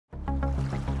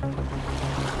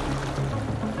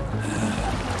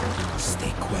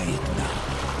quiet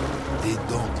now. They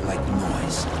don't like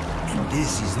noise, and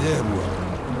this is their world.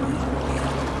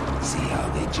 See how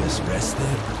they just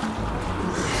rested?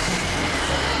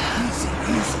 Easy,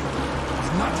 easy.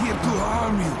 We're not here to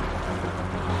harm you.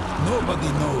 Nobody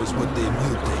knows what they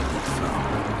mutated from.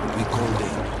 We call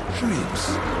them shrimps.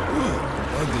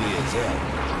 Ugly as hell.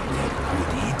 They're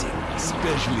good eating,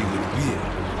 especially with beer.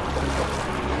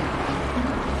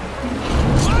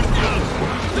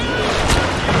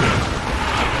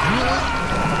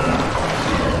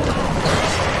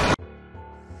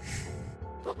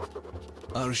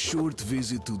 Our short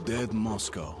visit to dead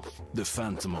Moscow, the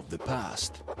phantom of the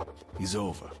past, is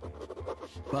over.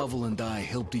 Pavel and I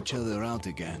helped each other out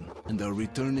again and are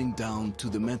returning down to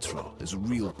the metro as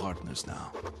real partners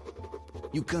now.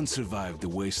 You can't survive the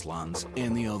wastelands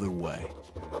any other way.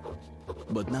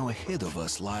 But now ahead of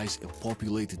us lies a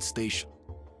populated station,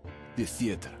 the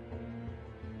theater.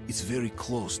 It's very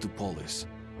close to Polis.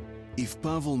 If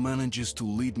Pavel manages to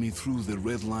lead me through the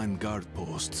red line guard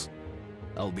posts,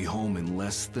 I'll be home in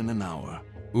less than an hour.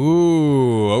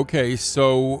 Ooh, okay,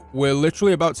 so we're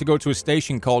literally about to go to a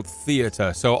station called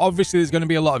Theater. So obviously there's going to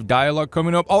be a lot of dialogue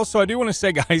coming up. Also, I do want to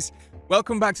say, guys,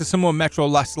 welcome back to some more Metro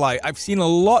Last Light. I've seen a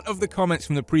lot of the comments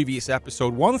from the previous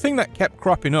episode. One thing that kept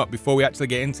cropping up before we actually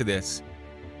get into this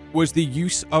was the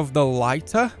use of the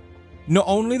lighter. Not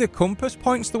only the compass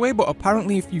points the way, but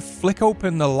apparently if you flick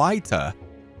open the lighter,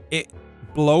 it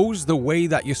blows the way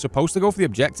that you're supposed to go for the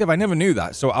objective. I never knew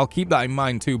that, so I'll keep that in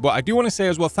mind too. But I do want to say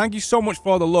as well, thank you so much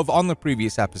for the love on the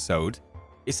previous episode.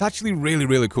 It's actually really,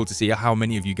 really cool to see how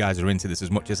many of you guys are into this as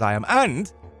much as I am.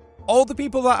 And all the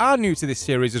people that are new to this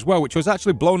series as well, which I was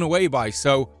actually blown away by.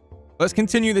 So let's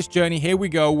continue this journey. Here we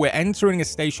go. We're entering a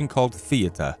station called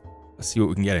Theater. Let's see what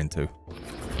we can get into.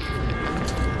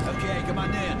 Okay, come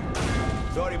on in.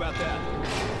 Sorry about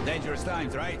that. Dangerous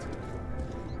times, right?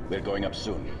 We're going up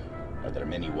soon. Are there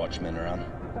many watchmen around?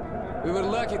 We were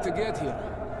lucky to get here.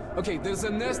 Okay, there's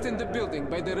a nest in the building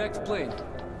by direct plane.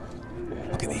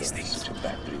 Look at these things. Such a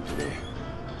bad dream today.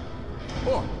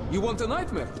 Oh, you want a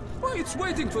nightmare? Well, it's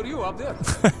waiting for you up there.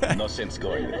 No sense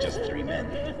going with just 3 men.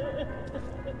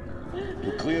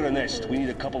 To clear a nest, we need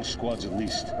a couple squads at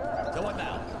least. So what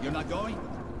now? You're not going?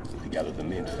 To gather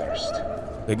them in first.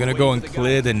 They're gonna go and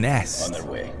clear the nest. On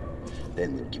their way.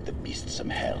 Then we'll give the beasts some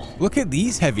hell. Look at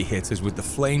these heavy hitters with the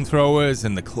flamethrowers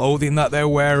and the clothing that they're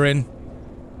wearing.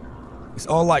 It's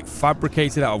all like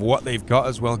fabricated out of what they've got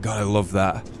as well. God, I love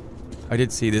that. I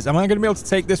did see this. Am I going to be able to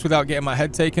take this without getting my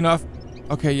head taken off?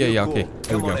 Okay, yeah, okay.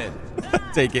 Here we go.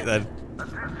 Take it then.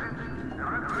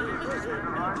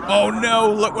 Oh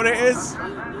no, look what it is.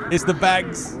 It's the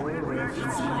bags.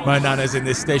 My nana's in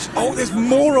this station. Oh, there's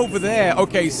more over there.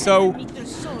 Okay, so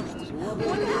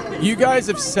you guys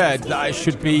have said that I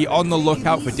should be on the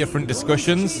lookout for different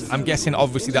discussions. I'm guessing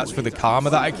obviously that's for the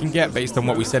karma that I can get based on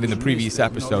what we said in the previous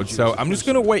episode. So I'm just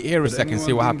going to wait here a second and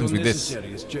see what happens with this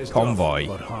convoy.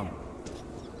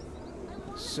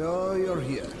 So you're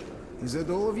here. Is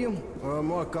that all of you? Or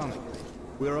more coming?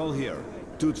 We're all here.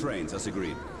 2 trains, as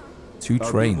agreed. 2 Our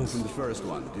people trains. from the first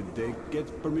one, did they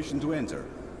get permission to enter?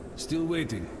 Still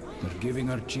waiting. They're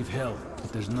giving our chief hell,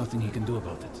 but there's nothing he can do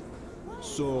about it.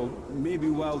 So,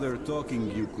 maybe while they're talking,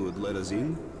 you could let us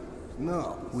in?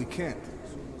 No, we can't.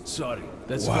 Sorry,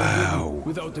 that's Wow. forbidden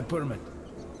without a permit.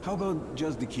 How about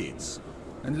just the kids?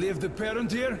 And leave the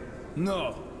parent here?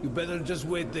 No, you better just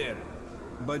wait there.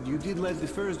 But you did let the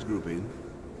first group in.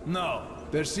 No,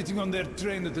 they're sitting on their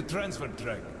train at the transfer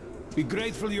track. Be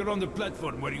grateful you're on the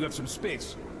platform where you have some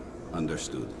space.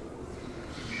 Understood.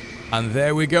 And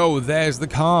there we go. There's the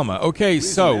karma. Okay,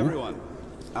 Listen, so everyone.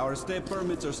 Our stay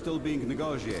permits are still being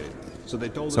negotiated, so they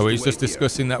told us So to he's wait just here.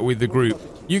 discussing that with the group.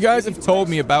 You guys have told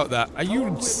me about that. Are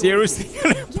you seriously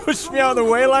gonna push me out of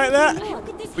the way like that?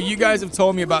 But you guys have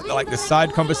told me about like the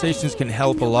side conversations can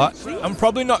help a lot. I'm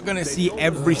probably not gonna see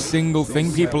every single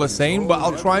thing people are saying, but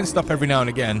I'll try and stop every now and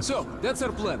again. So, that's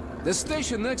our plan. The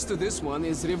station next to this one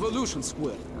is Revolution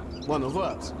Square. One of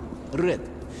ours. Red.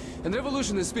 And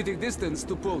Revolution is spitting distance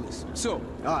to Polis. So,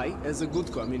 I, as a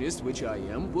good communist, which I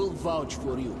am, will vouch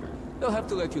for you. They'll have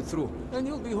to let you through, and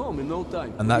you'll be home in no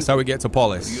time. And that's how we get to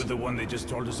Polis. You're the one they just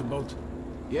told us about?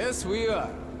 Yes, we are.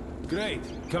 Great,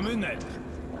 come in then.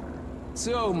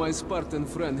 So, my Spartan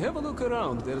friend, have a look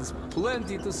around. There's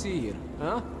plenty to see here,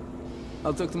 huh?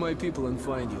 I'll talk to my people and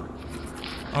find you.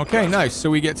 Okay, nice.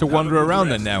 So we get to wander around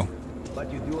then now.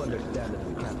 But you do understand that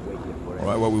we can't wait here forever.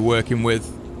 Alright, what we're working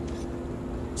with.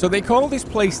 So they call this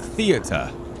place Theater.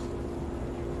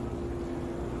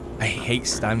 I hate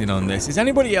standing on this. Is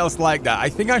anybody else like that? I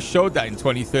think I showed that in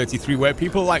 2033 where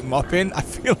people like mopping. I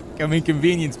feel like I'm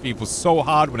inconveniencing people so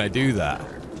hard when I do that.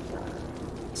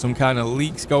 some kind of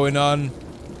leaks going on.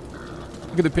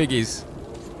 Look at the piggies.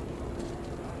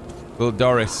 Little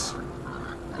Doris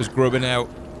just grubbing out.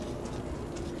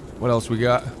 What else we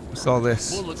got? What's all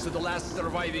this? Bullets to the last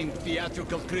surviving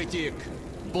theatrical critic.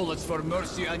 Bullets for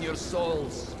mercy on your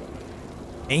souls.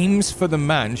 Aims for the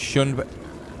man shunned by...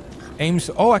 Aims...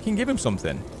 Oh, I can give him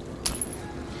something.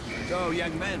 So,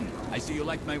 young men, I see you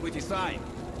like my witty sign.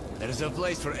 There's a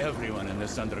place for everyone in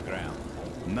this underground.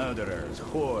 Murderers,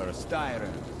 whores,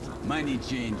 tyrants, money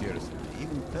changers,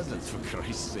 even peasants, for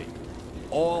Christ's sake.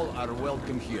 All are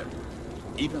welcome here.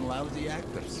 Even lousy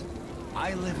actors.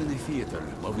 I live in a theater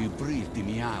where we breathe the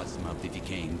miasma of the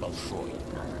decaying Bolshoi.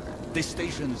 This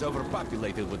station is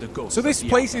overpopulated with the ghosts. So this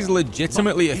place is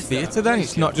legitimately a theater then?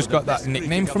 It's not just got that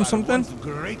nickname from something?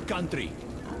 Great country.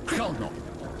 Hell no.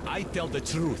 I tell the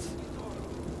truth.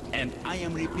 And I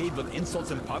am repaid with insults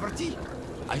and poverty?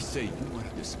 I say you are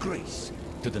a disgrace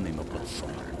to the name of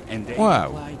Bolshoi. And they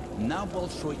reply, now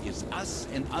Bolshoi is us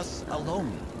and us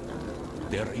alone.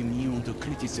 They're immune to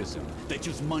criticism. They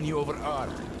choose money over art.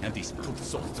 And these poor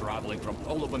souls traveling from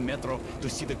all over Metro to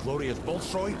see the glorious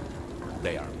Bolshoi,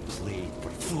 they are played for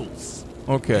fools.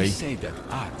 Okay. They say that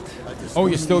art. Oh,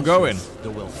 you're still going? The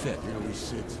well-fed.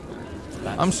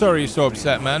 I'm sorry you're so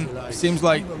upset, man. It seems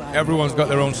like everyone's got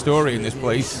their own story in this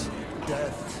place.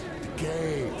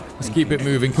 Let's keep it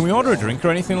moving. Can we order a drink or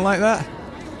anything like that?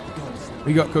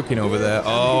 We got cooking over there.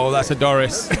 Oh, that's a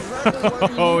Doris.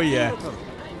 Oh, yeah.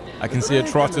 I can see a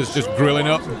Trotter's just grilling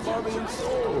up.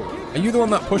 Are you the one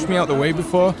that pushed me out the way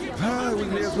before?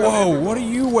 Whoa, what are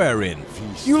you wearing?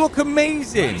 You look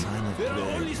amazing.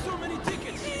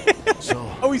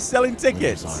 Oh, he's selling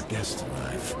tickets. Our guest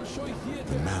arrive.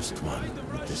 The masked one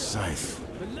with the scythe.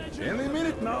 Any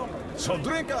minute now, so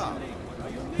drink up.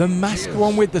 The masked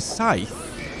one with the scythe?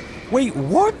 Wait,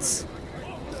 what?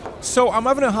 So I'm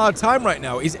having a hard time right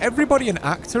now. Is everybody an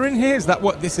actor in here? Is that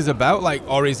what this is about? Like,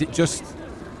 or is it just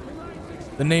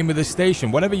the name of the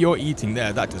station? Whatever you're eating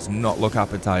there, that does not look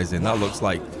appetizing. That looks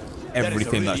like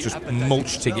everything that's just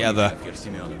mulched together.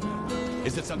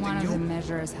 One of the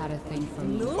measures had a thing for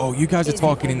me. Oh, you guys are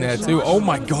talking in there too. Oh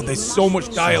my god, there's so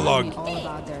much dialogue.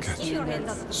 About their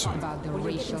standards, about the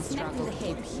racial struggle to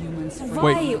keep humans free.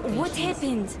 Why? What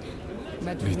happened?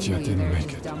 But Vitya really, didn't they're make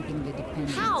just it. dumping the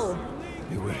dependents. How?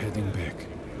 They were heading back.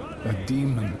 A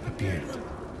demon appeared.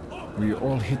 We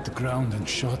all hit the ground and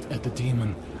shot at the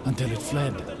demon until it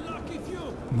fled.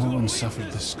 No one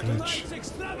suffered the scratch,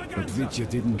 but Vitya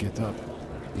didn't get up.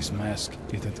 His mask,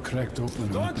 it had cracked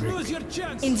open on a brick.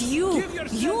 And you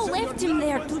left him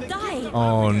there to die.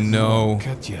 Oh no.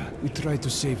 Katya, we tried to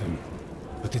save him,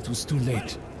 but it was too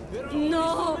late.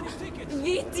 No,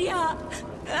 Vitya.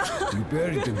 We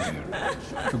buried him there,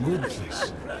 a good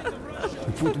place.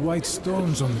 We put white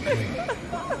stones on the grave.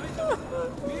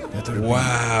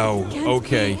 Wow.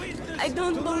 Okay. I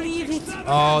don't believe it.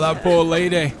 Oh, that poor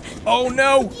lady. Oh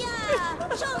no.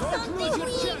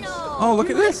 Oh,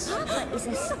 look at this.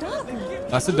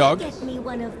 That's a dog. Get me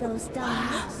one of those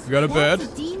dogs. You got a bird?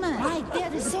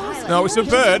 No, it's a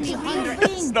bird.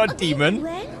 It's not a demon.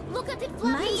 Look at it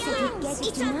flying out.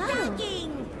 It's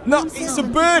attacking. No, it's a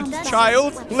bird,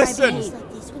 child. Listen.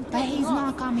 But he's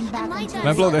not coming back until... Can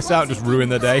I blow this out and just ruin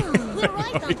the day?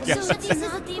 Yes. So this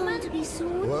is a demon to be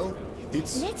soon? Well,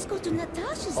 it's... Let's go to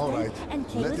Natasha's all right. and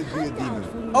play Let with it be a her doll demon.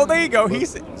 for a Oh, there you go. moment.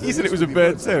 He said it was a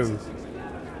bird too.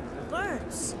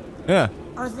 Birds? Yeah.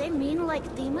 Are they mean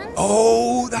like demons?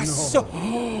 Oh, that's No.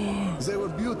 so... They were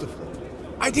beautiful.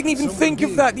 I didn't even Some think were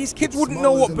of big, that. These kids wouldn't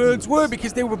know smaller what than birds were demons.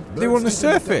 because they were on the Birds didn't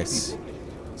attack surface. people.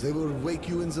 They will wake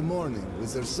you in the morning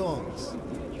with their songs.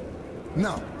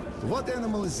 Now, what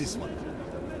animal is this one?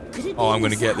 Could it Oh, be I'm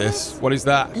gonna get this. What is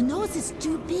that? The nose is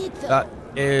too big. That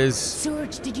is...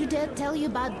 Serge, did your dad tell you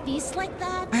about beasts like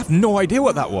that? I have no idea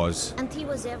what that was. And he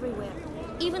was everywhere.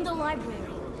 Even the library.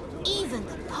 Even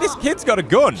the park. This kid's got a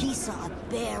gun. He saw a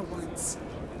bear once.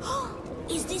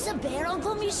 Is this a bear,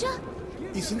 Uncle Misha?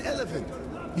 It's an elephant.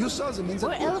 You saw them in the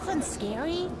Were book. elephants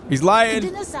scary? He's lying. The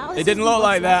dinosaurs It didn't look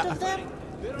like what's that. left of them?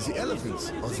 The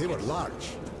elephants, oh, they were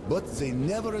large, but they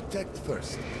never attacked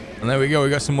first. And there we go. We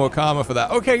got some more karma for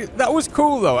that. Okay, that was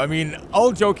cool, though. I mean,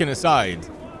 all joking aside,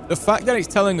 the fact that it's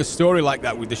telling a story like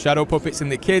that with the shadow puppets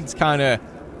and the kids kind of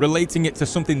relating it to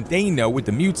something they know with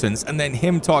the mutants, and then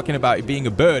him talking about it being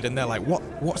a bird, and they're like,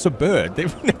 what's a bird?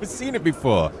 They've never seen it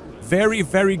before. Very,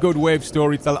 very good way of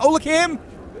storytelling. Oh, look at him!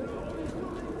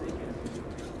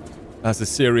 That's a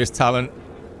serious talent.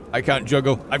 I can't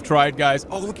juggle. I've tried, guys.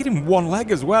 Oh, look at him, one leg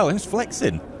as well. He's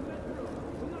flexing.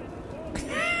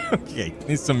 Okay,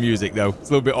 needs some music, though. It's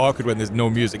a little bit awkward when there's no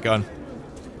music on.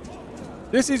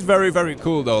 This is very, very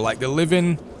cool, though. Like, the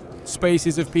living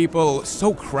spaces of people.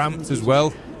 So cramped as well.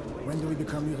 When do we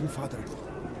become mutant father?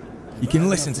 You can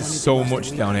listen to so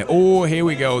much down here. Oh, here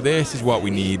we go. This is what we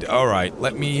need. All right,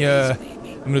 let me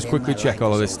just quickly check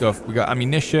all of this stuff. We got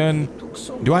ammunition.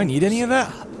 Do I need any of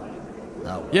that?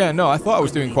 Yeah, no, I thought I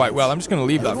was doing quite well. I'm just going to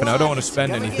leave that for now. I don't want to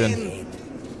spend anything.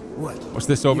 What's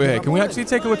this over here? Can we actually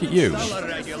take a look at you?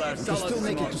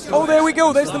 Oh, there we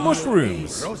go. There's the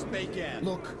mushrooms.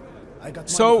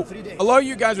 So, a lot of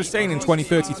you guys were saying in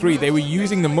 2033 they were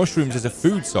using the mushrooms as a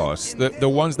food source, the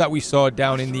ones that we saw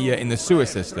down in the sewer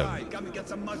system.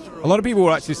 A lot of people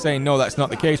were actually saying no, that's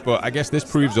not the case, but I guess this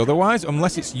proves otherwise,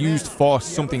 unless it's used for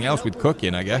something else with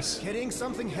cooking, I guess.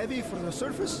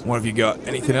 What have you got?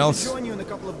 Anything else?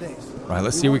 Right,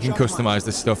 let's see if we can customize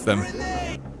this stuff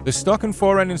then. The stock and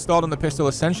forend installed on the pistol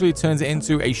essentially turns it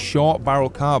into a short barrel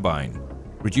carbine,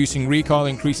 reducing recoil,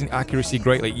 increasing accuracy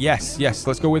greatly. Yes,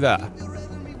 let's go with that.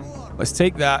 Let's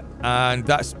take that, and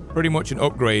that's pretty much an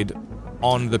upgrade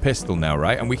on the pistol now,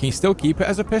 right? And we can still keep it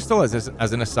as a pistol, as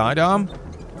an aside arm.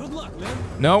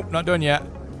 No, not done yet.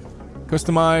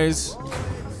 Customize.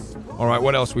 All right,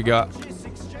 what else we got?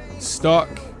 Stock.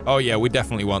 Oh yeah, we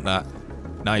definitely want that.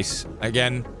 Nice.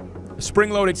 Again, a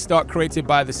spring-loaded stock created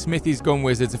by the Smithy's gun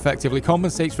wizards effectively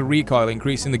compensates for recoil,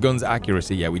 increasing the gun's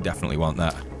accuracy. Yeah, we definitely want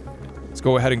that. Let's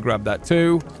go ahead and grab that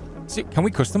too. See, can we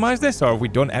customize this, or have we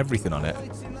done everything on it?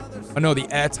 Oh no, the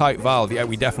airtight valve. Yeah,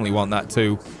 we definitely want that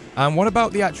too. And what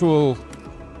about the actual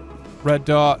red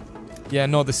dot? Yeah,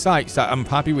 no, the sights, I'm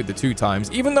happy with the 2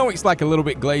 times. Even though it's like a little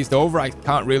bit glazed over, I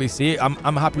can't really see it.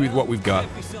 I'm happy with what we've got.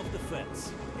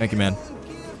 Thank you, man.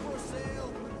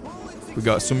 We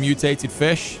got some mutated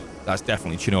fish. That's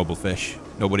definitely Chernobyl fish.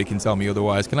 Nobody can tell me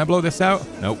otherwise. Can I blow this out?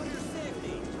 Nope.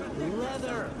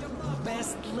 Leather.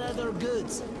 Best leather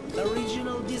goods.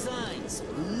 Original designs.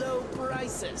 Low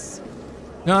prices.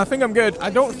 No, I think I'm good. I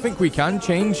don't think we can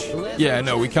change. Yeah,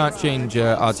 no, we can't change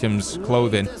Artyom's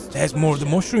clothing. There's more of the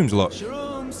mushrooms, look.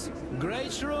 Shrooms. Great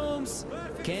shrooms.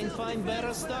 Can't find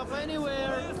better stuff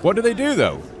anywhere. What do they do,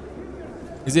 though?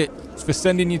 Is it for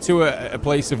sending you to a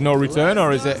place of no return,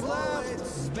 or is it...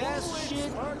 Best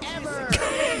shit ever.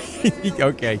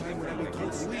 Okay.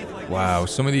 Wow,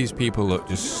 some of these people look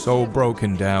just so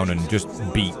broken down and just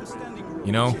beat.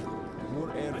 You know?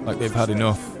 Like they've had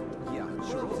enough.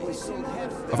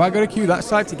 Have I got to queue that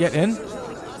side to get in?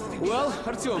 Well,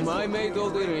 Artyom, I made all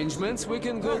the arrangements. We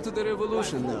can go to the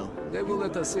Revolution now. They will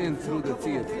let us in through the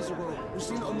theater.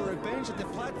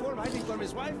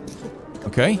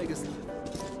 Okay.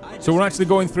 So we're actually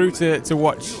going through to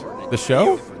watch the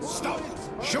show? Stop!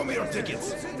 Show me your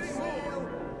tickets!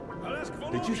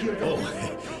 Did you hear that?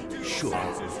 Oh, sure.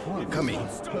 Come in.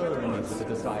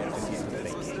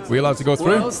 We allowed to go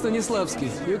through? Well,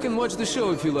 Stanislavski, you can watch the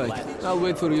show if you like. I'll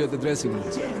wait for you at the dressing room.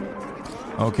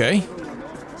 Okay.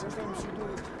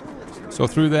 So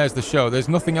through there's the show. There's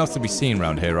nothing else to be seen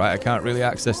around here, right? I can't really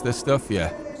access this stuff,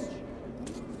 yeah.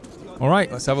 All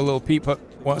right, let's have a little peep at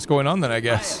what's going on then, I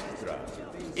guess.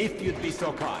 If you'd be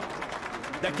so kind.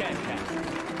 The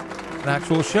can-can. An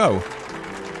actual show.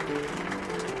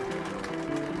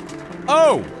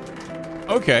 Oh!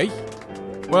 Okay.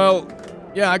 Well,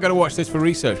 yeah, I gotta watch this for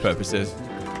research purposes.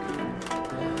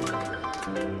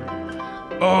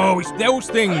 Oh, it's those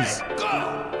things!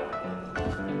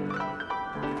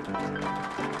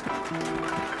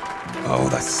 Oh,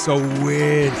 that's so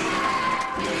weird.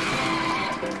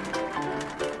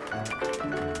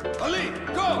 Ali,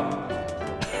 go!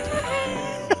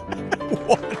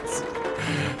 What?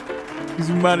 He's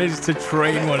managed to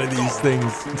train one of these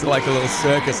things into like a little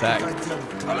circus act.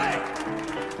 Ali!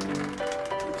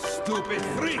 Stupid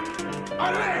freak!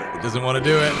 Ali! He doesn't want to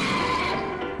do it.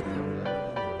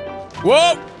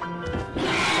 Whoa!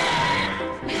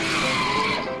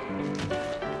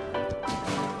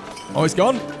 Oh, he's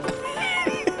gone.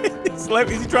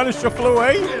 Is he trying to shuffle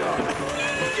away?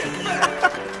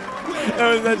 That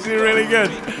was actually really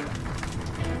good.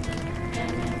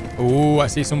 Oh, I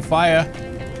see some fire.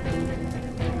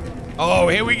 Oh,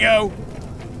 here we go.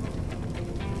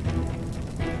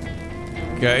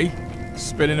 Okay,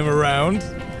 spinning him around.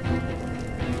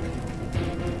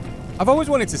 I've always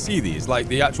wanted to see these, like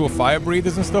the actual fire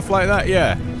breathers and stuff like that,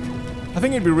 yeah. I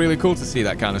think it'd be really cool to see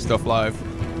that kind of stuff live.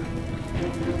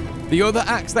 The other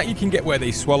axe that you can get where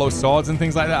they swallow swords and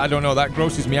things like that, I don't know, that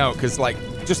grosses me out, because, like,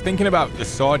 just thinking about the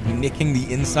sword nicking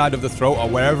the inside of the throat or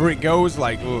wherever it goes,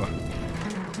 like, ugh.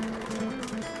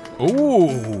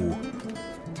 Ooh.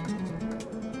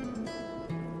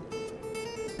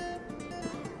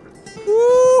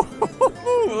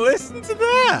 Ooh, listen to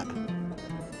that.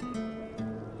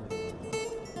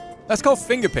 That's called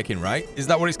finger picking, right? Is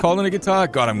that what it's called on a guitar?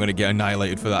 God, I'm going to get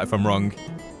annihilated for that if I'm wrong.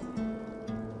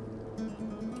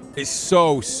 It's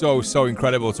so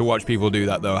incredible to watch people do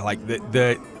that, though. Like,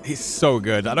 it's so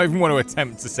good. I don't even want to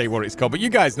attempt to say what it's called, but you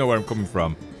guys know where I'm coming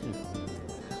from.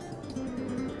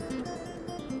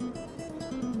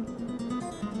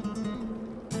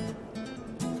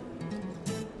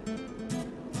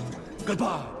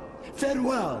 Goodbye.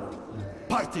 Farewell.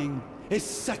 Parting is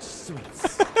such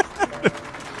sweets.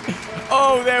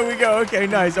 Oh, there we go. Okay,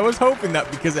 nice. I was hoping that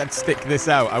because I'd stick this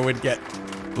out, I would get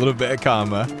a little bit of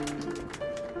karma.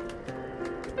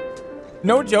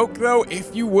 No joke, though,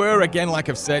 if you were, again, like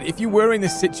I've said, if you were in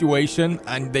this situation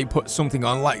and they put something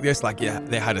on like this, like yeah,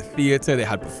 they had a theater, they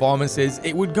had performances,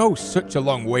 it would go such a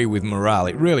long way with morale.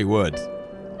 It really would.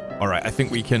 All right, I think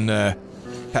we can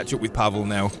catch up with Pavel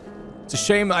now. It's a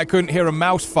shame that I couldn't hear a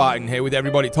mouse farting here with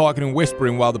everybody talking and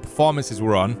whispering while the performances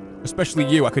were on. Especially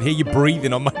you. I could hear you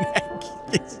breathing on my neck.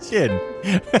 It's chin.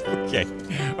 Okay.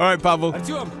 All right, Pavel.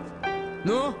 Artyom,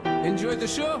 no? Enjoyed the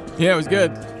show? Yeah, it was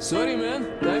good. Sorry, man.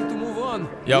 Time to move on.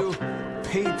 Yep. You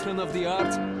patron of the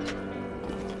art.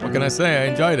 What can I say? I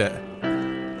enjoyed it.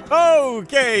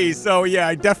 Okay, so yeah,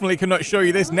 I definitely cannot show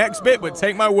you this next bit, but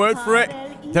take my word for it.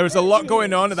 There is a lot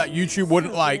going on that YouTube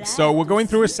wouldn't like. So we're going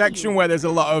through a section where there's a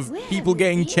lot of people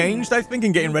getting changed, I think,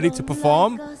 and getting ready to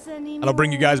perform. And I'll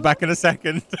bring you guys back in a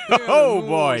second. Oh,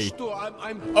 boy.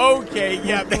 Okay,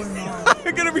 yeah.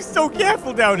 I'm going to be so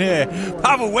careful down here.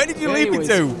 Pavel, where did you leave me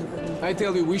to? I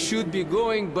tell you, we should be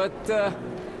going, but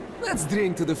let's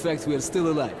drink to the fact we are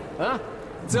still alive. Huh?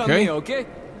 It's on me, okay?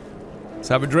 Let's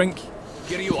have a drink.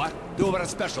 Here you are. 2 of our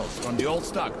specials from the old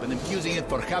stock. Been infusing it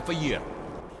for half a year.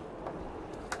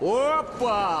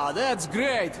 Опа! That's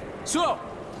great. So,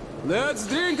 let's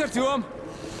drink, Artyom.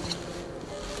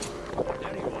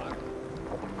 There you are.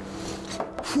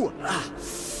 Фу,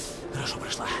 хорошо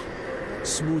прошла.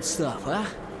 Smooth stuff, huh?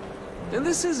 And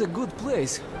this is a good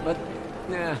place, but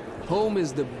yeah, home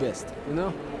is the best, you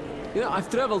know? You know,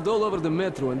 I've traveled all over the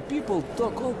metro and people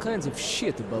talk all kinds of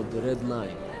shit about the Red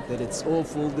Line. That it's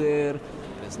awful there,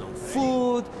 there's no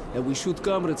food, and we shoot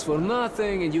comrades for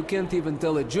nothing, and you can't even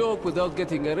tell a joke without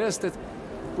getting arrested.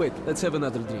 Wait, let's have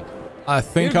another drink. I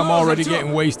think I'm already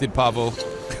getting wasted, Pavel.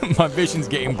 My vision's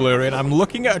getting blurry, and I'm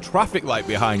looking at a traffic light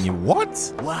behind you.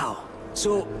 What? Wow.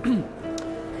 So,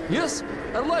 yes,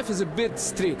 our life is a bit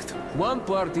strict. One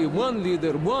party, one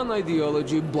leader, one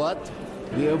ideology, but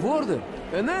we have order.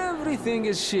 And everything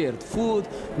is shared. Food,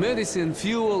 medicine,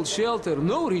 fuel, shelter.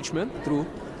 No rich men, true,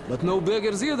 but no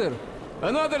beggars either.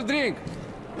 Another drink.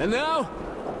 And now,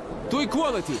 to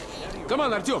equality. Come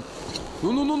on, Artyom.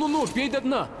 No, пей до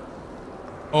дна.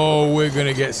 Oh, we're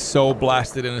gonna get so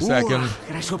blasted in a second.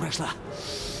 Хорошо прошла.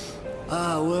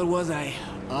 Where was I?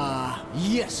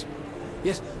 Yes.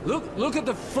 Look at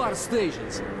the far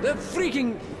stations. They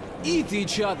freaking eat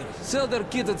each other, sell their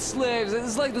kitted slaves.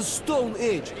 It's like the Stone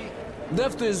Age.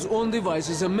 Left to his own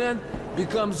devices, a man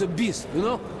becomes a beast. You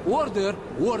know, order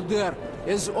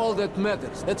is all that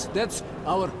matters. That's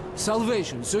our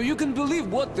salvation. So you can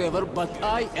believe whatever, but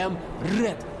I am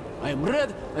red. I am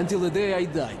red until the day I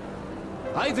die.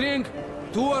 I drink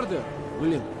to order,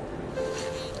 William.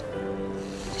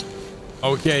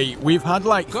 Okay, we've had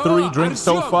like 3 drinks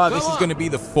so far. This is going to be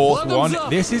the 4th one.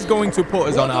 This is going to put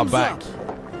us on our back.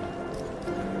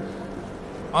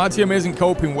 Artyom isn't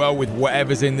coping well with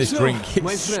whatever's in this drink.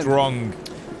 It's strong.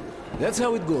 That's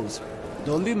how it goes.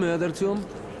 Don't be mad, Artyom.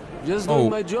 Just doing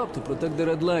my job to protect the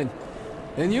Red Line.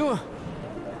 And you,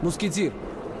 Musketeer,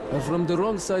 are from the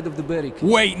wrong side of the barricade.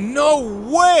 Wait, no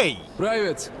way!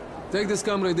 Privates, take this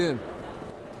comrade in.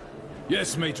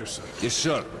 Yes, Major, sir. Yes,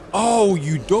 sir. Oh,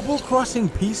 you double-crossing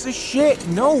piece of shit!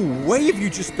 No way have you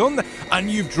just done that. And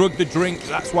you've drugged the drink.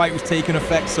 That's why it was taking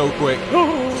effect so quick.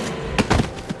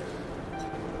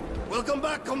 Welcome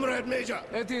back, Comrade Major.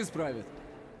 It is, Private.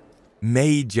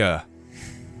 Major.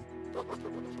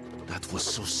 That was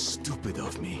so stupid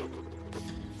of me.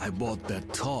 I bought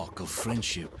that talk of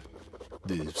friendship.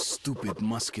 The stupid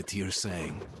musketeer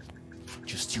saying,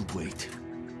 "Just you wait.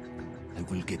 I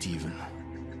will get even."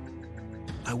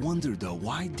 I wonder though,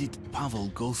 why did Pavel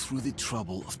go through the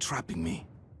trouble of trapping me?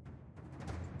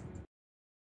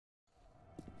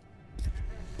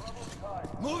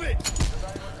 Move it!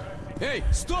 Hey,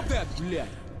 stop that, блядь!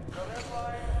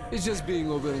 It's just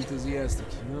being over-enthusiastic,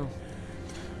 you know?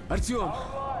 Artyom,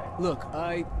 look,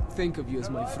 I think of you as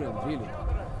my friend, really.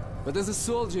 But as a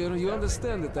soldier, you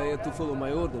understand that I had to follow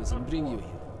my orders and bring you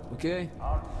here, okay?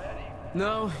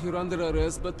 Now, you're under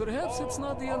arrest, but perhaps it's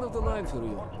not the end of the line for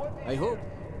you. I hope.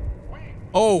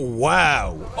 Oh,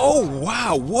 wow. Oh,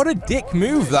 wow. What a dick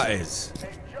move that is.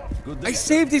 I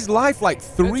saved his life like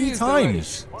 3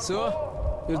 times.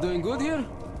 So, you're doing good here?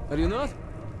 Are you not?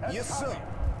 Yes, sir.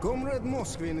 Comrade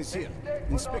Moskvin is here,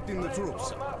 inspecting the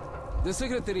troops. The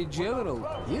Secretary General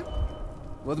here?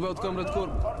 What about Comrade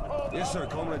Corbin? Yes, sir.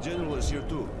 Comrade General is here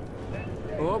too.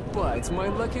 Opa, it's my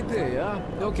lucky day, huh?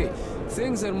 Okay,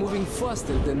 things are moving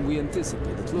faster than we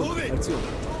anticipated. Look,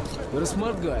 Artyom, you're a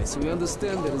smart guy, so we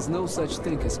understand there is no such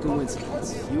thing as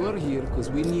coincidence. You are here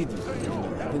because we need you. You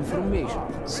have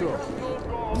information. So,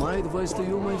 my advice to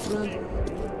you, my friend,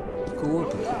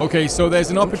 cooperate. Okay, so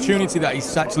there's an opportunity that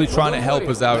he's actually trying to help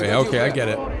us out here. Okay, I get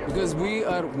it. Because we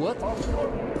are what?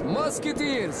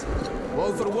 Musketeers!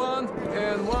 All for one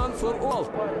and one for all.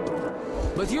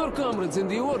 But your comrades in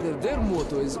the order, their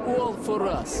motto is all for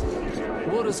us.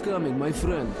 War is coming, my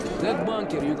friend. That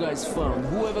bunker you guys found,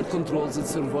 whoever controls it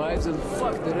survives and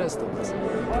fuck the rest of us.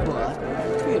 But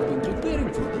we have been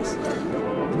preparing for this.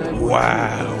 And I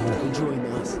want you to join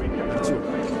us.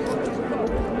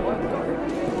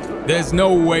 There's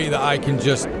no way that I can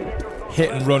just hit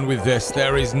and run with this.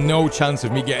 There is no chance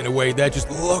of me getting away. There, just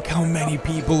look how many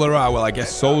people there are. Well, I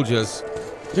guess soldiers.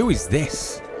 Who is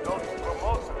this?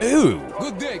 Ooh.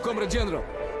 Good day, Comrade General.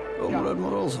 Comrade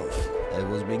Morozov, I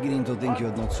was beginning to think you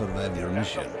had not survived your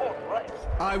mission.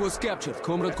 I was captured,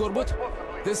 Comrade Corbett.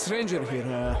 This ranger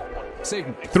here, saved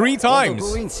me. 3 times. What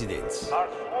a coincidence.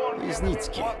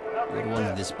 Wisnitsky, you're one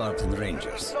of the Spartan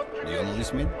Rangers. Do you know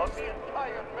this man?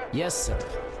 Yes, sir.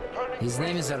 His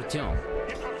name is Artyom.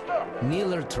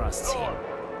 Miller trusts him.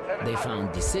 They found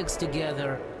D6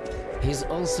 together. He's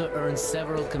also earned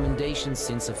several commendations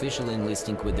since official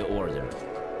enlisting with the Order.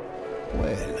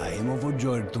 Well, I am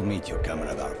overjoyed to meet you,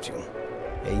 Comrade Artyom.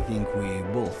 I think we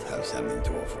both have something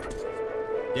to offer.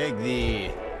 Take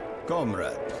the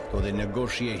comrade to the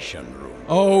negotiation room.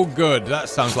 Oh, good. That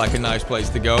sounds like a nice place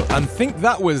to go. And think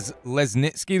that was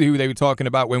Lesnitsky, who they were talking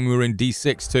about when we were in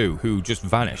D6 too, who just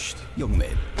vanished. Young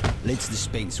man, let's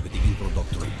dispense with the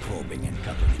introductory probing and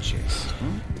cut to the chase.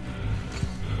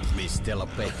 This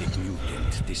telepathic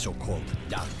mutant, the so-called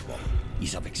Dark One,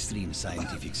 is of extreme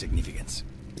scientific significance.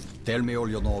 Tell me all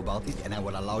you know about it, and I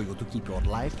will allow you to keep your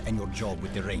life and your job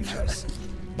with the Rangers.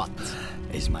 But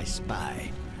as my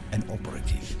spy, an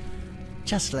operative,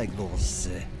 just like those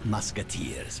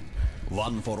musketeers.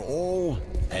 One for all,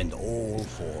 and all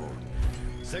for...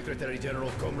 Secretary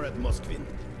General Comrade Moskvin.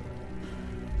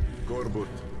 Korbut,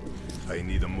 I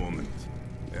need a moment.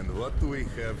 And what do we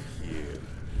have here?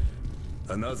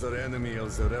 Another enemy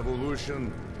of the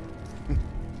revolution?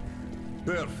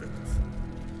 Perfect.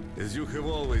 As you have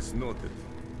always noted,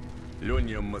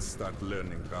 Lyonya must start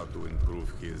learning how to improve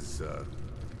his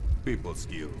people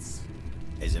skills.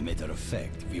 As a matter of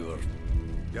fact, we were...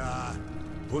 Ah,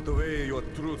 put away your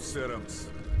truth serums.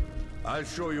 I'll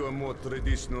show you a more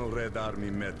traditional Red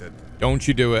Army method. Don't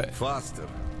you do it. Faster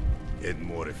and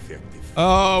more effective.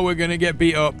 Oh, we're gonna get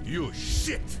beat up. You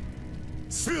shit!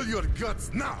 Spill your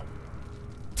guts now!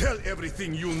 Tell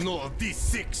everything you know of these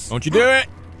 6. Don't you do it!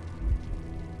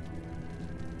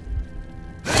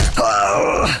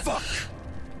 Fuck!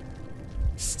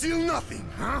 Still nothing,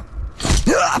 huh?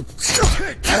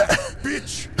 Hey,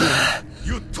 bitch!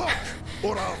 You talk,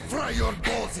 or I'll fry your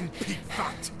balls in pig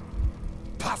fat!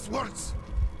 Passwords,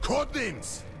 code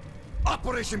names,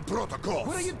 operation protocols.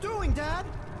 What are you doing, Dad?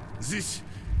 This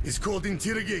is called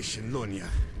interrogation, Lonya.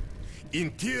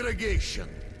 Interrogation.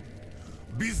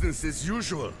 Business as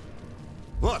usual.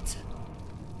 What?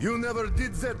 You never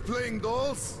did that playing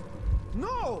dolls?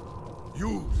 No!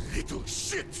 You little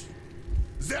shit!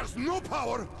 There's no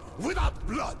power without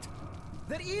blood!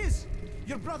 There is!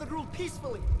 Your brother ruled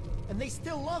peacefully, and they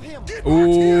still love him! Get back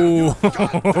here!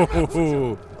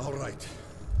 Ooh. All right.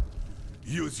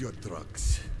 Use your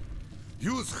drugs.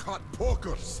 Use hot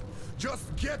pokers.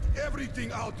 Just get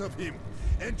everything out of him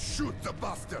and shoot the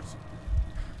bastard.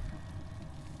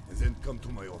 And then come to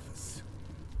my office.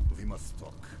 We must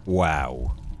talk.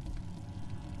 Wow.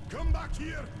 Come back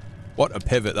here! What a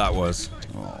pivot that was.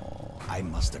 Oh, I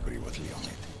must agree with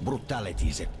Leonid. Brutality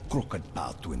is a crooked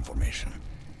path to information.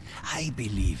 I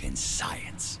believe in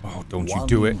science. Oh, don't you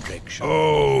do it.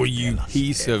 Oh, you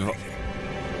piece of...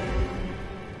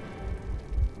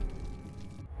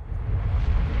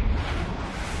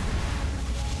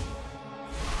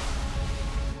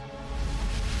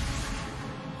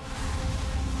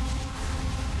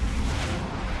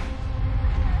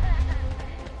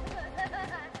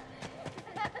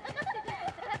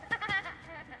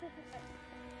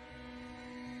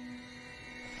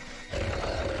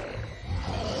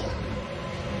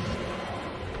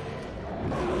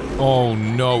 Oh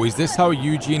no, is this how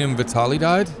Eugene and Vitaly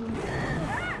died?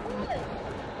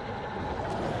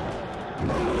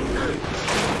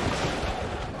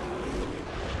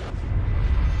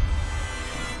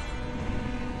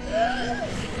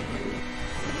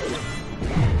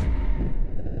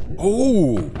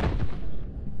 Oh!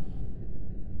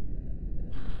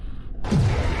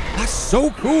 That's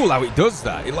so cool how it does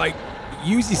that. It like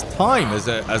uses time as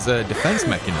a defense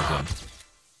mechanism.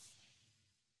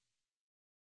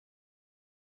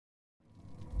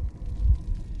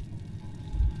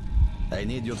 I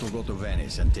need you to go to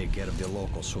Venice and take care of the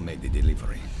locals who made the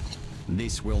delivery.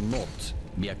 This will not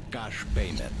be a cash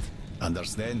payment.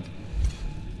 Understand?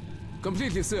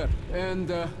 Completely, sir. And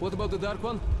what about the Dark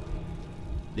One?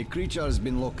 The creature has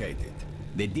been located.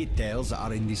 The details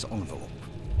are in this envelope.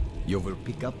 You will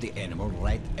pick up the animal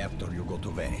right after you go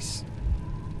to Venice.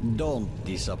 Don't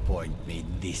disappoint me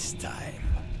this time.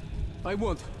 I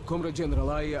won't, Comrade General.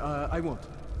 I won't.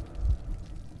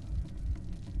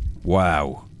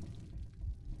 Wow.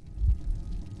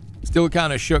 Still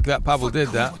kind of shook that Pavel did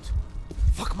that.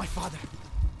 Fuck my father,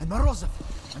 and Morozov,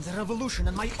 and the revolution,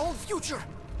 and my own future.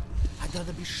 I'd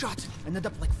rather be shot and end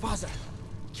up like father,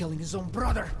 killing his own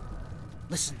brother.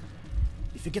 Listen,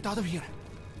 if you get out of here,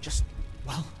 just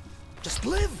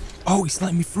live. Oh, he's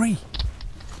letting me free.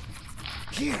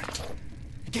 Here,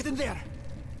 get in there.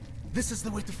 This is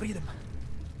the way to freedom.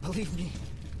 Believe me,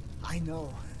 I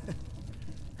know.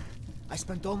 I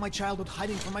spent all my childhood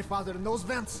hiding from my father in those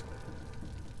vents.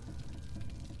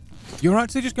 You're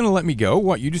actually just going to let me go?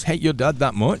 What, you just hate your dad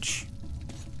that much?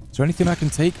 Is there anything I can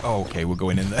take? Oh, okay, we're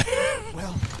going in there.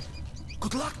 Well,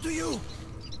 good luck to you.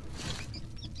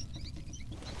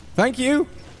 Thank you.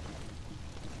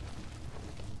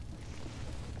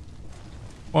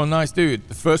 Oh, nice dude.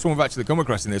 The first one we've actually come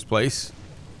across in this place.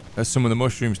 There's some of the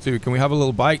mushrooms too. Can we have a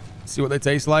little bite? See what they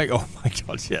taste like? Oh my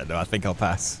god, yeah, no, I think I'll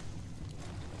pass.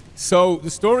 So, the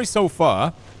story so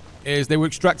far is they were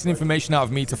extracting information out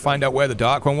of me to find out where the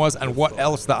Dark One was and what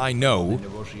else that I know.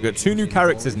 We've got 2 new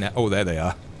characters now. Oh, there they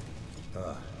are.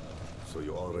 So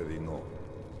you already know.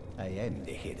 I am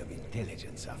the head of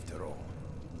intelligence after all.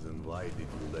 Then why did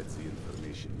you let the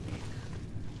information leak?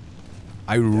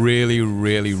 I really,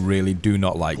 really, really do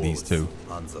not like these two.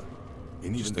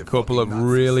 Just a couple of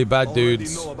really bad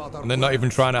dudes, and they're not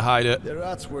even trying to hide it. The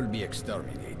rats will be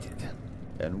exterminated,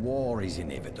 and war is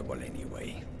inevitable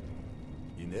anyway.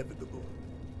 Inevitable?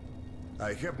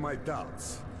 I have my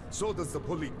doubts. So does the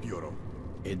Politburo.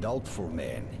 A doubtful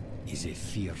man is a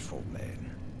fearful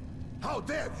man. How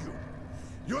dare you!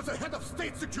 You're the head of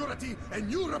state security, and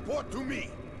you report to me!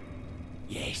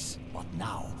 Yes, but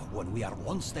now, when we are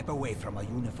one step away from a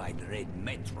unified Red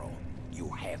Metro, you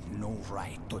have no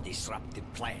right to disrupt the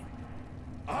plan.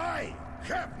 I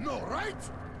have no right?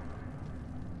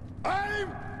 I'm...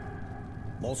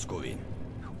 Moscovin,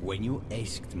 when you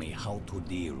asked me how to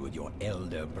deal with your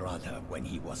elder brother when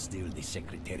he was still the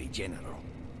Secretary General,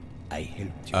 I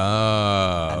helped you.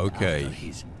 Okay. After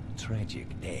his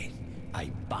tragic death,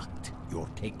 I backed your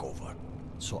takeover.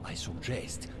 So I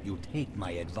suggest you take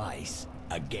my advice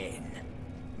again.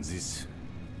 This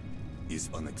is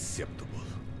unacceptable.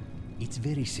 It's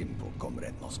very simple,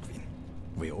 Comrade Moskvin.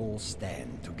 We all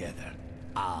stand together,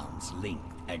 arms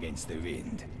linked against the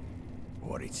wind.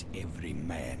 Or it's every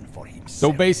man for himself.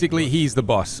 So basically, he's the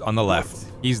boss on the left.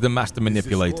 He's the master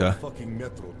manipulator. Is this fucking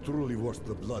metro truly worth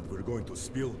the blood we're going to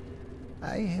spill?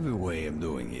 I have a way of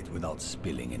doing it without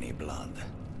spilling any blood.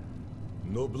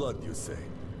 No blood, you say?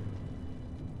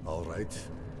 All right.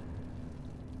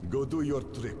 Go do your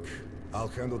trick. I'll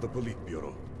handle the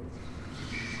Politburo.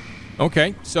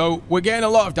 Okay, so we're getting a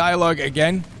lot of dialogue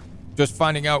again. Just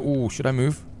finding out... Ooh, should I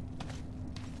move?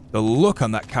 The look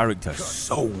on that character,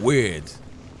 so weird.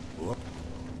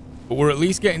 But we're at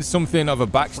least getting something of a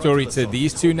backstory to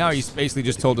these two now. He's basically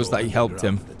just told us that he helped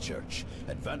him. The church,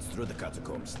 advance through the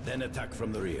catacombs, then attack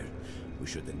from the rear. We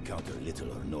should encounter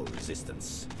little or no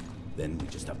resistance. Then we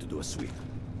just have to do a sweep.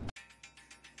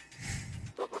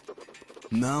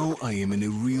 Now I am in a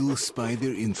real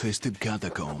spider-infested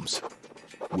catacombs,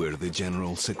 where the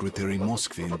General Secretary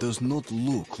Moskvin does not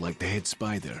look like the head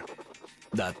spider.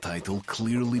 That title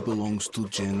clearly belongs to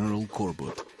General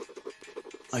Korbut.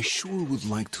 I sure would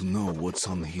like to know what's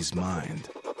on his mind.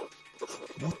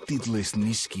 What did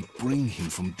Lesnitsky bring him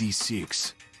from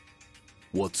D6?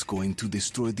 What's going to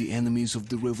destroy the enemies of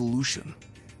the revolution?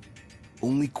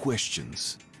 Only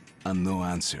questions and no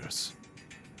answers.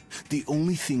 The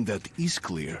only thing that is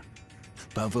clear,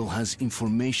 Pavel has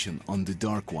information on the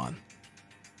Dark One,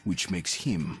 which makes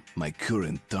him my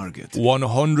current target.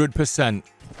 100%.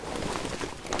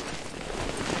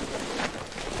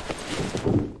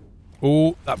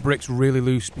 Oh, that brick's really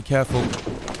loose. Be careful.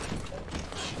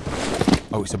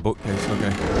 Oh, it's a bookcase.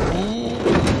 Okay.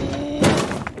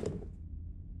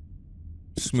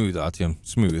 Smooth, Artyom.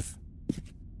 Smooth.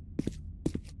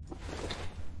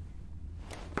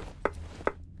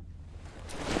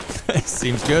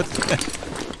 Seems good.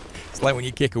 It's like when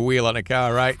you kick a wheel on a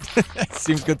car, right?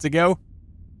 Seems good to go.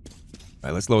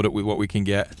 Right, let's load up with what we can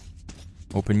get.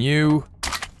 Open you.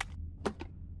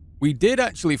 We did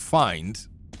actually find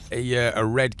a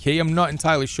red key. I'm not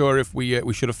entirely sure if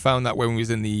we should have found that when we was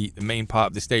in the main part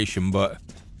of the station, but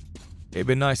it'd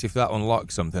be nice if that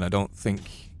unlocked something. I don't think...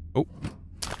 Oh.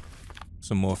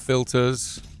 Some more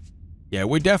filters. Yeah,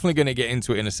 we're definitely going to get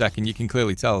into it in a second. You can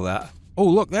clearly tell that. Oh,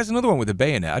 look, there's another one with a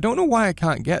bayonet. I don't know why I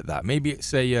can't get that. Maybe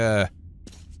it's an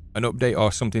update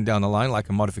or something down the line, like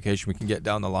a modification we can get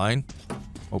down the line.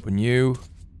 Open you.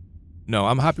 No,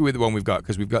 I'm happy with the one we've got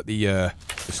because we've got the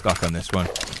stock on this one.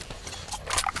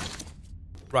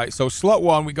 Right, so slot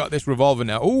 1, we got this revolver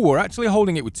now. Oh, we're actually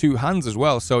holding it with 2 hands as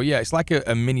well. So, yeah, it's like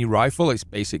a mini rifle. It's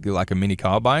basically like a mini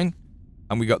carbine.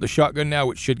 And we got the shotgun now,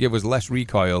 which should give us less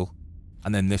recoil.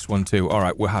 And then this one too. All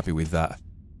right, we're happy with that.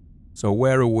 So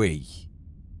where are we?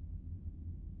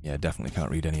 Yeah, definitely can't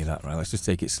read any of that. Right, let's just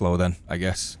take it slow then, I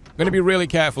guess. I'm going to be really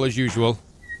careful as usual.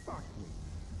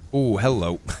 Oh,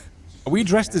 hello. Are we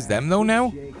dressed as them though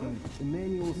now? The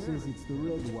manual says it's the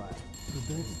red one.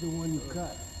 So that's the one you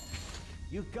cut.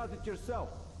 You cut it yourself.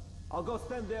 I'll go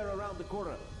stand there around the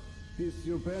corner. Piss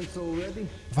your pants already?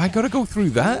 Have I got to go through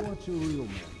that? What's a real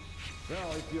man?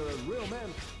 Well, if you're a real man,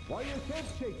 why are your hands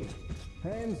shaking?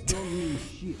 Hands don't mean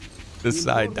shit. The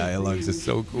side dialogues are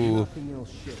so cool. Nothing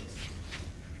else shakes.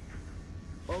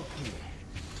 Okay.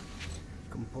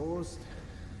 Composed.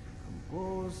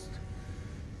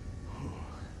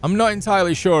 I'm not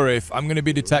entirely sure if I'm going to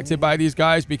be detected by these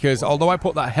guys because although I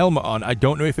put that helmet on, I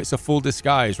don't know if it's a full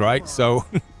disguise, right? So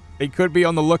they could be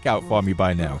on the lookout for me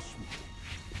by now.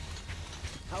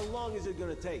 How long is it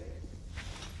going to take?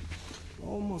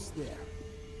 Almost there.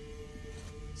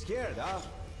 Scared, huh?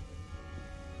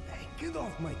 Hey, get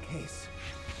off my case.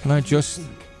 Can I just...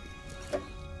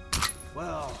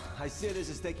 Well, I see this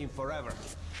is taking forever.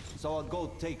 So I'll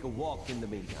go take a walk in the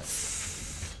meantime.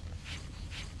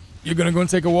 You're gonna go and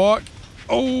take a walk?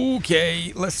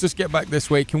 Okay, let's just get back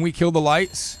this way. Can we kill the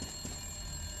lights?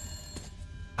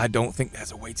 I don't think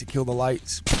there's a way to kill the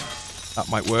lights. That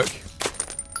might work.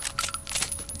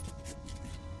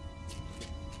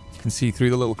 Can see through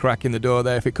the little crack in the door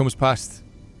there if it comes past.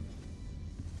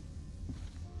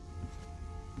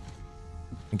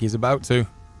 I think he's about to.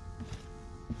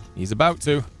 He's about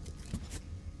to.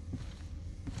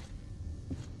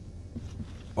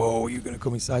 Oh, you're gonna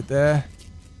come inside there?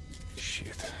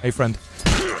 Shit. Hey, friend.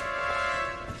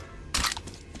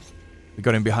 We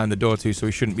got him behind the door too, so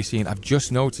he shouldn't be seen. I've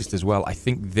just noticed as well, I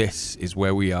think this is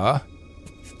where we are.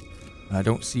 And I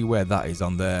don't see where that is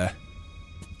on there.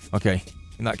 Okay.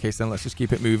 In that case, then, let's just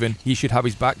keep it moving. He should have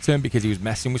his back turned because he was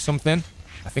messing with something.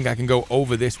 I think I can go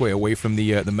over this way away from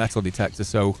the metal detector,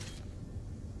 so...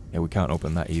 Yeah, we can't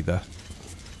open that either.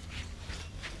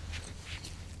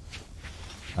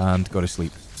 And go to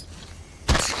sleep.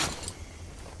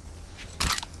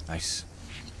 Nice.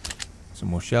 Some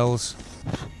more shells.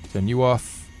 Turn you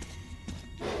off.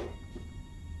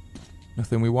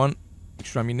 Nothing we want.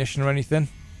 Extra ammunition or anything.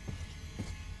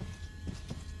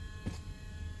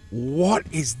 What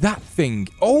is that thing?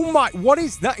 Oh my, what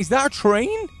is that? Is that a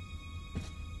train?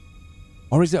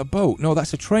 Or is it a boat? No,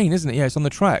 that's a train, isn't it? Yeah, it's on the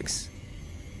tracks.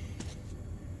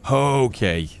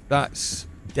 Okay, that's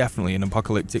definitely an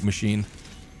apocalyptic machine.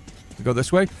 We go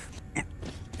this way.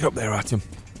 Get up there, Artyom.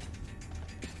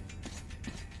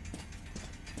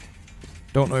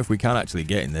 Don't know if we can actually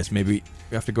get in this. Maybe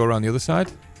we have to go around the other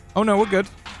side. Oh no, we're good.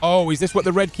 Oh, is this what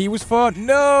the red key was for?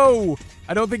 No!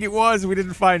 I don't think it was. We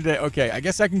didn't find it. Okay, I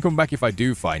guess I can come back if I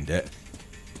do find it.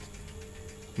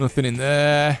 Nothing in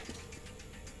there.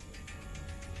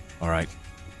 Alright.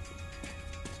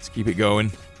 Let's keep it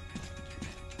going.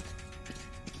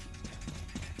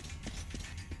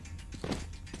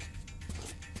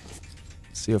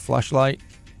 See a flashlight?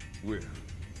 Well,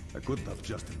 I couldn't have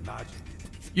just imagined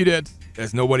it. You did.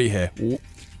 There's nobody here. Ooh.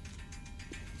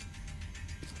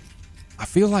 I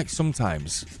feel like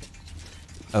sometimes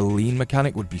a lean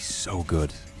mechanic would be so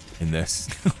good in this.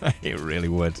 It really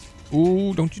would.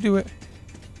 Ooh, don't you do it.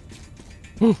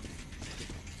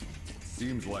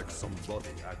 Seems like somebody,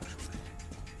 actually.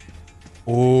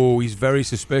 Oh, he's very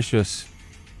suspicious.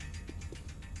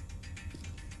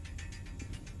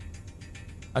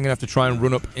 I'm going to have to try and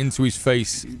run up into his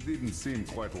face. He didn't seem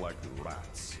quite like the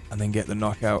rats. And then get the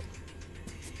knockout.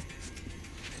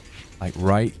 Like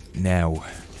right now.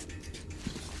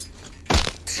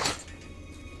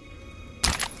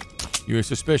 You were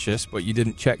suspicious, but you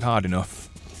didn't check hard enough.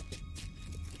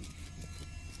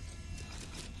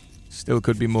 Still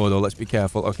could be more, though. Let's be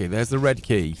careful. Okay, there's the red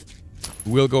key.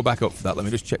 We'll go back up for that. Let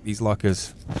me just check these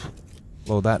lockers.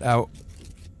 Blow that out.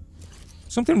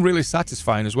 Something really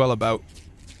satisfying as well about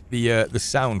the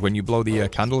sound when you blow the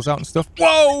candles out and stuff.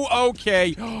 Whoa,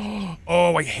 okay.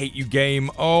 Oh, I hate you,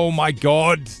 game. Oh my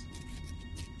god.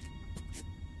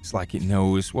 It's like it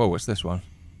knows. Whoa, what's this one?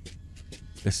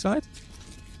 This side?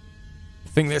 I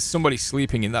think there's somebody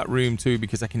sleeping in that room too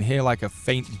because I can hear like a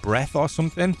faint breath or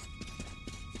something.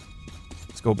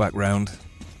 Let's go back round.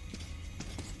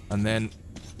 And then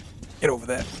get over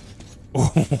there.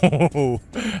 Oh,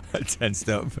 I tensed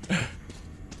up.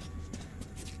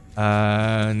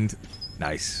 And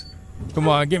nice. Come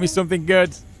on, give me something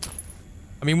good.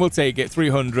 I mean, we'll take it.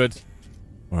 300.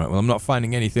 All right, well, I'm not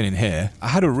finding anything in here. I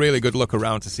had a really good look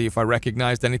around to see if I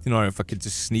recognized anything or if I could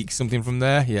just sneak something from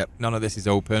there. Yep, none of this is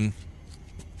open.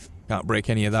 Can't break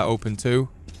any of that open too.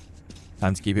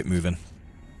 Time to keep it moving.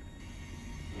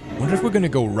 I wonder if we're going to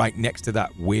go right next to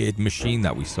that weird machine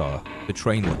that we saw. The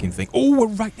train-looking thing. Oh, we're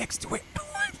right next to it.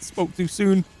 I spoke too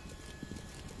soon.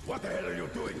 What the hell are you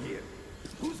doing here?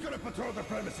 Who's gonna patrol the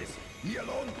premises? Me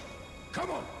alone?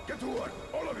 Come on, get to work,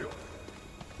 all of you.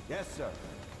 Yes, sir.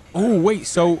 Oh, wait,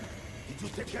 so Did you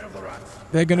take care of the rats?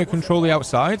 they're going to control the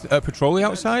outside? Patrol the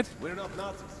outside? We're not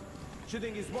Nazis.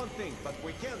 Shooting is one thing, but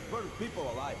we can't burn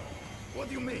people alive. What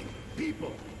do you mean?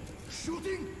 People?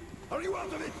 Shooting? Are you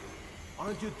out of it?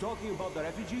 Aren't you talking about the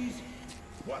refugees?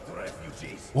 What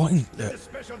refugees? What in Let the... the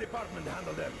special department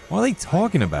handle them. What are they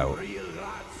talking about? Real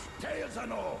rats, tails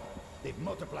and all. They've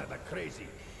multiplied like crazy.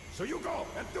 So you go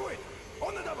and do it.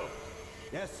 On the double.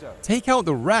 Yes, sir. Take out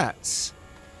the rats.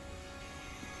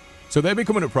 So they're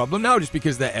becoming a problem now just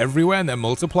because they're everywhere and they're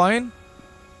multiplying?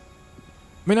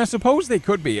 I mean, I suppose they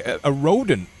could be. A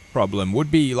rodent problem would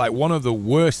be like one of the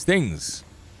worst things.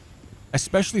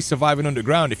 Especially surviving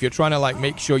underground if you're trying to like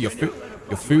make sure your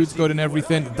food's good and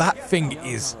everything. That thing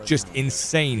is just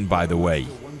insane, by the way.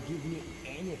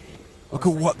 Look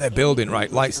at what they're building,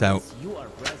 right? Lights out.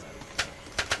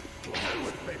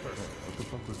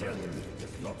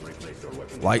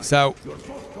 Lights out.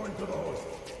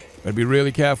 Gotta be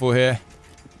really careful here.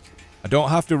 I don't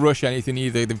have to rush anything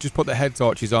either. They've just put the head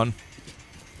torches on.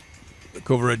 The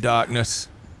cover of darkness.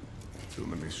 Too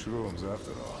many shrooms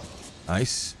after all.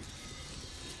 Nice.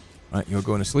 Right, you're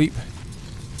going to sleep.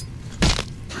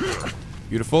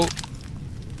 Beautiful.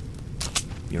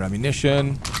 Your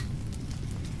ammunition.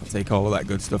 I'll take all of that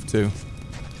good stuff too.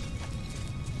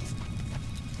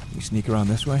 Can we sneak around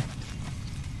this way?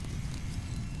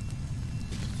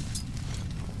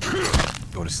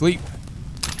 Go to sleep.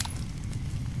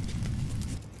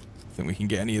 Think we can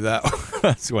get any of that?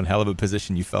 That's one hell of a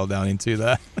position you fell down into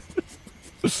there.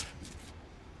 Just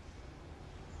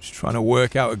trying to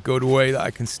work out a good way that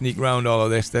I can sneak around all of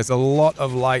this. There's a lot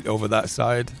of light over that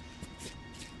side.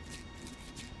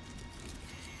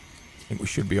 I think we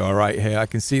should be all right here. I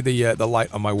can see the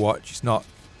light on my watch. It's not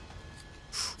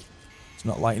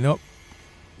lighting up.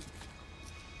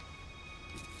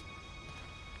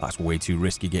 That's way too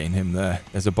risky getting him there.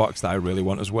 There's a box that I really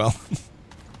want as well.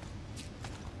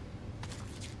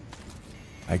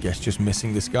 I guess just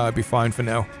missing this guy would be fine for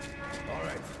now.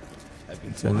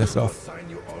 Turn this off.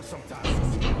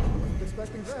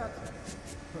 Expecting that.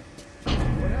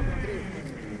 What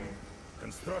happened?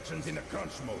 Construction's in a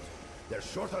crunch mode. They're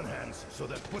short on hands, so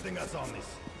they're putting us on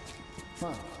this.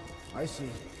 Huh. I see.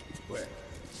 Well,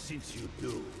 since you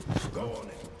do, go on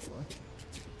it.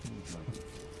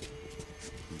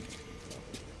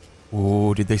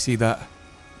 Oh, did they see that?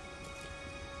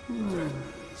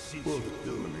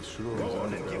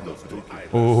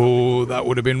 Oh, that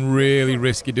would have been really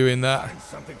risky doing that.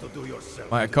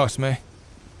 Might have cost me.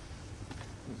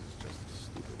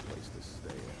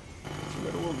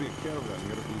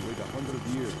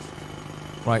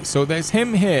 Right, so there's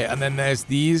him here, and then there's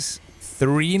these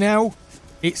three now.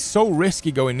 It's so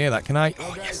risky going near that. Can I?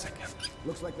 Oh, yes, I can.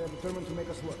 Looks like they're determined to make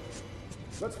us work.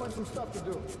 Let's find some stuff to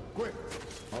do. Quick.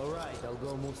 All right, I'll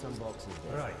go move some boxes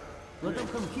there. Right. Let them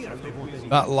come here.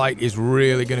 That light is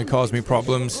really going to cause me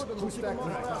problems.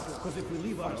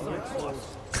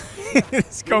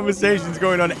 This conversation's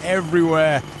going on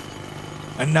everywhere.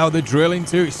 And now the drilling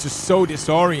too. It's just so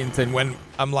disorienting when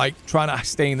I'm like trying to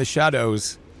stay in the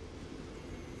shadows.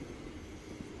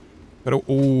 But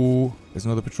oh, there's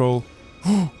another patrol.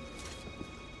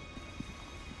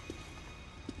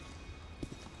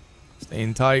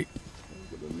 Staying tight.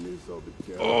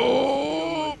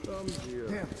 Oh!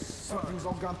 Damn, something's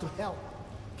all gone to hell.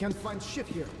 Can't find shit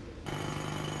here.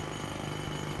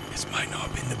 This might not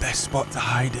have been the best spot to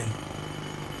hide in.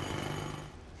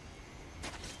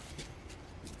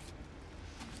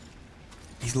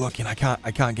 He's looking. I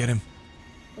can't get him.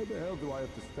 How the hell do I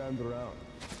have to stand around?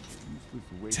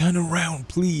 Turn around,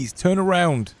 please. Turn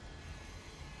around.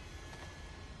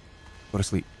 Go to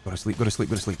sleep. Go to sleep. Go to sleep.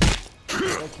 Go to sleep.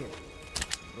 Okay.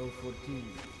 Row 14.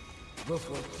 Row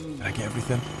 14. Did I get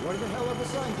everything? Where the hell are the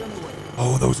signs anyway?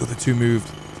 Oh, those other two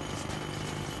moved.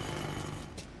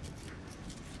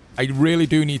 I really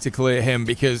do need to clear him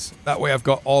because that way I've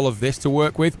got all of this to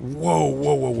work with. Whoa,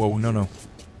 whoa, whoa, whoa. No, no.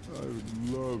 I would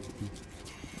love to.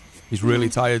 He's really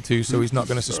tired too, so he's not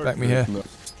going to suspect me here.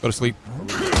 Go to sleep.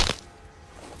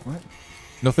 What?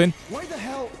 Nothing? Why the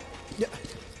hell? Yeah.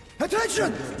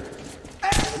 Attention!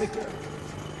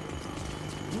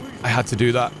 I had to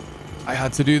do that. I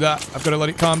had to do that. I've got to let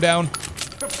it calm down.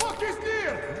 The fuck is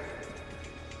near?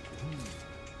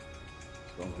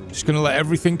 Just going to let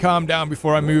everything calm down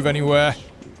before I move anywhere.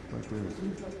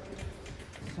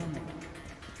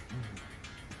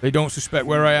 They don't suspect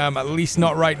where I am, at least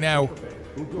not right now.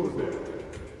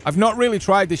 I've not really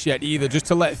tried this yet either, just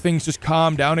to let things just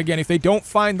calm down again. If they don't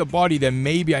find the body, then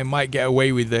maybe I might get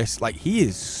away with this. Like, he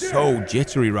is so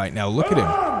jittery right now. Look at him.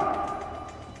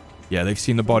 Yeah, they've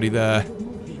seen the body there. Where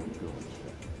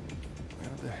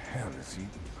the hell is he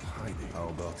hiding? How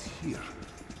about here?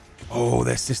 Oh,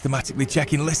 they're systematically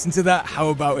checking. Listen to that. How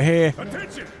about here?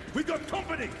 Attention! We got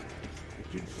company!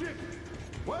 Shit!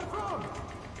 Where from?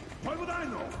 Why would I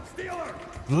know? Stealer!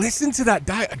 Listen to that.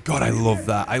 God, I love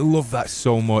that. I love that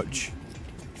so much.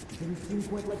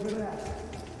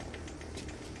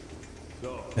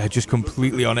 They're just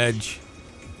completely on edge.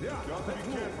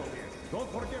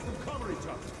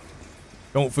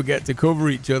 Don't forget to cover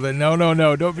each other. No, no,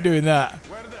 no. Don't be doing that.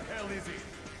 Where the hell is he?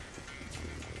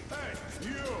 Hey,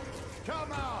 you!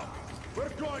 Come out! We're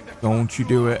going to... Don't you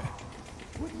do it.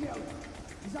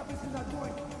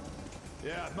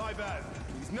 Yeah, my bad.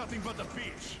 He's nothing but a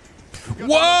beach.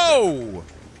 Whoa!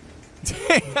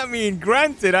 I mean,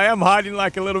 granted, I am hiding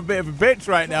like a little bit of a bitch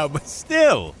right now, but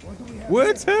still.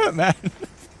 Words hurt, man.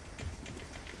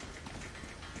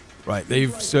 Right,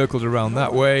 they've circled around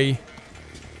that way.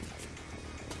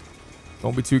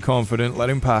 Don't be too confident.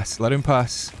 Let him pass. Let him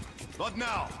pass. Not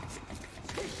now.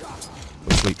 Go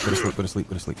to sleep. Go to sleep. Go to sleep.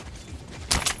 Go to sleep.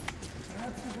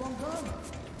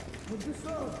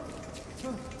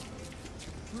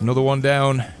 Another one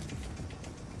down.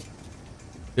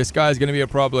 This guy's going to be a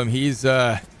problem. He's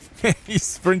he's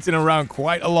sprinting around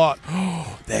quite a lot.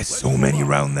 Oh, there's so many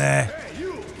around there. Hey,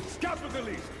 you!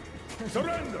 Capitalist!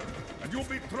 Surrender! And you'll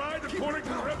be tried according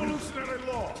to revolutionary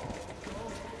law.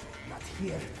 Not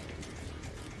here.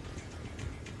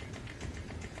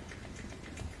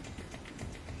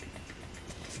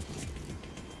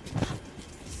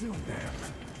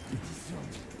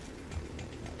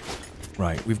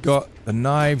 Right, we've got the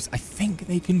knives. I think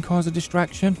they can cause a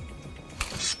distraction.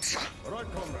 All right,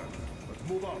 comrade. Let's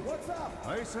move on. What's up?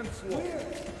 Nice and slow. Clear.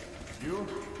 You?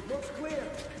 Looks clear.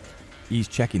 He's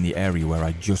checking the area where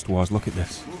I just was. Look at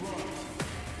this.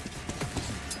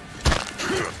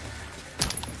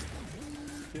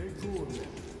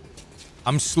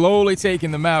 I'm slowly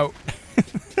taking them out.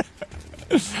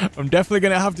 I'm definitely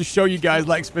going to have to show you guys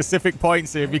like specific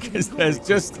points here because there's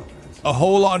just a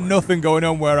whole lot of nothing going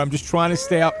on where I'm just trying to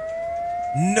stay up.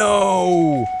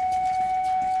 No!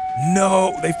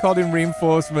 No! They've called in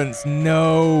reinforcements.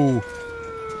 No!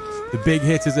 The big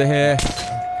hitters are here.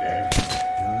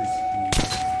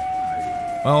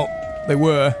 Well, they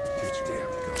were.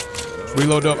 Let's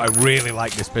reload up. I really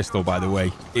like this pistol, by the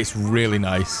way. It's really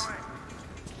nice.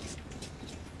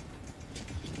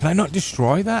 Can I not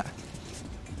destroy that?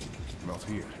 Not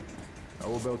here.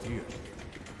 How about here?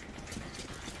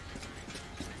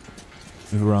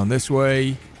 Move around this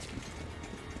way.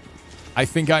 I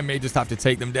think I may just have to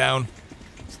take them down.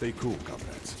 Stay cool,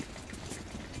 comrades.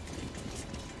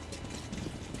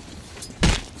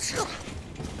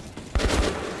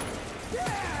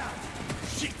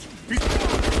 Shit!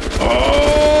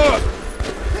 Oh!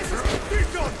 Be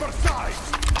on for size!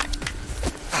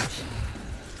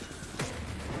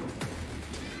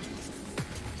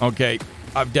 Okay,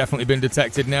 I've definitely been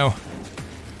detected now.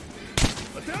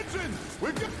 Attention!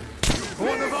 We've got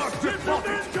one of our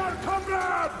ninja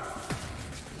comrades!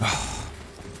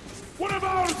 One of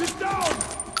ours is down!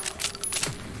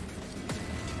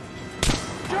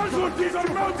 Casualties are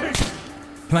mounting!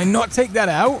 Can I not take that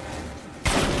out?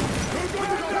 We're going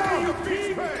to down the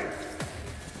beam!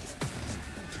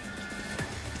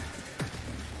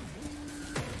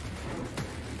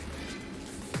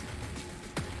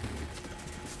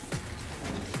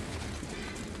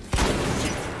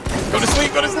 Go to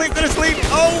sleep, go to sleep, go to sleep.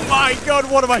 Oh my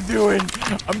god, what am I doing?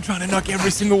 I'm trying to knock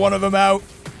every single one of them out.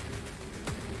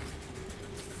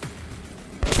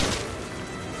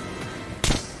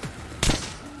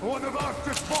 One of ours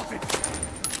just bought it!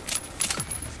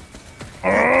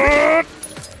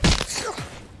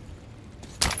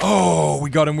 Oh,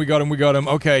 got him, we got him, we got him.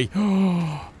 Okay.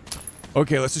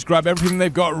 Okay, let's just grab everything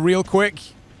they've got real quick.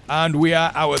 And we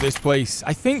are out of this place.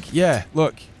 I think, yeah,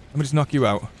 look. Let me just knock you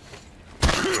out.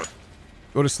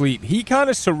 Go to sleep. He kind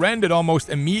of surrendered almost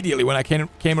immediately when I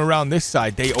came around this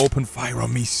side. They opened fire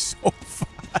on me so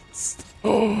fast.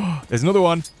 Oh, there's another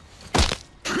one.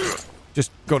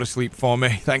 Just go to sleep for me.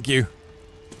 Thank you.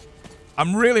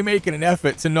 I'm really making an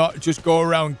effort to not just go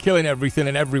around killing everything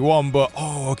and everyone, but...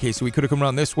 Oh, okay, so we could have come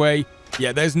around this way.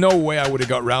 Yeah, there's no way I would have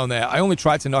got around there. I only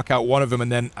tried to knock out one of them,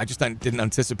 and then I just didn't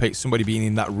anticipate somebody being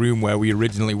in that room where we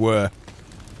originally were.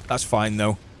 That's fine,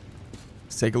 though.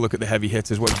 Let's take a look at the heavy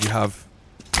hitters. What did you have?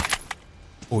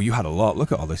 Oh, you had a lot.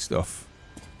 Look at all this stuff.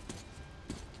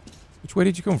 Which way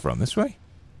did you come from? This way?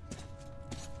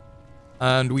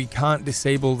 And we can't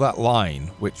disable that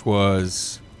line, which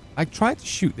was... I tried to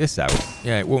shoot this out.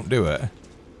 Yeah, it won't do it.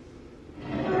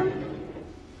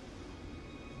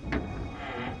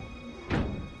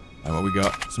 And what we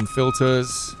got? Some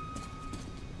filters.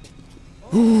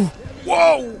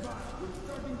 Whoa!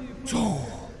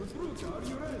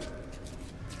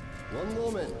 One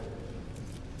moment.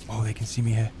 Oh, they can see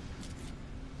me here.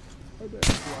 I bet it's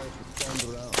wise to stand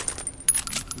around.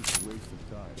 It's a waste of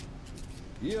time.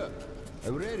 Yeah,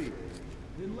 I'm ready.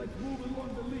 Then let's move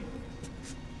along the lead.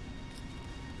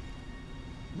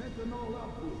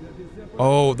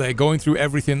 Oh, they're going through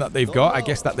everything that they've got. I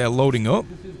guess that they're loading up.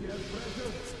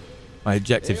 My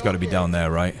objective's got to be down there,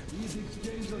 right?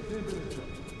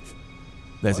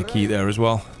 There's a key there as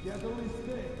well.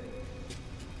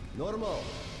 Normal.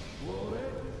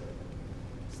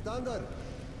 Standard.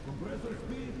 Compressor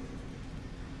speed.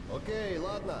 Okay,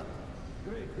 ladna.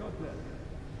 Great, got that.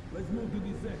 Let's move to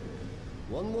the second.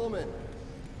 One moment.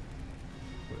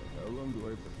 How long do I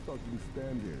have to fucking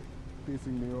stand here?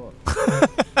 Pissing me off.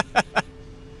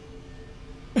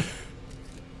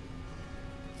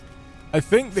 I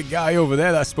think the guy over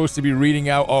there that's supposed to be reading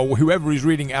out, or whoever he's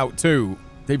reading out to,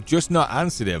 they've just not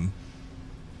answered him.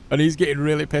 And he's getting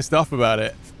really pissed off about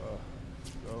it.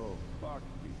 Oh, fuck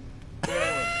me.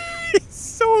 He's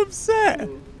so upset.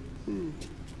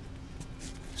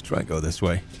 Let's try and go this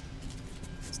way.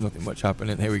 There's nothing much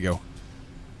happening. Here we go.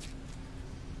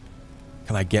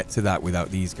 Can I get to that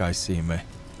without these guys seeing me?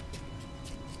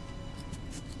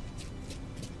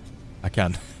 I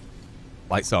can.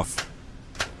 Lights off.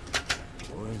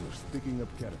 Boys are sticking up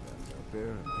caravans out there,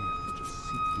 and I have to just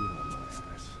sit here on my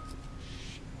ass.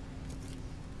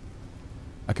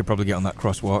 I could probably get on that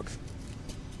crosswalk.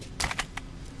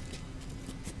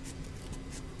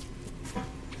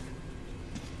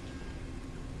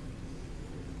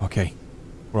 Okay.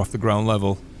 We're off the ground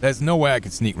level. There's no way I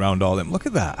could sneak round all them. Look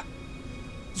at that.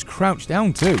 Just crouched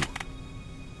down too.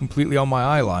 Completely on my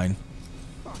eye line.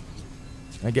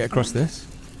 Can I get across this?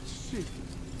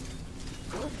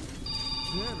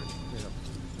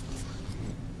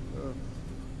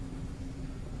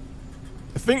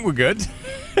 I think we're good.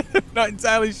 Not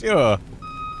entirely sure.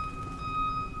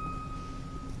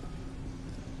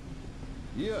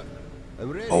 Yeah, I'm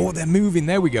ready. Oh, they're moving.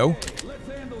 There we go.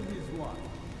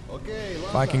 Okay,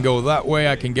 If I can go that way,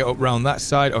 I can get up round that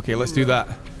side. Okay, let's do that.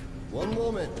 One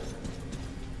moment.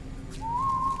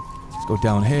 Let's go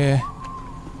down here.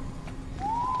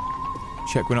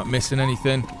 Check we're not missing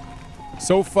anything.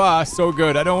 So far, so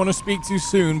good. I don't want to speak too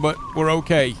soon, but we're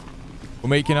okay. We're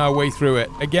making our way through it.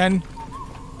 Again,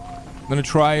 I'm going to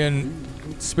try and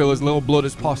spill as little blood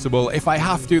as possible. If I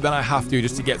have to, then I have to,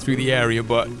 just to get through the area,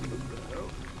 but...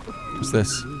 What's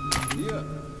this? Yeah,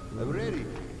 I'm ready.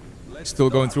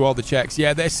 Still going through all the checks.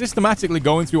 Yeah, they're systematically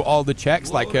going through all the checks,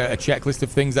 like a checklist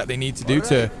of things that they need to do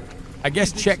to, I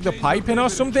guess, check the piping or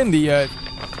something,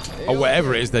 or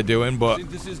whatever it is they're doing, but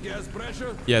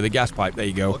yeah, the gas pipe, there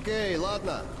you go. Okay,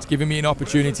 ladna. It's giving me an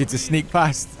opportunity to sneak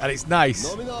past, and it's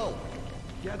nice.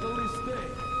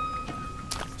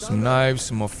 Some knives,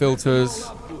 some more filters,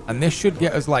 and this should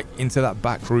get us, like, into that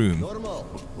back room.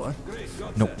 What?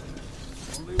 Nope.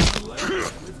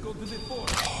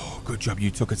 Oh, good job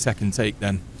you took a second take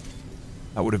then.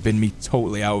 That would have been me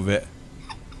totally out of it.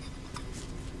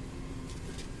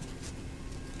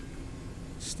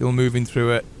 Still moving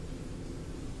through it.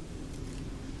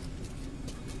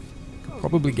 Could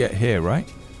probably get here, right?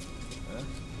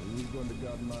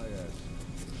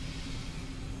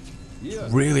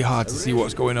 Really hard to see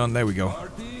what's going on. There we go.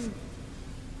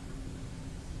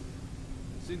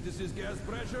 Synthesis gas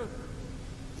pressure.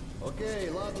 Okay,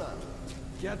 ladna.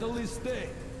 Catalyst stay.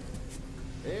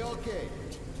 Hey, okay.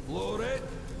 Flow rate.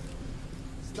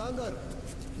 Standard.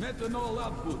 Methanol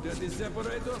output at the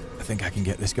separator. I think I can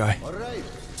get this guy. All right.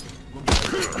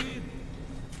 Speed.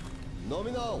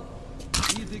 Nominal.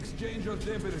 Heat exchanger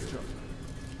temperature.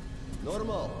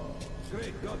 Normal.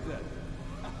 Great, got that.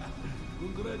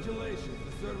 Congratulations,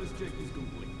 the service check is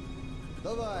complete.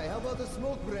 Давай, how about a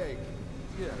smoke break?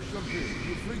 Yeah, sure thing.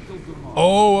 You're free till tomorrow.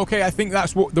 Oh, okay. I think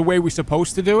that's the way we're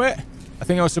supposed to do it. I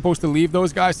think I was supposed to leave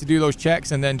those guys to do those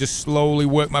checks and then just slowly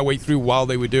work my way through while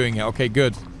they were doing it. Okay,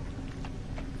 good.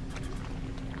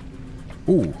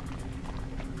 Ooh.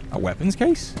 A weapons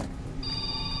case?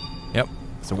 Yep,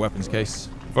 it's a weapons case.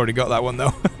 I've already got that one,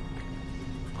 though.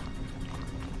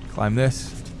 Climb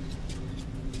this.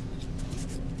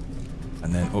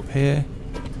 And then up here.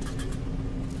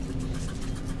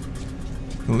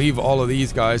 Can leave all of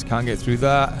these guys. Can't get through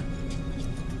that.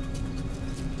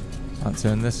 Can't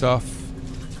turn this off.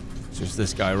 It's just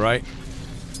this guy, right?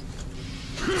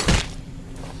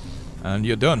 And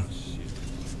you're done.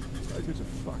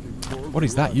 What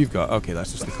is that you've got? Okay,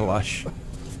 that's just the Kalash.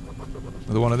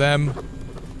 Another one of them.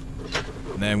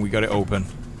 And then we got it open.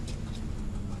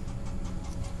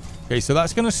 Okay, so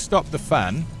that's going to stop the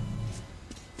fan.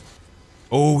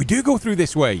 Oh, we do go through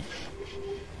this way.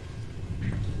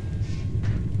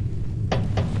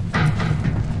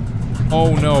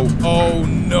 Oh no. Oh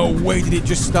no. Wait, did it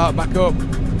just start back up?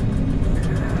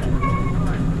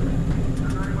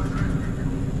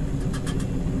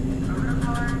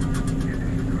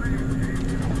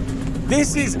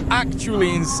 This is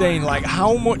actually insane. Like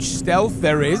how much stealth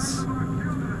there is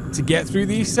to get through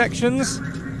these sections.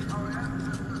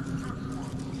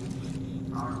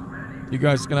 You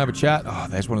guys gonna have a chat? Oh,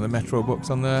 there's one of the Metro books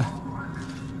on there.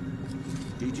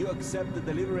 Did you accept the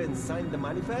delivery and sign the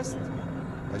manifest?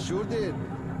 I sure did.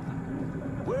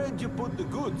 Where did you put the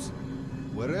goods?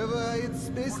 Wherever I had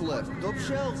space left. Top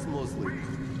shelves, mostly.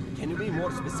 Can you be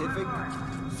more specific?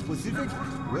 Specific?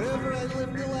 Wherever I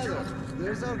left the ladder.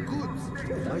 There's our goods.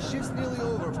 My shift's nearly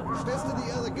over. Best of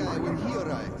the other guy when he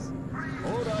arrives.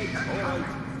 All right.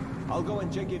 I'll go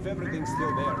and check if everything's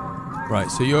still there.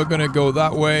 Right, so you're gonna go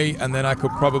that way, and then I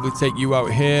could probably take you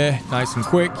out here, nice and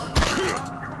quick.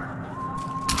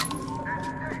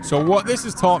 So what this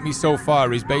has taught me so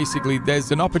far is basically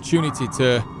there's an opportunity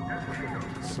to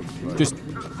just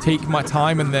take my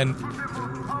time, and then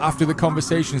after the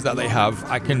conversations that they have,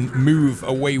 I can move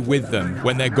away with them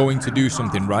when they're going to do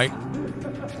something, right?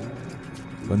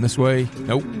 Going this way.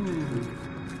 Nope.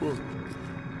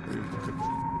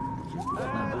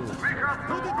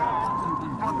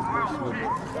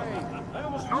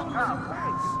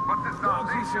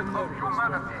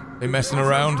 They messing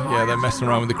around? Yeah, they're messing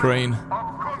around with the crane.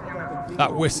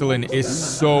 That whistling is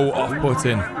so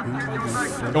off-putting.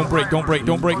 Don't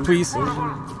break, please.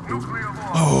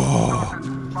 Oh.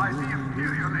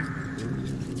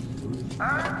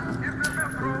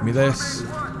 Give me this.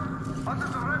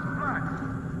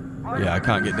 Yeah, I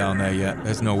can't get down there yet.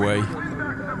 There's no way.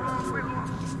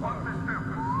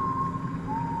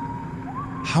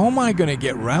 How am I gonna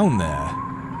get round there?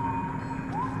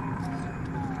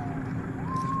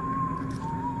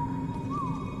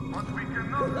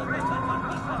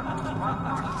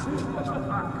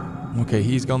 Okay,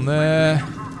 he's gone there.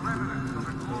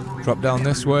 Drop down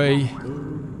this way.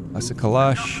 That's a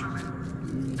Kalash.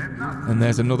 And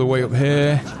there's another way up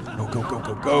here.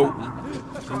 Go.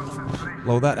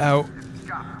 Blow that out.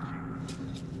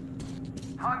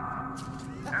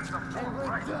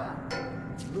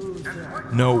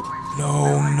 No.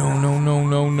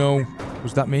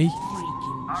 Was that me?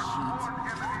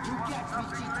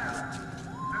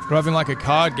 We're having like a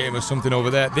card game or something over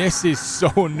there. This is so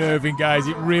unnerving, guys.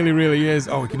 It really, really is.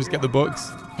 Oh, we can just get the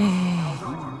books.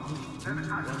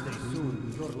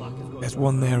 There's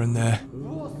one there and there.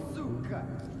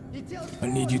 I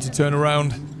need you to turn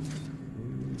around.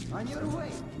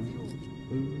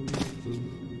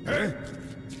 Hey?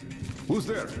 Who's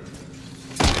there?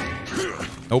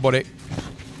 Nobody.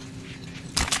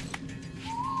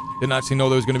 Didn't actually know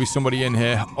there was going to be somebody in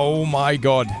here. Oh my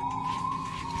god.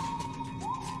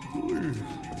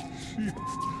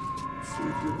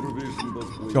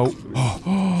 Go.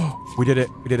 Oh, we did it.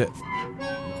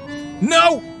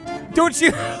 No! Don't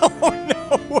you? Oh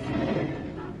no!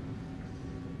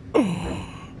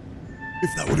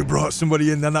 If that would have brought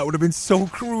somebody in, then that would have been so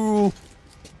cruel.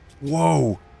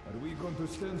 Whoa. Are we going to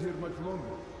stand here much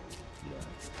longer? Yeah.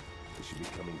 We should be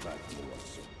coming back from the war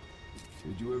soon.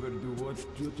 Did you ever do watch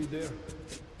duty there?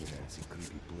 Yeah, it's a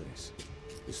creepy place.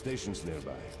 The station's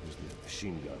nearby. There's the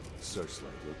machine gun, the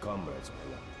searchlight, your comrades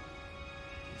are around.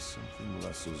 There's something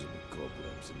lassos in the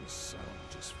cobwebs, and the sound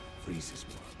just freezes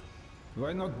me up.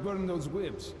 Why not burn those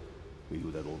whips? We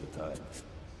do that all the time.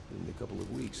 In a couple of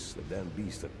weeks, the damn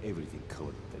beasts have everything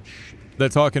covered with that shit. They're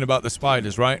talking about the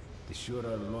spiders, right? They sure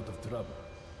are a lot of trouble.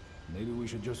 Maybe we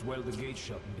should just weld the gate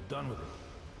shut and be done with it.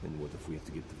 Then what if we have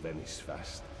to get to Venice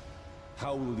fast?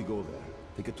 How will we go there?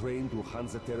 Take a train to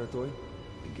Hansa territory?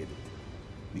 I get it.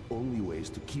 The only way is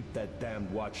to keep that damned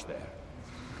watch there.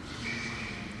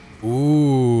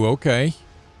 Ooh, okay.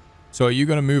 So are you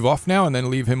going to move off now and then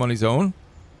leave him on his own?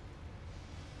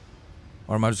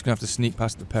 Or am I just going to have to sneak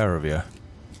past the pair of you?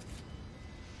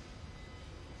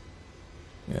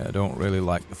 Yeah, I don't really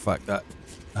like the fact that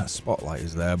that spotlight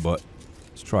is there, but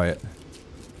let's try it.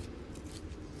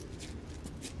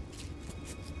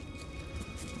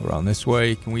 Around this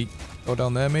way. Can we go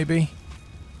down there maybe?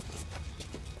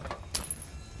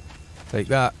 Take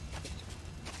that.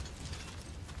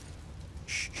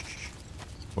 Shh.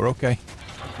 We're okay.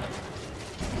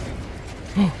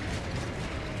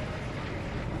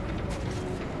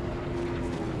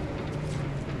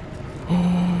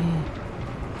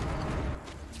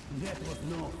 That was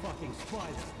no fucking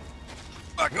spider.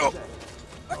 Back up.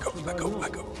 Back up, back up,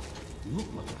 back up. Look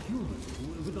like a human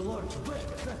with a large bag.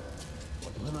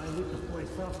 But when I lit the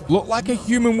place up, Look like a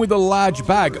human with a large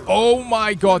bag. Oh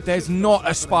my god, there's not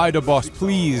a spider boss,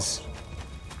 please.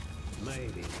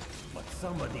 maybe. But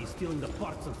somebody's stealing the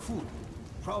parts of food.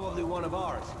 Probably one of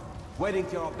ours. Waiting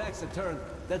till our backs are turned,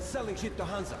 then selling shit to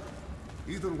Hansa.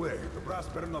 Either way, the brass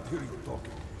better not hear you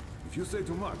talking. If you say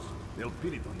too much, they'll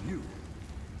pin it on you.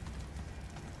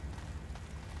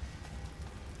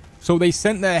 So they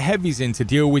sent their heavies in to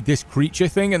deal with this creature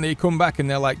thing, and they come back and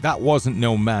they're like, that wasn't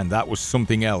no man, that was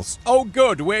something else. Oh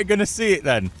good, we're gonna see it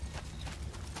then.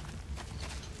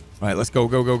 Right, let's go,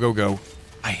 go, go, go, go.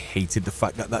 I hated the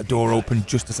fact that that door opened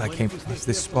just as I came past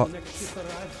this spot. No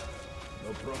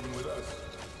problem with us.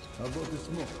 How about the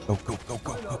smoke? Go, go, go,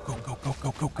 go, go, go, go, go,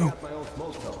 go, go, go. My own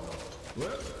smoke cell. Well,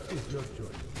 it's your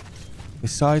choice.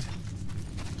 This side.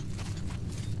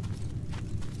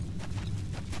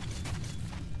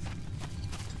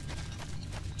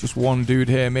 Just one dude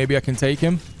here. Maybe I can take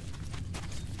him.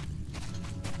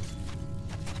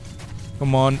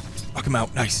 Come on. Knock him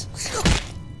out. Nice.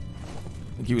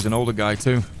 I think he was an older guy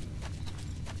too. Am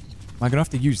I going to have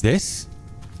to use this?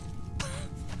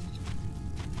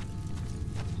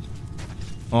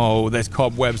 Oh, there's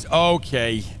cobwebs.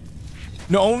 Okay.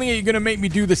 Not only are you going to make me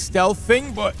do the stealth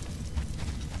thing, but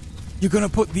you're going to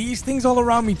put these things all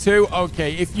around me too?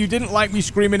 Okay, if you didn't like me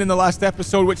screaming in the last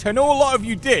episode, which I know a lot of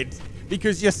you did,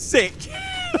 because you're sick,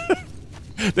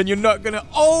 then you're not going to...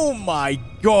 Oh my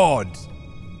god.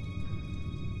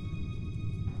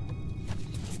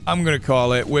 I'm going to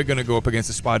call it. We're going to go up against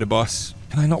the spider boss.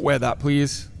 Can I not wear that,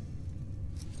 please?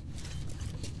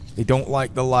 They don't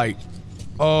like the light.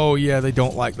 Oh, yeah, they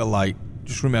don't like the light.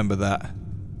 Just remember that.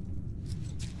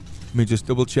 Let me just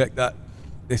double check that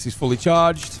this is fully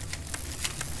charged.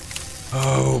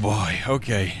 Oh, boy.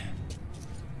 Okay.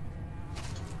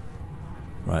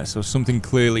 Right, so something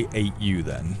clearly ate you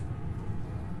then.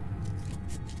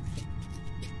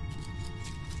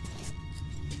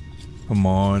 Come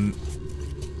on.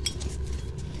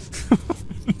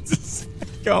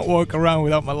 Can't walk around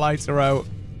without my lighter out.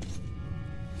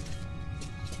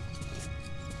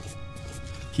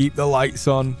 Keep the lights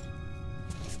on.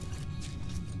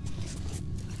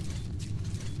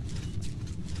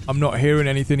 I'm not hearing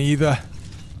anything either.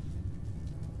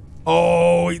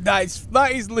 Oh,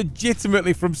 that is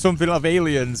legitimately from something of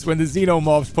Aliens when the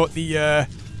xenomorphs put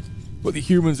the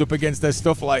humans up against their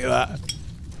stuff like that.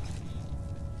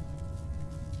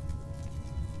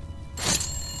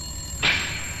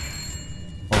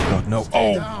 Oh god, no.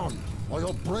 Stay down, or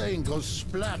your brain goes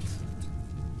splat.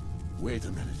 Wait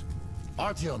a minute.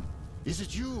 Artyom, is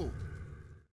it you?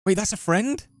 Wait, that's a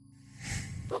friend?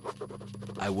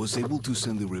 I was able to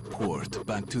send a report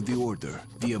back to the Order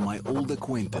via my old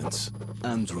acquaintance,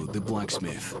 Andrew the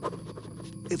Blacksmith.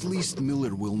 At least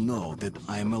Miller will know that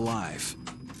I'm alive,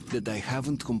 that I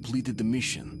haven't completed the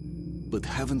mission, but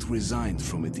haven't resigned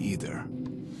from it either.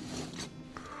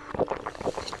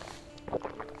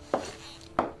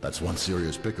 That's one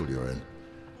serious pickle you're in.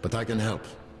 But I can help.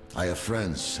 I have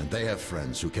friends, and they have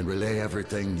friends who can relay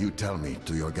everything you tell me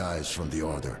to your guys from the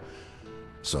Order.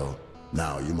 So,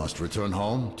 now you must return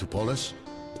home to Polis?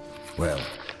 Well,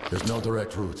 there's no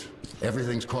direct route.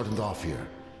 Everything's cordoned off here.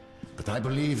 But I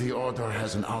believe the Order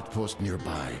has an outpost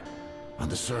nearby. On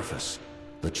the surface,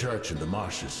 the church in the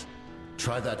marshes.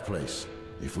 Try that place.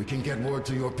 If we can get word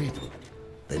to your people,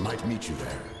 they might meet you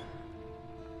there.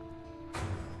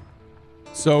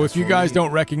 So if you guys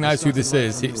don't recognize who this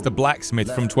is, it's the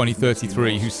Blacksmith from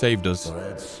 2033 who saved us.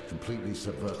 Reds completely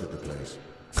subverted the place.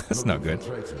 That's not good.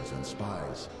 Traitors and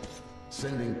spies,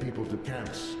 sending people to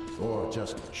camps or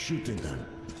just shooting them,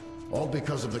 all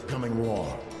because of the coming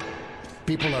war.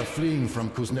 People are fleeing from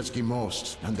Kuznetsky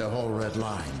Most and their whole Red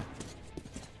Line.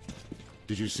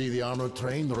 Did you see the armored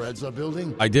train the Reds are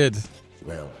building? I did.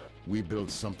 Well, we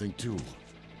built something too,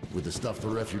 with the stuff the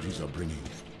refugees are bringing.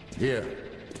 Here,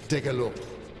 take a look.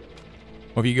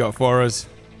 What have you got for us?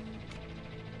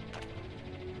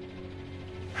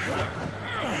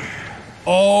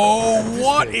 Oh,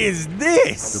 what is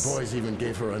this? The boys even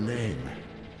gave her a name.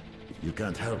 You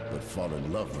can't help but fall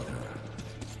in love with her.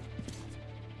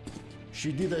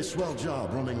 She did a swell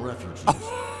job running refugees.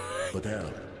 But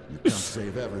hell, you can't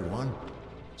save everyone.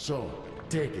 So,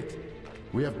 take it.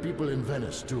 We have people in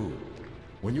Venice too.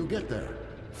 When you get there,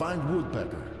 find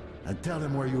Woodpecker and tell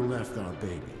him where you left our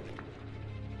baby.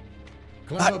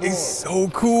 That is so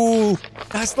cool.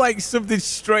 That's like something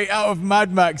straight out of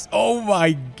Mad Max. Oh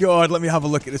my god. Let me have a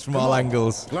look at this from all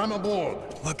angles. Climb aboard.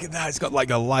 Look at that. It's got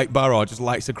like a light bar or just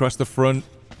lights across the front.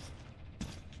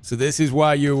 So this is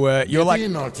why you're like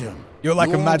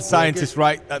a mad scientist,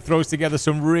 right? That throws together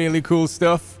some really cool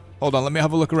stuff. Hold on. Let me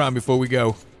have a look around before we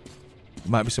go. There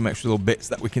might be some extra little bits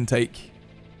that we can take.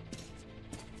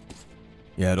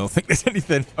 Yeah, I don't think there's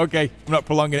anything. Okay. I'm not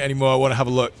prolonging it anymore. I want to have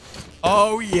a look.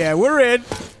 Oh, yeah, we're in.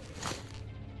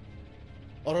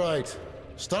 All right,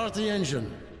 start the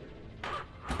engine.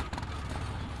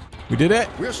 We did it.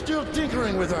 We're still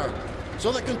tinkering with her,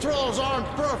 so the controls aren't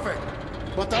perfect.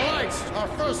 But the lights are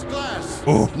first class.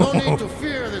 Oh. No need to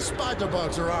fear the spider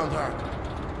bugs around her.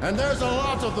 And there's a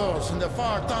lot of those in the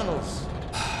far tunnels.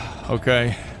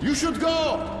 Okay. You should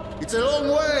go. It's a long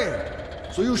way,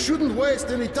 so you shouldn't waste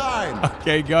any time.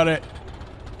 Okay, got it.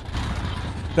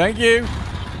 Thank you.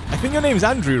 I think your name's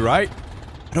Andrew, right?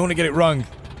 I don't want to get it wrong.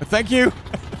 But thank you.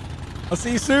 I'll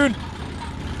see you soon.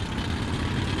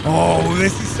 Oh,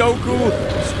 this is so cool.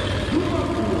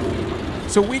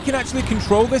 So we can actually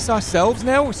control this ourselves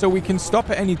now, so we can stop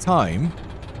at any time.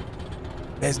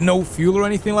 There's no fuel or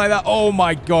anything like that. Oh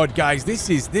my god, guys, this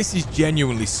is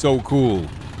genuinely so cool.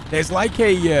 There's like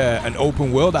an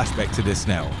open world aspect to this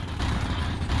now.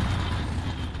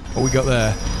 What we got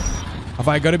there? Have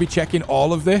I got to be checking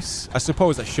all of this? I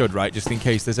suppose I should, right? Just in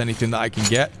case there's anything that I can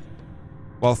get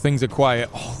while things are quiet.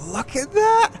 Oh, look at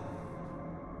that.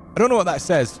 I don't know what that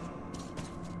says.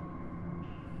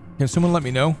 Can someone let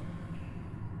me know?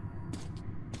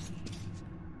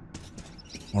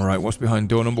 All right, what's behind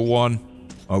door number 1?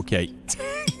 Okay.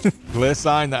 Clear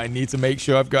sign that I need to make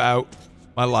sure I've got out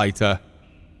my lighter.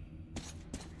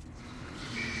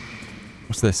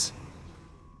 What's this?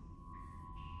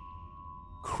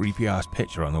 Creepy ass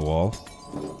picture on the wall.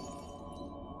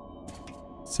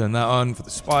 Turn that on for the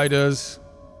spiders.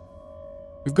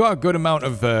 We've got a good amount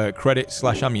of credit /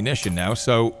 ammunition now,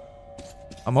 so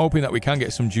I'm hoping that we can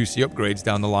get some juicy upgrades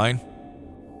down the line.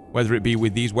 Whether it be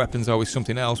with these weapons or with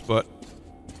something else, but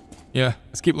yeah,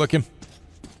 let's keep looking.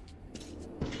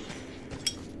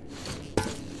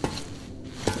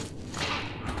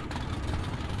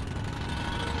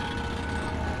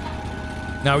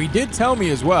 Now, he did tell me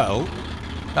as well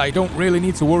that I don't really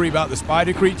need to worry about the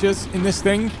spider creatures in this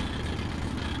thing.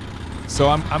 So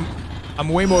I'm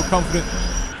way more confident.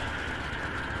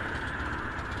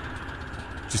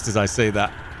 Just as I say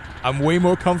that, I'm way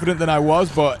more confident than I was,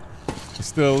 but there's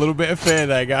still a little bit of fear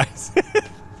there, guys.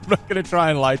 I'm not going to try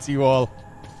and lie to you all.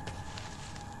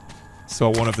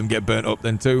 Saw one of them get burnt up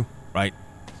then too. Right.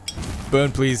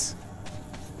 Burn, please.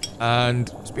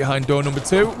 And it's behind door number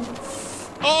 2.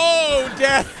 Oh,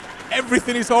 death!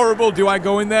 Everything is horrible. Do I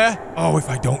go in there? Oh, if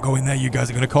I don't go in there, you guys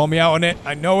are going to call me out on it.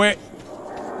 I know it.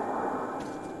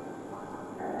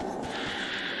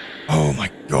 Oh my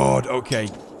god. Okay.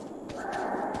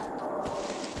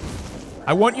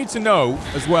 I want you to know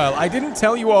as well, I didn't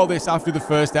tell you all this after the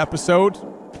first episode.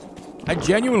 I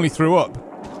genuinely threw up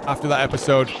after that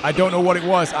episode. I don't know what it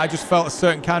was. I just felt a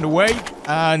certain kind of way,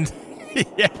 and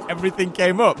yeah, everything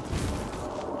came up.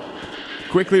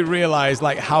 Quickly realized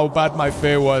like how bad my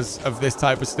fear was of this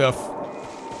type of stuff.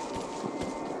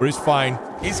 But it's fine.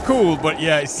 It's cool, but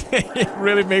yeah, it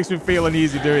really makes me feel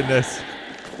uneasy doing this.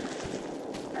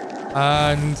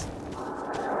 And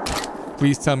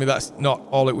please tell me that's not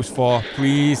all it was for.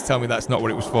 Please tell me that's not what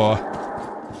it was for.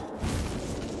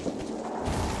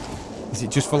 Is it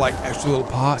just for like extra little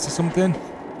parts or something?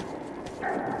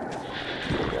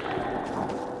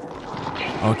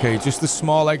 Okay, just the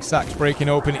small egg sacs breaking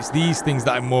open. It's these things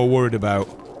that I'm more worried about.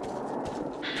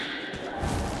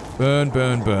 Burn,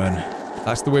 burn, burn.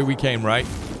 That's the way we came, right?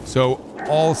 So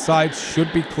all sides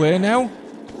should be clear now.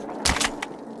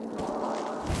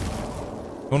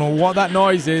 Don't know what that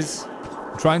noise is.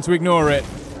 I'm trying to ignore it.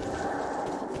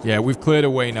 Yeah, we've cleared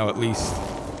away now at least.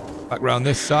 Back around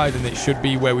this side and it should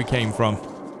be where we came from.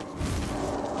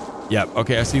 Yep,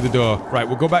 okay, I see the door. Right,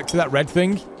 we'll go back to that red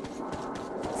thing.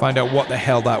 Find out what the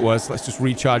hell that was. Let's just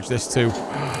recharge this too.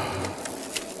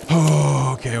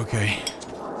 Oh, okay, okay.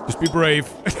 Just be brave.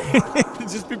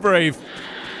 Just be brave.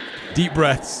 Deep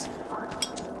breaths.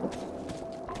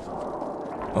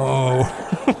 Oh.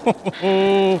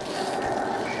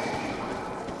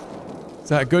 Is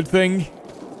that a good thing?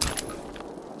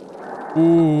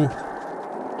 Ooh.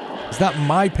 Is that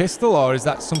my pistol or is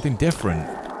that something different?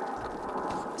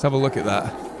 Let's have a look at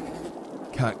that.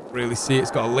 Can't really see it. It's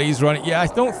got a laser on it. Yeah, I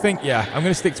don't think... Yeah, I'm going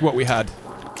to stick to what we had.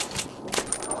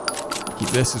 Keep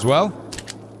this as well.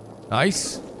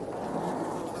 Nice.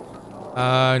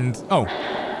 And... Oh.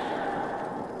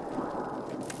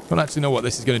 Don't actually know what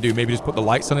this is going to do. Maybe just put the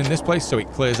lights on in this place so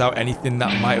it clears out anything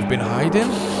that might have been hiding.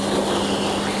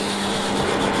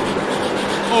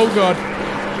 Oh, God.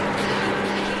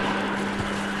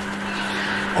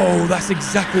 Oh, that's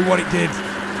exactly what it did.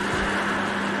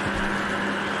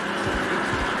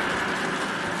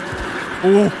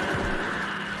 Oh.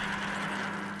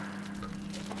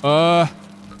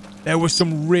 There were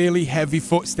some really heavy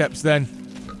footsteps then.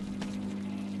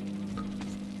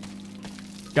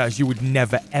 Guys, you would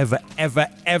never, ever, ever,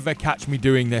 ever catch me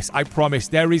doing this. I promise.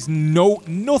 There is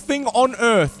nothing on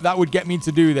earth that would get me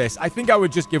to do this. I think I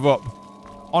would just give up.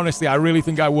 Honestly, I really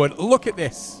think I would. Look at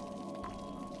this.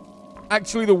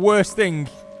 Actually, the worst thing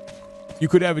you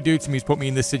could ever do to me is put me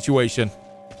in this situation.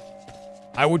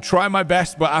 I would try my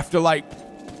best, but after like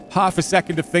half a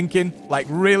second of thinking, like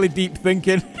really deep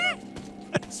thinking,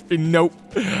 I'd just be nope.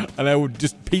 And I would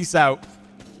just peace out.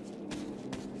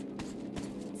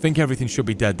 Think everything should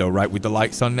be dead though, right? With the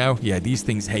lights on now? Yeah, these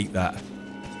things hate that.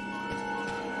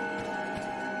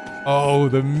 Oh,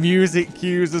 the music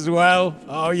cues as well.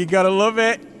 Oh, you gotta love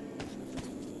it.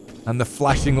 And the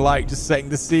flashing light just setting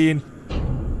the scene.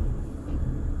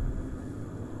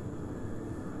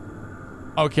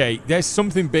 Okay, there's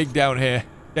something big down here.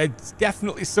 There's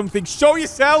definitely something. Show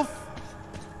yourself!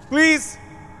 Please!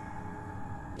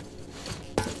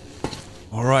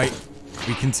 Alright,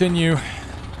 we continue.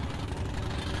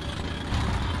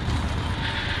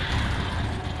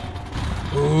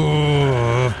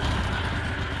 Ooh.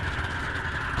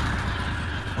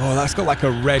 Oh, that's got like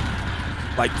a red,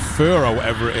 like fur or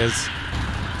whatever it is.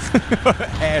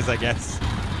 Hairs, I guess.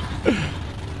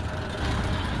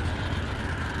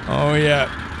 Oh, yeah.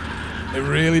 They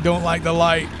really don't like the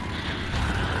light.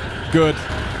 Good.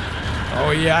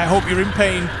 Oh, yeah, I hope you're in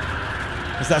pain.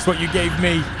 Because that's what you gave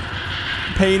me.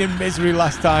 Pain and misery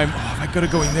last time. Oh, have I got to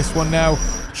go in this one now?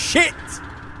 Shit!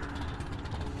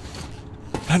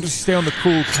 Can't just stay on the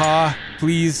cool car,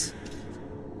 please.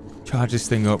 Charge this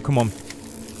thing up. Come on.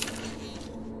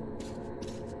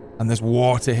 And there's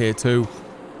water here, too.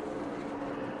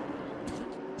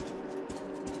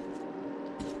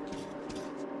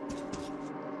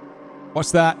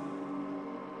 What's that?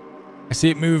 I see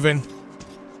it moving.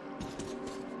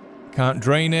 Can't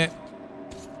drain it.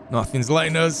 Nothing's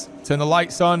letting us. Turn the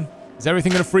lights on. Is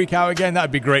everything going to freak out again?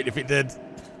 That'd be great if it did.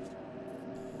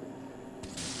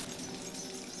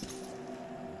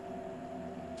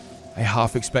 I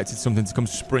half expected something to come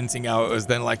sprinting out at us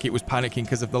then, like it was panicking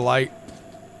because of the light.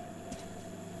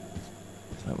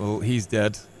 Well, he's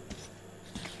dead.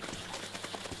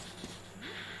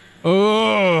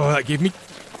 Oh, that gave me...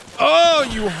 Oh,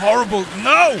 you horrible...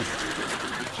 No!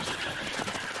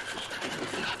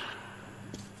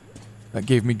 That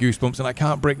gave me goosebumps, and I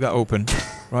can't break that open.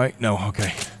 Right? No,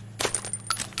 okay.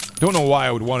 Don't know why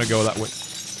I would want to go that way.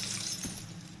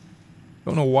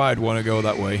 Don't know why I'd want to go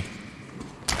that way.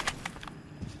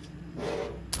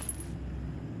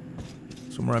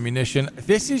 Some more ammunition.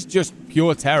 This is just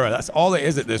pure terror. That's all it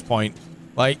is at this point.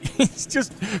 Like, it's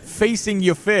just facing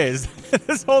your fears.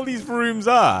 That's all these rooms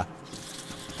are.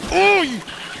 Oh,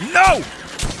 no!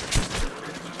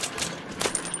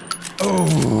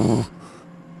 Oh.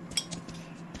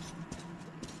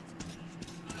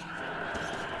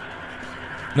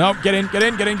 No, get in, get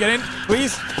in, get in, get in,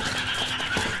 please.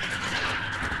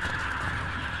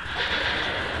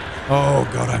 Oh,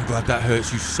 God, I'm glad that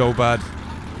hurts you so bad.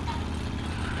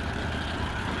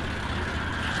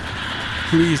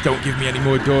 Please don't give me any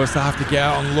more doors to have to get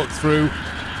out and look through.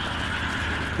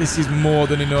 This is more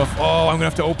than enough. Oh, I'm going to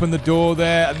have to open the door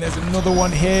there, and there's another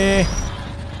one here.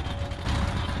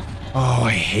 Oh,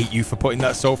 I hate you for putting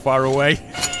that so far away.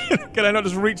 Can I not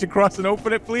just reach across and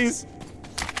open it, please?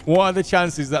 What are the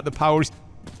chances that the power is...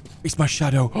 It's my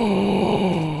shadow.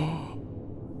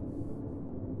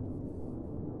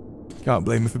 Can't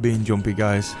blame me for being jumpy,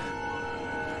 guys.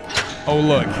 Oh,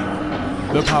 look.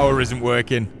 The power isn't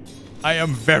working. I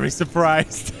am very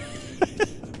surprised.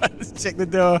 Let's check the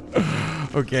door.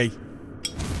 Okay.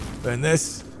 Burn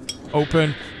this.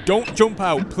 Open. Don't jump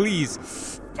out,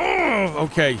 please. Oh,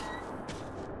 okay.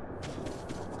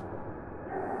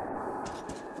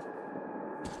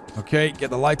 Okay, get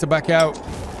the lighter back out.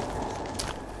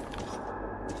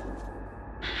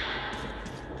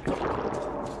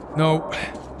 No.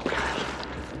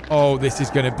 Oh, this is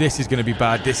gonna be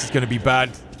bad. This is gonna be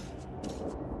bad.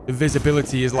 The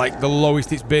visibility is like the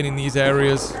lowest it's been in these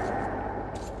areas.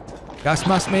 Gas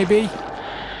mask, maybe?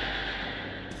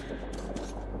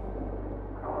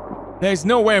 There's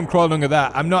no way I'm crawling under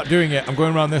that. I'm not doing it. I'm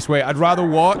going around this way. I'd rather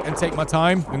walk and take my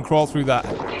time than crawl through that.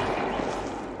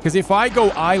 Because if I go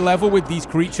eye level with these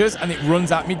creatures and it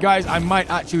runs at me, guys, I might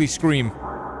actually scream.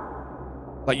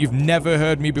 Like you've never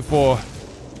heard me before.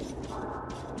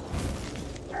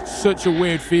 Such a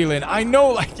weird feeling. I know,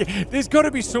 like, there's got to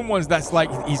be someone that's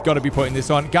like, he's got to be putting this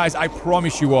on. Guys, I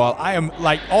promise you all, I am,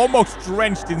 like, almost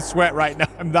drenched in sweat right now.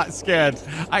 I'm that scared.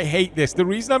 I hate this. The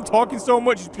reason I'm talking so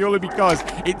much is purely because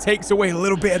it takes away a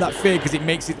little bit of that fear, because it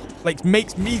makes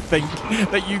me think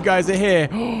that you guys are here.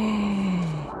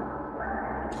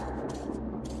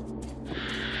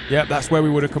 Yep, that's where we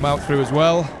would have come out through as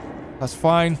well. That's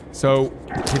fine. So,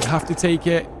 we have to take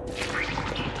it.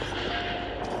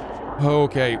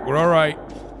 Okay, we're all right.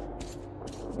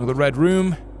 Another red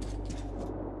room.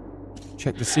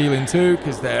 Check the ceiling too,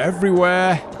 because they're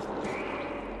everywhere.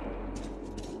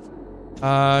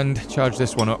 And charge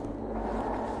this one up.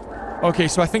 Okay,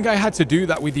 so I think I had to do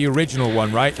that with the original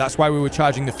one, right? That's why we were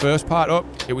charging the first part up.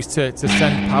 It was to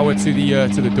send power to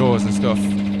the doors and stuff.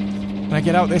 Can I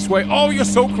get out this way? Oh, you're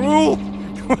so cruel!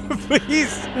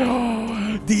 Please!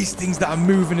 Oh, these things that are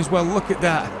moving as well. Look at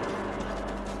that.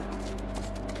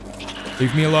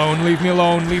 Leave me alone, leave me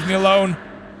alone, leave me alone.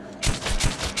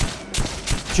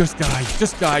 Just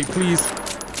die, please.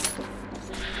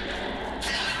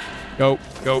 Go,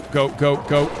 go, go, go,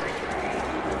 go.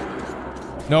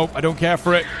 Nope, I don't care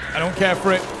for it. I don't care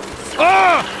for it.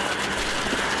 Ah!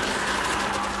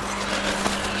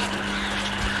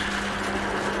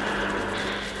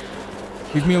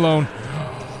 Leave me alone.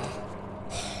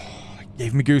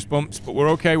 Gave me goosebumps, but we're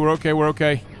okay, we're okay, we're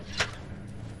okay.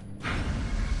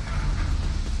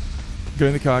 Get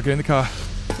in the car, get in the car.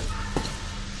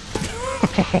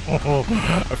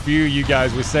 A few of you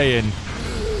guys were saying,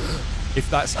 if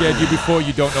that scared you before,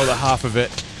 you don't know the half of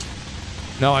it.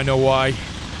 Now I know why.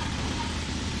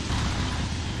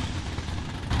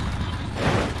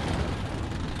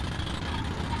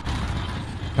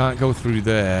 Can't go through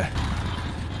there.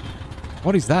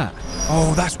 What is that?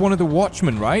 Oh, that's one of the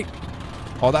watchmen, right?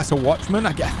 Oh, that's a watchman?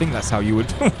 I think that's how you would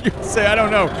say. I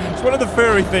don't know. It's one of the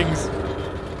furry things.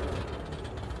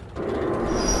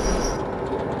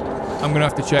 I'm gonna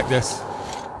have to check this.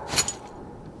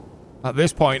 At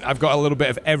this point, I've got a little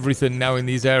bit of everything now in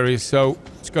these areas, so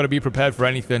just got to be prepared for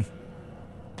anything.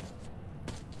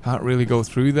 Can't really go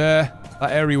through there.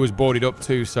 That area was boarded up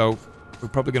too, so we're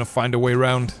probably gonna find a way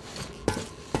around.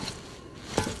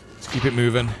 Let's keep it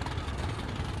moving.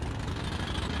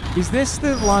 Is this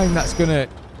the line that's gonna...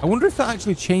 I wonder if that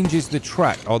actually changes the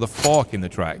track, or the fork in the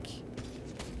track.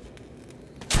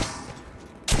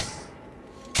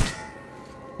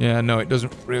 Yeah, no, it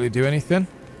doesn't really do anything.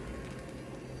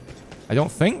 I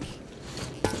don't think.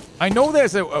 I know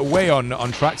there's a way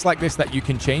on tracks like this that you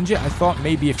can change it. I thought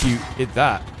maybe if you did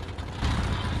that,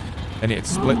 then it'd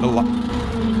split the line.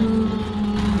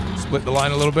 Split the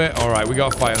line a little bit. All right, we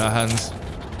got a fight on our hands.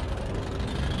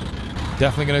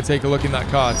 Definitely going to take a look in that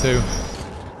car too.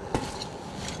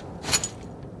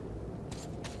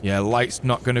 Yeah, light's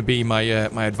not going to be my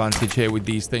my advantage here with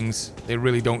these things. They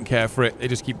really don't care for it. They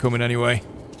just keep coming anyway.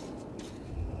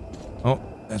 Oh,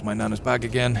 there's my Nana's bag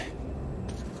again.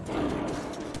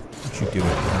 What you doing?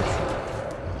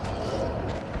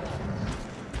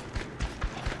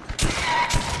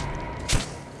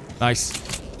 Nice.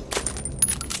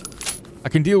 I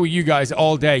can deal with you guys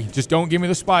all day. Just don't give me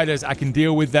the spiders. I can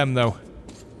deal with them, though.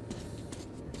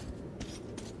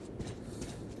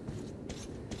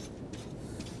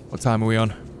 What time are we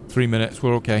on? 3 minutes.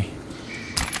 We're okay.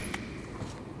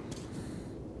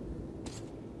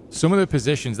 Some of the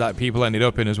positions that people ended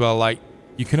up in as well, like,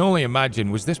 you can only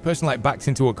imagine, was this person, like, backed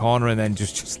into a corner and then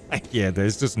just like, yeah,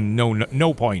 there's just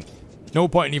no point. No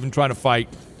point in even trying to fight.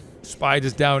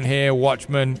 Spiders down here,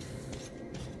 watchmen.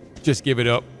 Just give it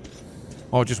up.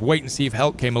 Or just wait and see if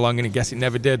help came along, and I guess it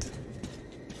never did.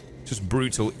 Just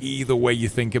brutal either way you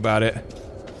think about it.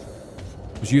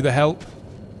 Was you the help?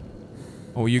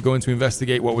 Or were you going to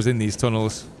investigate what was in these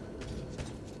tunnels?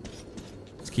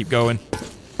 Let's keep going.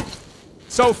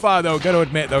 So far, though, gotta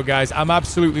admit, though, guys, I'm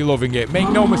absolutely loving it. Make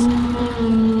no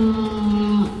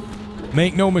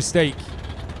mistake.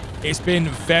 It's been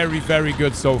very, very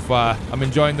good so far. I'm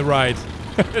enjoying the ride.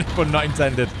 but not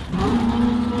intended.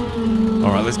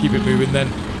 All right, let's keep it moving then.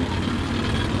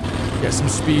 Get some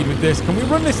speed with this. Can we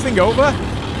run this thing over?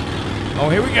 Oh,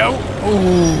 here we go.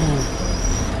 Oh.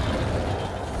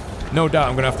 No doubt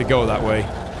I'm going to have to go that way.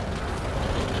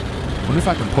 I wonder if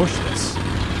I can push this.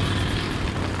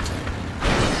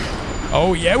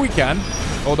 Oh, yeah, we can.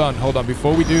 Hold on.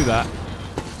 Before we do that,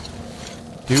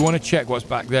 I do want to check what's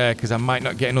back there because I might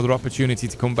not get another opportunity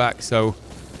to come back. So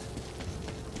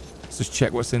let's just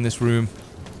check what's in this room.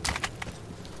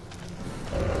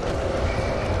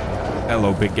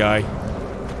 Hello, big guy.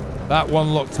 That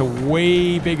one looked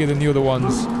way bigger than the other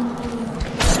ones.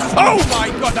 Oh my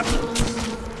god!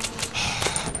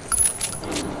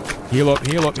 Heal up,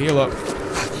 heal up, heal up.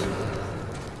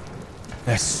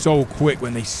 They're so quick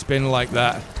when they spin like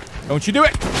that. Don't you do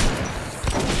it!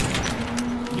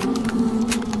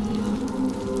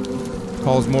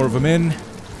 Calls more of them in.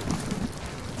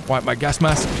 Wipe my gas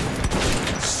mask.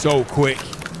 So quick.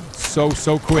 So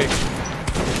quick.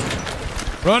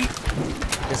 Run!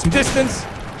 Get some distance.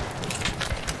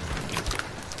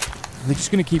 Are they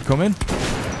just going to keep coming?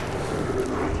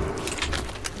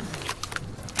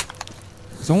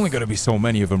 There's only going to be so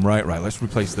many of them. Right, let's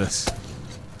replace this.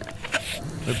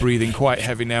 They're breathing quite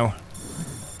heavy now.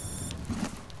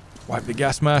 Wipe the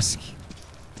gas mask.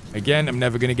 Again, I'm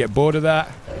never going to get bored of that.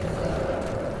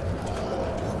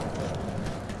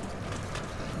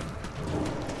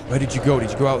 Where did you go?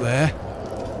 Did you go out there?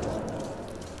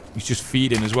 He's just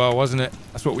feeding as well, wasn't it?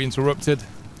 That's what we interrupted.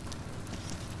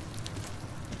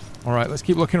 Alright, let's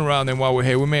keep looking around then while we're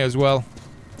here. We may as well.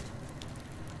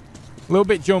 A little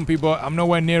bit jumpy, but I'm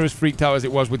nowhere near as freaked out as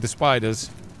it was with the spiders.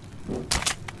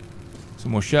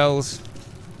 Some more shells.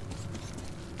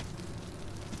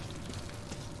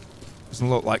 Doesn't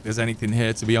look like there's anything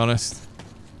here, to be honest.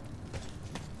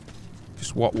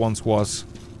 Just what once was.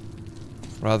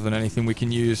 Rather than anything we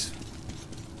can use.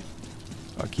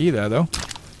 Got a key there, though.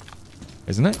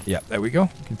 Isn't it? Yeah, there we go.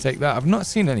 We can take that. I've not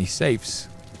seen any safes.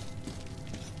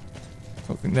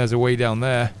 Don't think there's a way down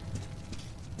there.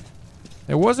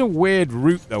 There was a weird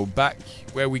route, though, back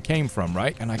where we came from,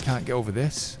 right? And I can't get over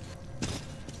this.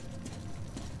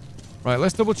 Right,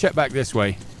 let's double check back this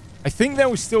way. I think there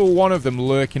was still one of them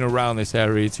lurking around this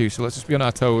area, too. So let's just be on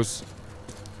our toes.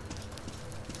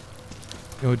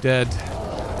 You're dead.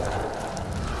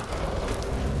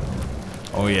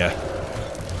 Oh, yeah.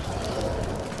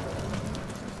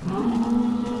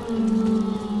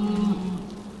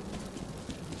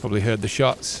 Probably heard the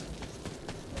shots.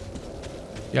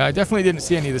 Yeah, I definitely didn't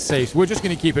see any of the safes. We're just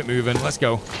going to keep it moving. Let's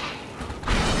go.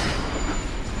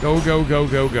 Go, go, go,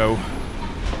 go, go.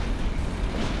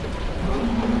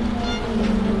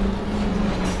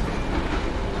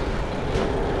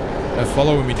 They're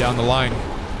following me down the line.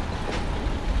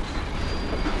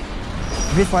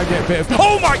 What if I get a bit of...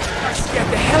 Oh my... I scared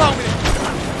the hell out of me.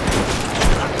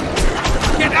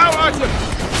 Get out, Artyom!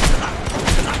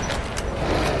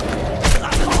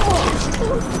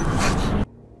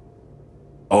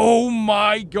 Oh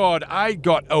my god, I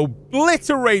got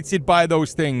obliterated by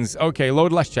those things. Okay,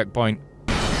 load last checkpoint.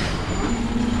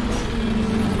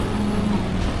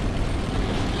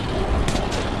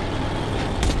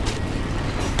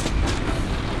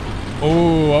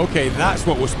 Oh, okay, that's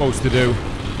what we're supposed to do.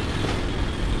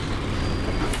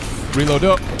 Reload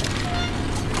up.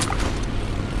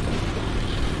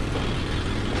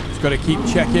 Just gotta keep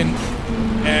checking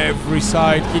every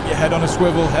side. Keep your head on a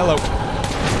swivel. Hello.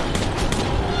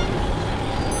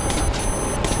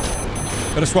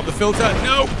 Gotta swap the filter.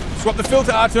 No! Swap the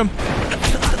filter, Artyom.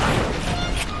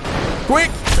 Quick!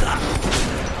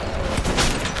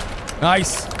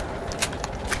 Nice.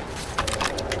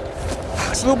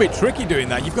 It's a little bit tricky doing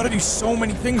that. You've got to do so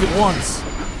many things at once.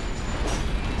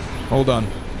 Hold on.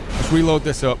 Let's reload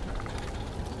this up.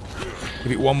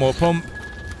 Give it one more pump.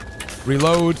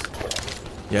 Reload.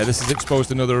 Yeah, this has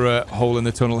exposed another hole in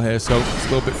the tunnel here, so it's a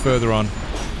little bit further on.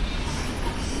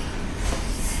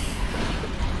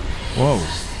 Whoa.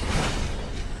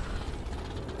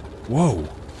 Whoa.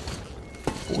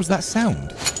 What was that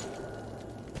sound?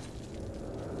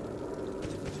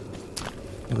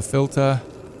 The filter.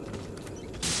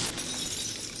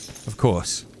 Of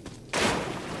course.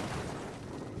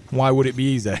 Why would it be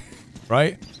easy?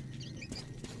 Right?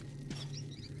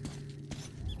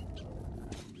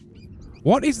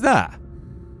 What is that?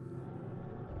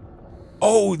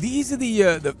 Oh, these are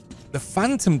the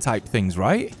phantom type things,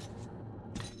 right?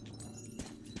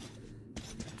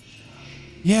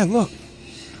 Yeah, look.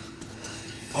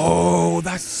 Oh,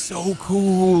 that's so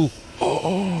cool.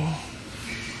 Oh.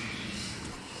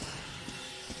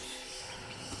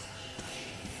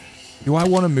 Do I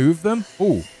want to move them?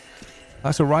 Oh,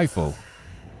 that's a rifle.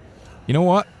 You know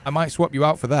what? I might swap you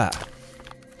out for that.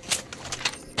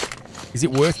 Is it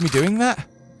worth me doing that?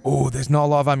 Oh, there's not a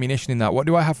lot of ammunition in that. What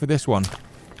do I have for this one?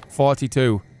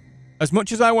 42. As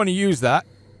much as I want to use that,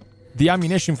 the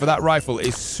ammunition for that rifle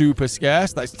is super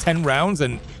scarce. That's 10 rounds,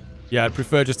 and yeah, I'd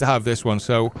prefer just to have this one.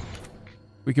 So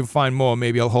we can find more.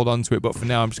 Maybe I'll hold on to it, but for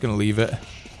now, I'm just going to leave it.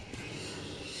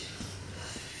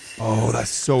 Oh, that's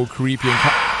so creepy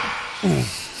and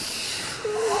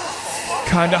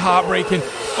kind of heartbreaking.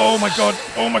 Oh my god.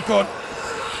 Oh my god.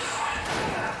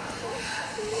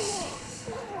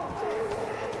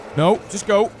 No, just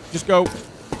go. Just go.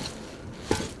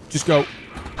 Just go.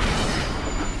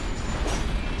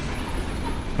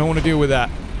 I don't want to deal with that.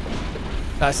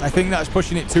 I think that's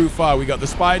pushing it too far. We got the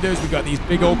spiders, we got these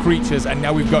big old creatures, and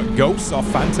now we've got ghosts or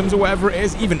phantoms or whatever it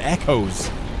is, even echoes.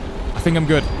 I think I'm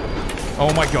good.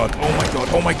 Oh my god. Oh my god.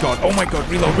 Oh my god. Oh my god.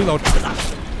 Reload, reload.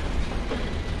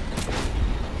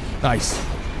 Nice.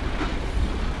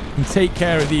 You can take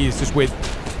care of these just with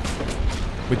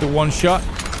the one shot.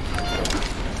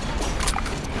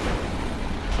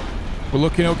 We're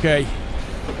looking okay.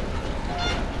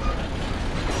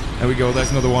 There we go.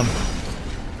 There's another one.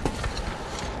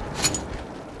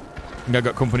 I think I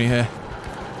got company here.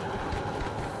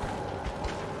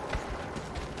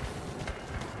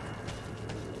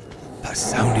 That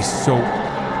sound is so...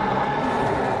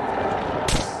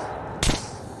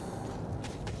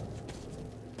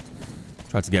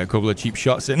 Tried to get a couple of cheap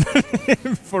shots in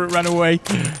before it ran away.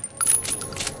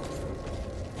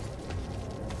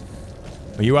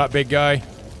 Where you at, big guy?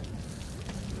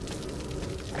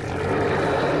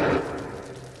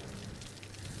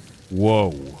 Whoa.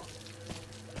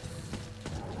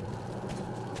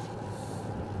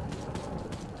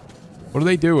 What are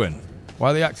they doing?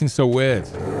 Why are they acting so weird?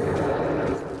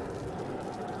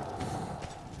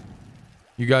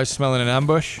 You guys smelling an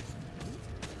ambush?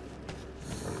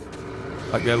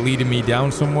 Like they're leading me down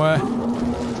somewhere?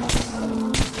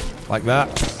 Like that?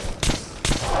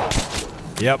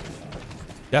 Yep.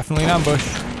 Definitely an ambush.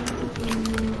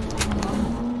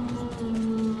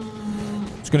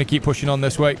 Just gonna keep pushing on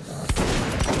this way.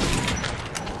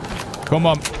 Come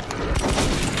on.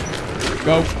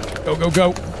 Go. Go, go,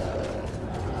 go.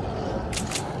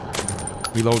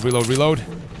 Reload, reload, reload.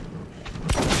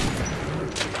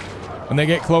 When they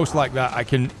get close like that, I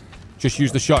can just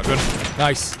use the shotgun.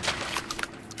 Nice.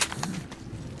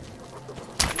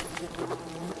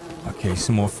 Okay,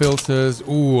 some more filters.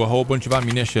 Ooh, a whole bunch of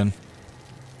ammunition.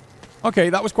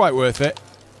 Okay, that was quite worth it.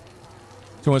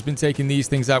 Someone's been taking these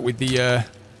things out with the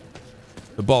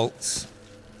bolts.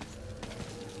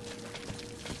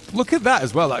 Look at that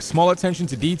as well, that small attention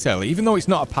to detail. Even though it's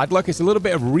not a padlock, it's a little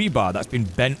bit of rebar that's been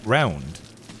bent round.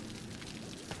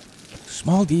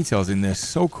 Small details in this,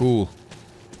 so cool.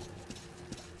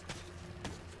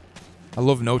 I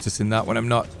love noticing that when I'm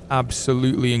not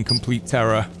absolutely in complete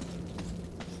terror.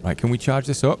 Right, can we charge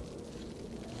this up?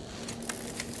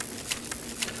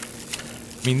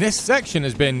 I mean, this section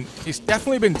has been... It's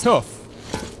definitely been tough.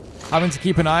 Having to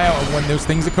keep an eye out on when those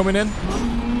things are coming in.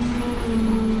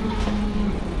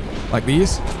 Like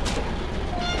these.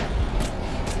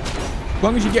 As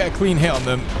long as you get a clean hit on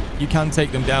them, you can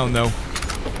take them down, though.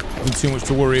 Nothing too much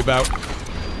to worry about.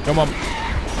 Come on.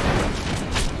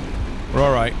 We're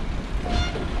alright.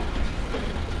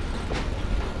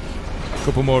 A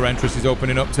couple more entrances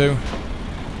opening up, too.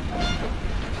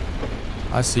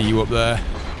 I see you up there.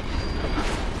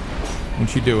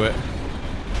 Once you do it.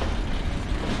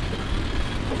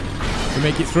 You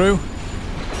make it through?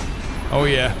 Oh,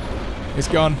 yeah. It's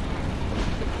gone.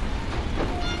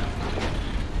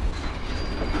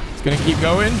 It's gonna keep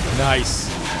going. Nice.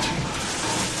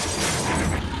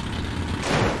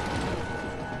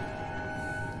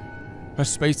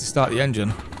 Press space to start the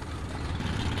engine.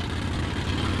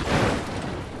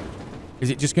 Is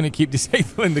it just gonna keep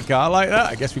disabling the car like that?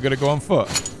 I guess we gotta go on foot.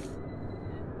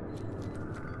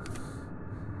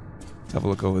 Let's have a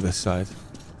look over this side.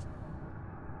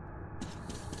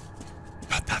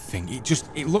 God, that thing,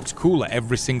 it looks cooler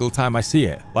every single time I see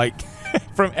it. Like,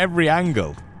 from every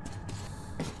angle.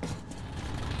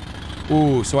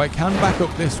 Ooh, so I can back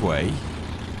up this way.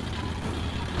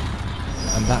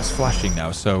 And that's flashing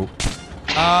now, so...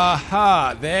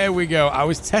 Aha! There we go. I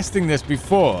was testing this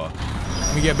before.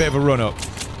 Let me get a bit of a run up.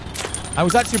 I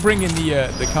was actually bringing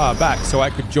the car back so I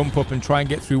could jump up and try and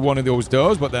get through one of those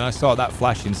doors, but then I saw that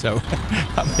flashing, so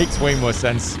that makes way more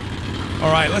sense.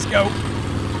 Alright, let's go.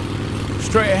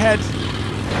 Straight ahead.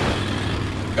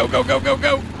 Go, go, go, go,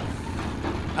 go.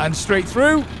 And straight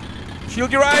through.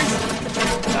 Shield your eyes.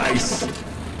 Nice.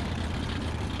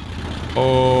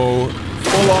 Oh,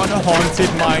 full on a haunted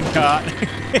minecart.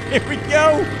 Here we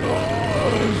go.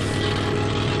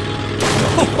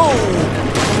 Oh!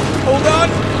 Hold on!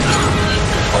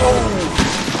 Oh!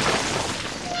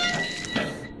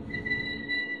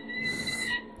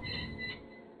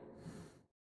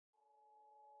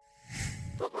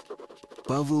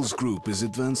 Pavel's group is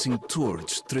advancing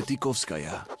towards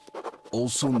Tretikovskaya,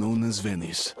 also known as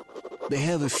Venice. They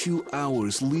have a few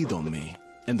hours lead on me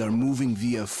and are moving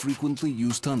via frequently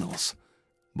used tunnels.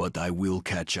 But I will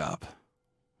catch up.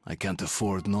 I can't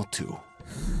afford not to.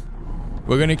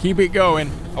 We're gonna keep it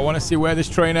going. I want to see where this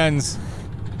train ends.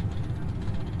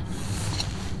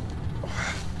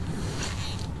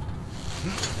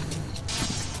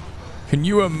 Can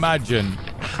you imagine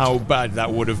how bad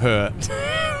that would have hurt?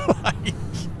 Like,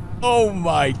 oh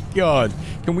my god.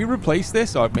 Can we replace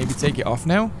this or maybe take it off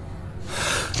now?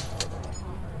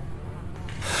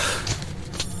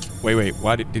 Wait.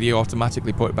 Why did he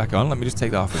automatically put it back on? Let me just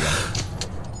take that off again.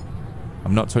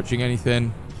 I'm not touching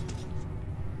anything.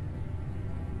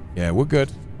 Yeah, we're good.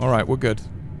 All right, we're good.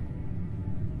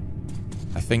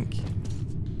 I think.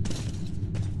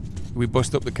 We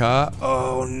bust up the car.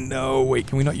 Oh no, wait,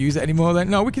 can we not use it anymore then?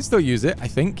 No, we can still use it, I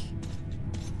think.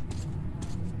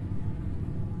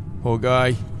 Poor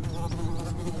guy.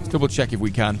 Let's double check if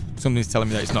we can. Something's telling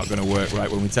me that it's not going to work right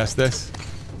when we test this.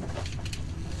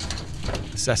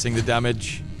 Assessing the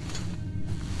damage.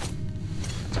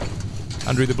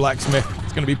 Andrew the blacksmith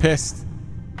is going to be pissed.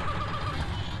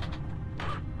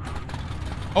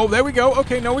 Oh, there we go.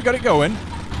 Okay, no, we got it going.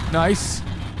 Nice.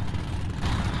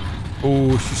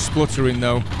 Oh, she's spluttering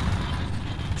though.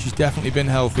 She's definitely been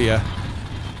healthier.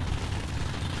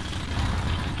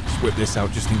 Let's whip this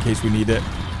out just in case we need it.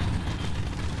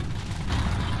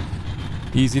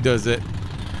 Easy does it.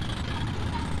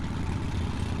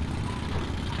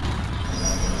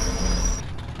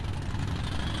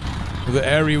 The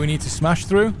area we need to smash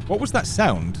through. What was that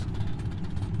sound?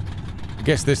 I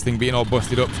guess this thing being all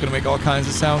busted up is going to make all kinds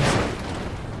of sounds.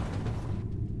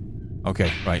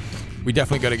 Okay, right. We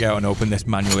definitely got to go out and open this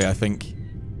manually, I think.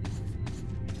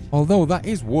 Although that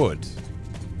is wood.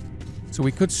 So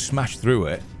we could smash through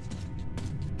it.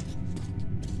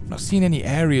 I'm not seeing any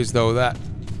areas, though, that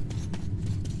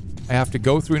I have to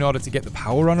go through in order to get the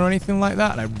power on or anything like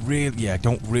that. And I really,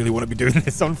 don't really want to be doing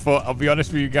this on foot. I'll be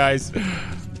honest with you guys.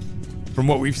 From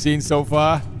what we've seen so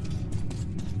far,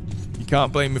 you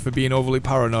can't blame me for being overly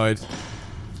paranoid.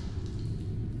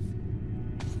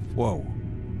 Whoa.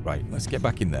 Right, let's get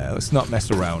back in there. Let's not mess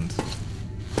around.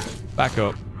 Back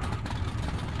up.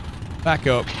 Back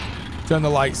up. Turn the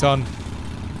lights on.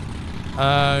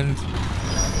 And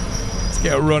let's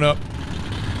get a run up.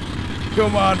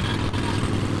 Come on.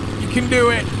 You can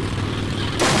do it.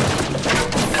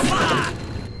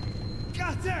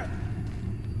 Got there!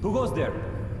 Who goes there?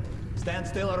 Stand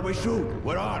still or we shoot.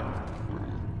 We're armed.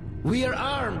 We are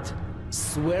armed.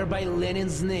 Swear by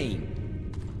Lenin's name.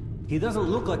 He doesn't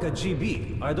look like a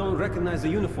GB. I don't recognize the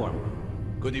uniform.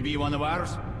 Could he be one of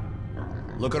ours?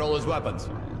 Look at all his weapons.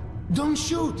 Don't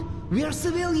shoot. We are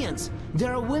civilians.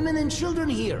 There are women and children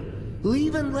here.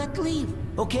 Leave and let leave,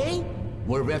 okay?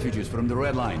 We're refugees from the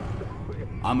Red Line.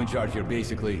 I'm in charge here,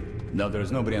 basically. No,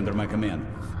 there's nobody under my command.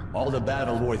 All the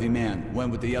battle-worthy men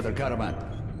went with the other caravan.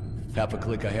 Half a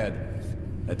click ahead.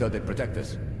 I thought they'd protect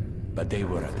us, but they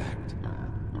were attacked.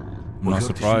 I'm not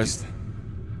surprised.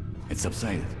 It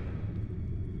subsided.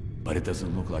 But it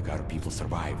doesn't look like our people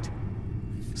survived.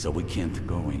 So we can't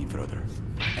go any further.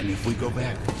 And if we go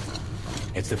back,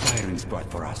 it's the firing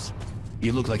spot for us.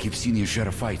 You look like you've seen your share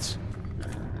of fights.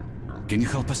 Can you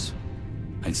help us?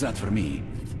 It's not for me,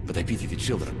 but I pity the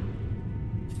children.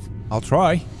 I'll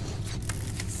try.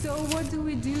 So what do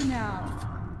we do now?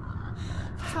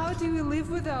 How do we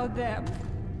live without them?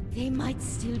 They might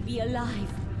still be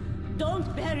alive.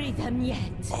 Don't bury them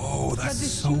yet. Oh, that's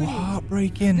so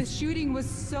heartbreaking. The shooting was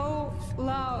so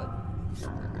loud.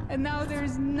 And now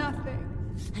there's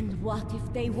nothing. And what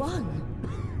if they won?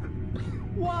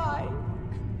 Why?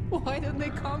 Why don't they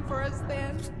come for us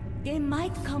then? They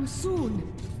might come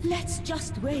soon. Let's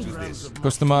just wait.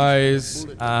 Customize.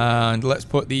 And let's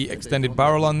put the extended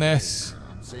barrel on this.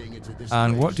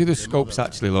 And what do the scopes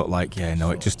actually look like? Yeah,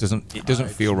 no, it doesn't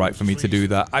feel right for me to do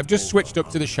that. I've just switched up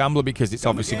to the Shambler because it's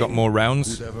obviously got more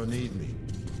rounds.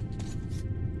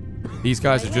 These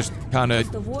guys are just kind of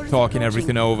talking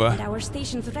everything over.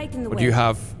 What do you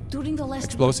have?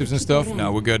 Explosives and stuff?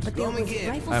 No, we're good.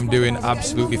 I'm doing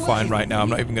absolutely fine right now. I'm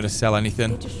not even going to sell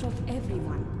anything.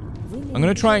 I'm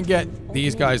going to try and get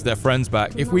these guys their friends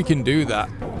back. If we can do that.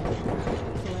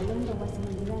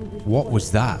 What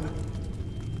was that?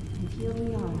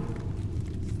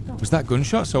 Was that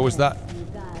gunshots or was that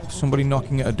somebody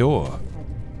knocking at a door?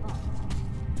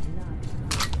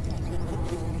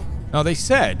 Now, they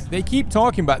said, they keep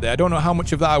talking back there. I don't know how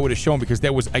much of that I would have shown because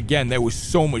there was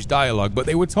so much dialogue. But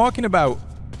they were talking about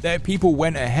that people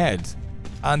went ahead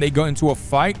and they got into a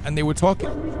fight and they were talking.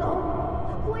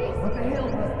 What the hell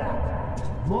was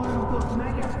that? More of those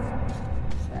maggots.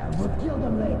 We'll kill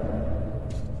them later.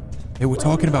 They were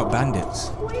talking about bandits.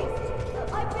 Please,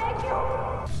 I beg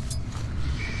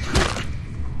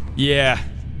you. Yeah.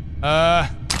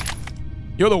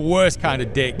 You're the worst kind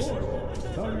of dick.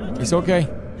 It's okay.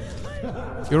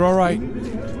 You're all right.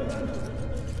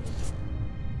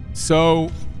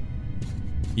 So,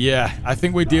 yeah, I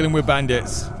think we're dealing with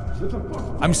bandits.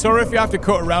 I'm sorry if you have to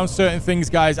cut around certain things,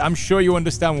 guys. I'm sure you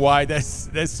understand why.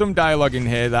 There's some dialogue in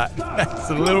here that's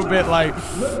a little bit like...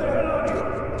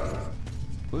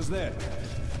 Who's there?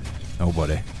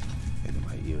 Nobody.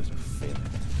 My ears are failing.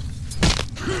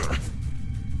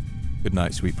 Good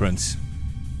night, sweet prince.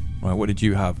 Right, what did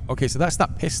you have? Okay, so that's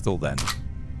that pistol then.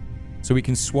 So we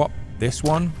can swap this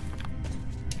one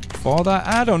for that.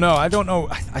 I don't know. I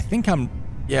think I'm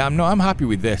happy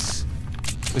with this.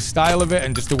 The style of it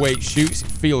and just the way it shoots, it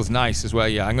feels nice as well.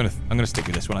 Yeah, I'm gonna stick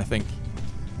with this one, I think.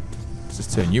 Let's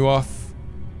just turn you off.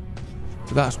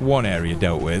 So that's one area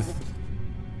dealt with.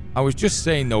 I was just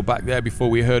saying though, back there before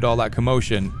we heard all that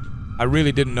commotion, I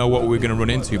really didn't know what we were gonna run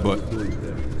into, but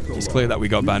it's clear that we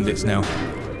got bandits now.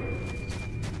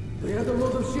 They had a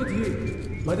lot of shit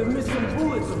here. Might have missed some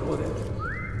bullets or whatever.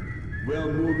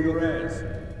 Well, move your ass.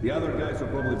 The other guys are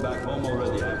probably back home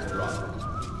already. I've dropped.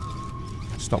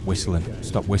 Stop whistling.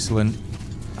 Stop whistling.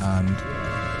 And...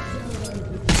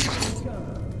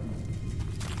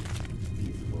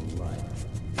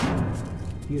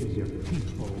 Here's your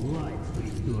peaceful life,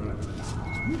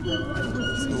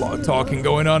 there's a lot of talking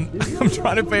going on. I'm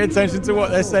trying to pay attention to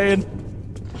what they're saying.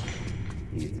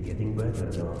 It's getting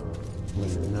better though. When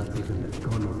the Nazis and the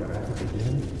commies are at it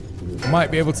again,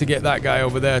 Might be able to get that guy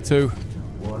over there too.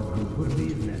 war's good for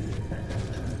business.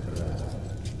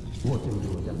 What will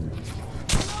do them?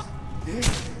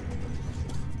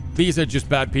 These are just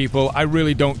bad people. I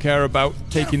really don't care about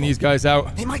taking these guys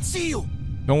out. They might see you.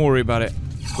 Don't worry about it.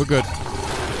 We're good.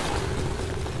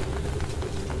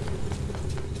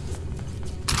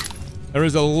 There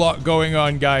is a lot going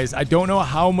on, guys. I don't know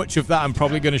how much of that I'm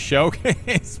probably going to show.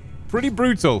 It's pretty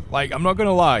brutal. Like, I'm not going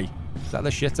to lie. Is that the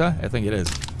shitter? I think it is.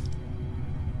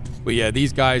 But yeah,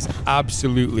 these guys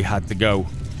absolutely had to go.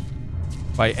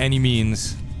 By any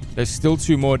means. There's still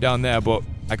two more down there, but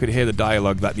I could hear the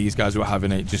dialogue that these guys were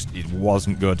having. It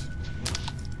wasn't good.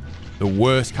 The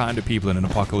worst kind of people in an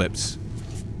apocalypse.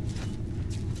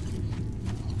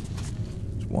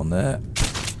 There's one there.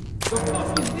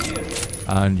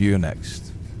 And you're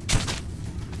next.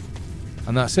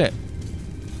 And that's it.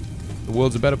 The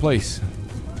world's a better place.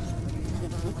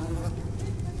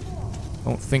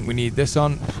 Don't think we need this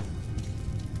on.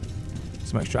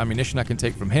 Some extra ammunition I can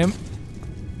take from him.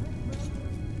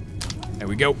 There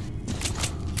we go.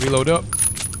 Reload up.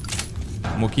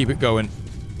 And we'll keep it going.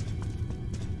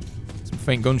 Some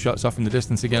faint gunshots off in the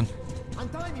distance again.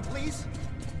 Untie me, please.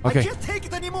 Okay. I can't take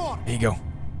it anymore. There you go.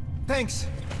 Thanks.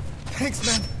 Thanks,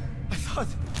 man.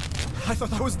 I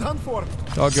thought I was done for.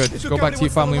 It's all good. Just go back to your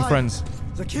family and friends.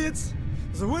 The kids,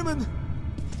 the women.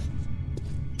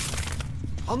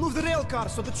 I'll move the rail car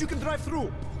so that you can drive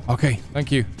through. Okay,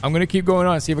 thank you. I'm going to keep going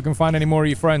on and see if I can find any more of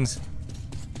your friends.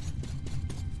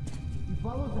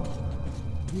 Follow them.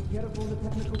 Be careful of the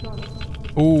technical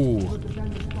tunnels. Ooh.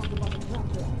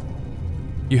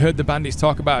 You heard the bandits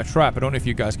talk about a trap. I don't know if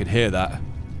you guys could hear that.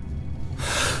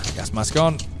 Gas mask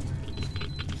on.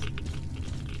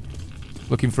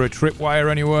 Looking for a tripwire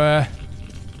anywhere.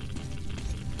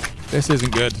 This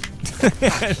isn't good.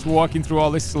 It's walking through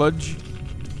all this sludge.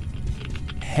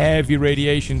 Heavy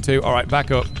radiation too. All right,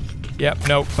 back up. Yep,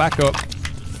 no, back up.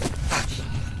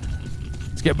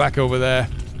 Let's get back over there.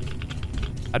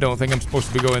 I don't think I'm supposed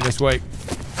to be going this way.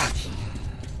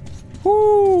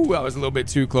 Whoo, that was a little bit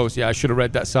too close. Yeah, I should have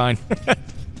read that sign.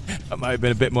 That might have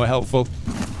been a bit more helpful.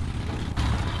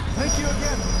 Thank you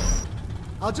again.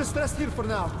 I'll just rest here for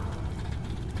now.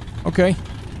 Okay,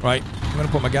 right. I'm going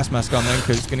to put my gas mask on then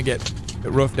because it's going to get a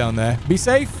bit rough down there. Be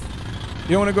safe. You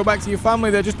don't want to go back to your family.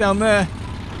 They're just down there.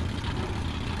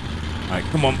 All right,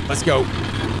 come on. Let's go.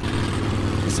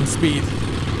 Get some speed.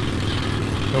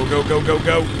 Go, go, go, go,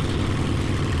 go.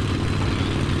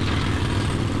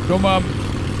 Come on.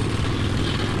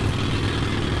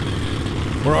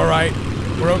 We're all right.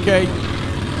 We're okay.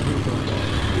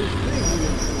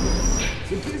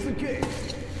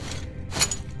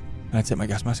 Can I take my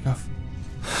gas mask off?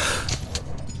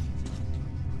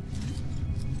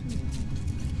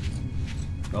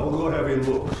 I'll go have a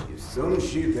look. If some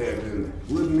shit happened,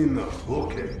 let me know,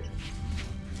 okay?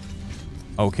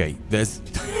 Okay, there's...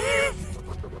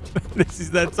 This is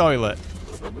their toilet.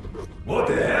 What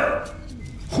the hell?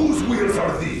 Whose wheels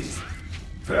are these?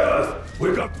 Fellas,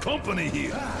 we got company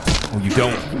here. Oh, you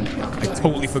don't. I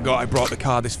totally forgot I brought the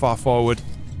car this far forward.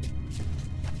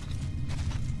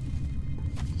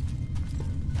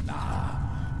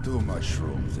 Too much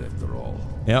shrooms after all.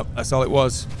 Yep, that's all it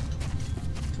was.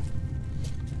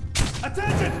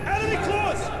 Attention! Enemy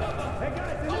close! Hey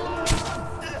guys,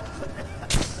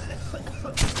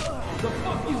 the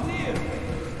fuck is near?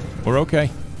 We're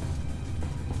okay.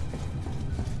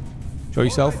 Show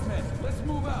yourself. Let's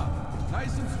move out.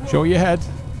 Nice and slow. Show your head.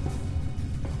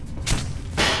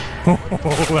 Oh,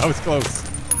 that was close.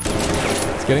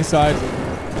 Let's get inside.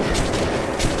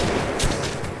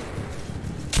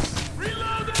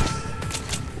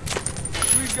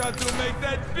 We got to make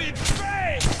that bitch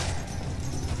pay!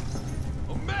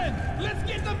 Oh man, let's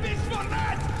get the bitch for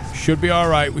that! Should be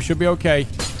alright. We should be okay.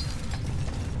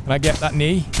 Can I get that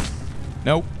knee?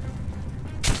 Nope.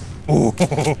 Oh,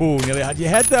 nearly had your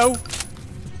head though.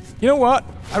 You know what?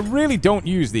 I really don't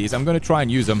use these. I'm going to try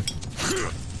and use them.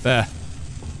 There.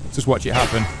 Just watch it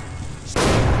happen.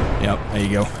 Yep, there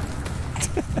you go.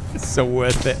 It's so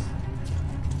worth it.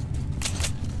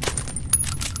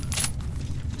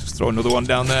 Just throw another one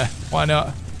down there. Why not?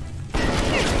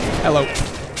 Hello.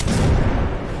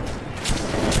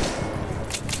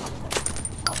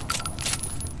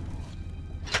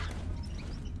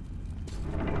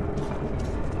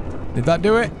 Did that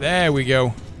do it? There we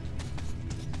go.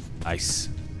 Nice.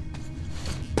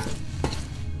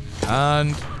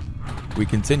 And we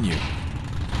continue.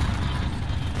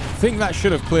 I think that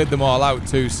should have cleared them all out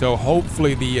too, so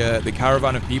hopefully the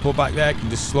caravan of people back there can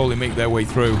just slowly make their way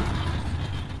through.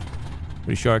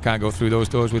 Pretty sure I can't go through those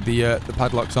doors with the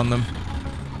padlocks on them.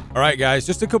 Alright guys,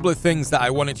 just a couple of things that I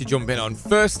wanted to jump in on.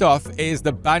 First off is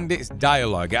the Bandits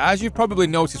dialogue. As you've probably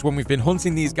noticed when we've been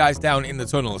hunting these guys down in the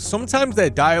tunnels, sometimes their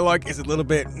dialogue is a little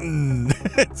bit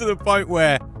to the point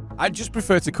where I'd just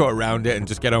prefer to cut around it and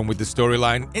just get on with the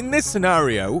storyline. In this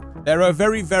scenario, there are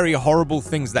very, very horrible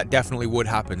things that definitely would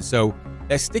happen, so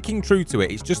they're sticking true to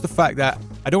it. It's just the fact that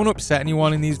I don't want to upset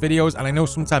anyone in these videos, and I know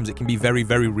sometimes it can be very,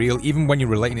 very real, even when you're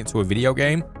relating it to a video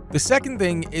game. The second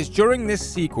thing is during this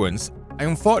sequence, I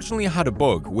unfortunately had a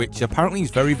bug, which apparently is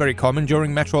very, very common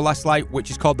during Metro Last Light, which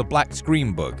is called the black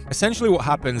screen bug. Essentially what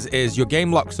happens is your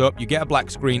game locks up, you get a black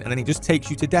screen, and then it just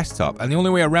takes you to desktop. And the only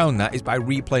way around that is by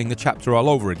replaying the chapter all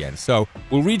over again. So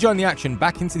we'll rejoin the action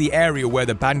back into the area where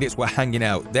the bandits were hanging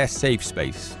out, their safe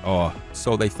space. Or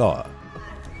so they thought.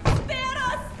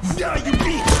 Yeah, you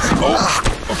beat! Oh,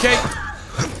 okay.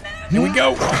 Here we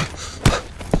go.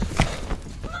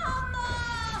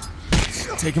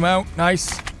 Take him out.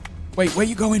 Nice. Wait, where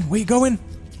you going? Where you going?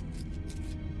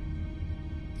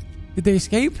 Did they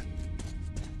escape?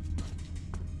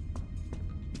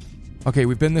 Okay,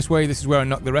 we've been this way. This is where I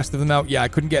knocked the rest of them out. Yeah, I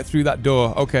couldn't get through that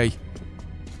door. Okay.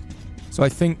 So I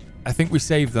think we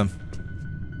saved them.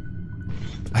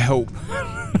 I hope.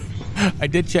 I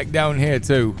did check down here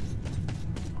too.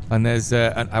 And there's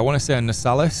I want to say a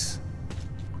Nasalis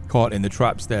caught in the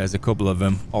traps. There's a couple of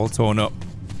them all torn up.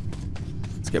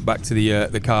 Get back to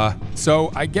the car. So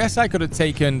I guess I could have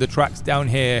taken the tracks down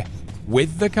here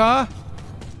with the car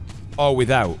or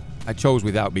without. I chose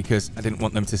without because I didn't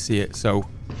want them to see it. So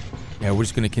yeah, we're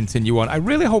just going to continue on. I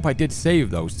really hope I did save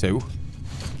those two.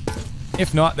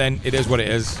 If not, then it is what it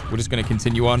is. We're just going to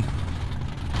continue on.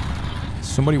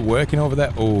 Somebody working over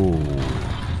there. Oh,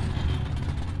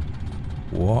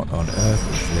 what on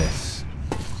earth is this?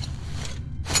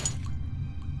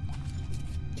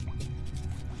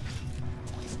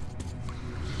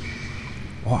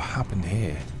 What happened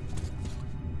here?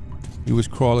 He was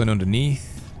crawling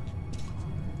underneath.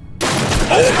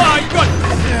 Oh my god!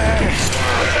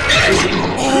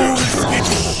 Oh, he scared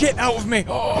the shit out of me!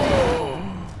 Oh,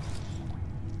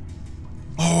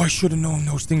 I should have known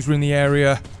those things were in the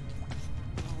area.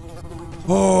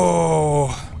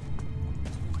 Oh.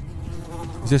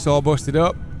 Is this all busted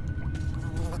up?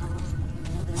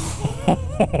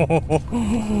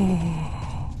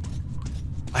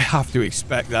 I have to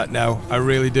expect that now. I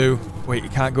really do. Wait, you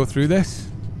can't go through this?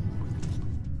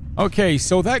 Okay,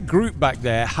 so that group back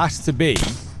there has to be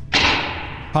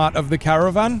part of the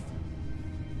caravan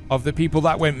of the people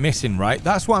that went missing, right?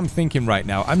 That's what I'm thinking right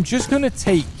now. I'm just going to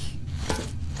take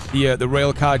the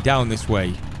rail car down this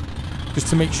way just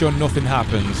to make sure nothing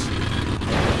happens.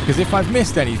 Because if I've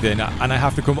missed anything and I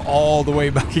have to come all the way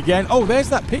back again... Oh, there's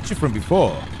that picture from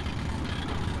before.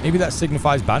 Maybe that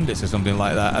signifies bandits or something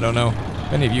like that. I don't know.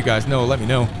 If any of you guys know, let me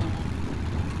know.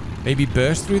 Maybe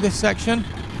burst through this section?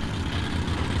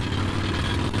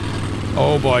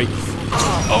 Oh boy.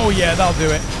 Oh yeah, that'll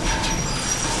do it.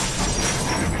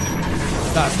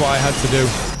 That's what I had to do.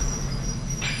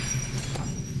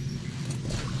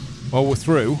 Well, we're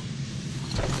through.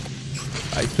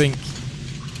 I think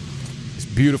this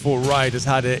beautiful ride has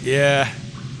had it. Yeah.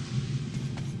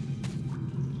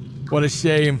 What a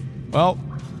shame. Well,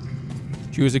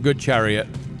 she was a good chariot.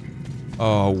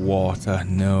 Oh, water.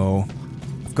 No.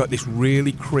 I've got this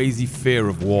really crazy fear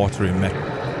of water in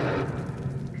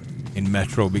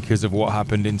Metro because of what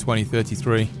happened in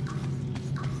 2033.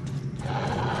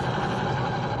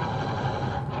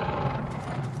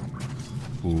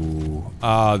 Ooh.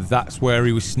 Ah, that's where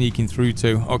he was sneaking through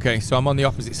to. Okay, so I'm on the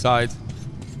opposite side.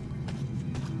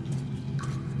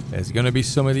 There's going to be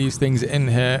some of these things in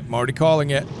here. I'm already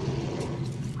calling it.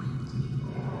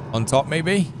 On top,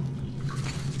 maybe?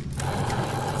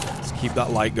 Let's keep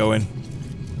that light going.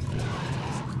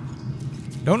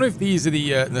 Don't know if these are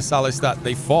the Nasalis that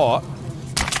they fought.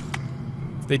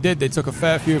 If they did, they took a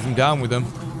fair few of them down with them.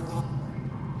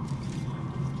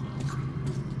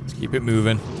 Let's keep it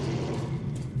moving.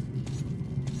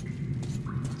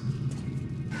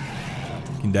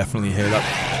 You can definitely hear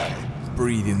that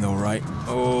breathing though, right?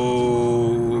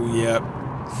 Oh, yeah.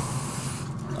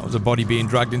 That was a body being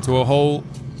dragged into a hole.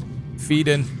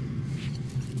 Feeding.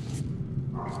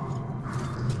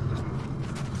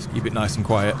 Let's keep it nice and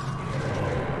quiet.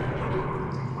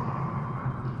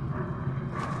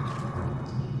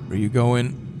 Where are you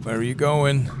going? Where are you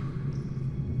going?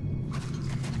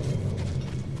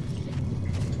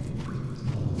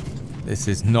 This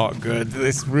is not good.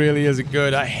 This really isn't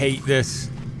good. I hate this.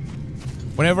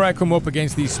 Whenever I come up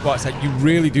against these spots, you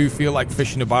really do feel like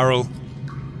fish in a barrel.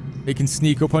 They can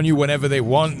sneak up on you whenever they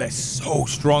want. They're so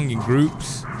strong in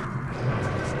groups.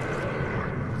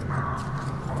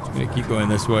 Just gonna keep going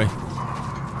this way.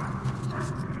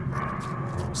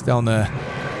 It's down there.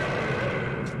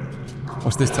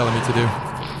 What's this telling me to do?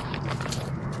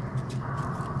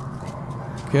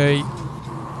 Okay.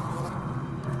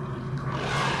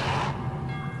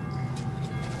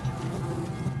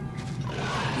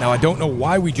 Now, I don't know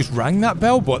why we just rang that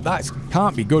bell, but that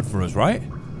can't be good for us, right?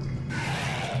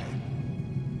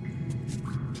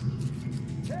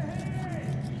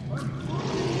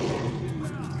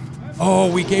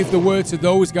 Oh, we gave the word to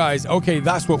those guys. Okay,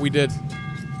 that's what we did.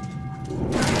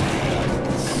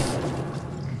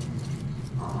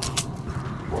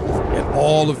 Get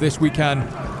all of this we can.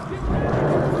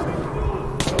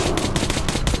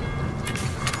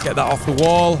 Get that off the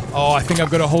wall. Oh, I think I've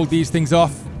got to hold these things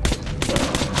off.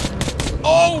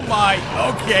 Oh my,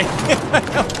 okay.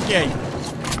 Okay.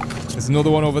 There's another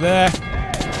one over there.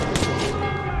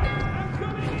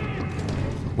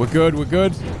 We're good, we're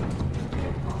good.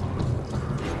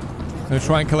 I'm gonna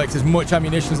try and collect as much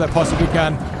ammunition as I possibly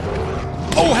can.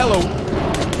 Oh, hello.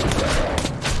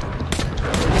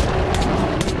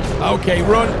 Okay,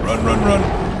 run, run, run, run.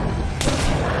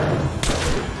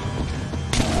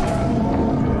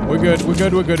 We're good, we're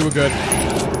good, we're good, we're good.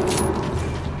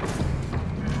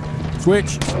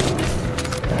 Switch.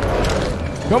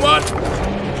 Come on.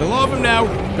 There's a lot of them now.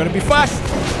 Gotta be fast.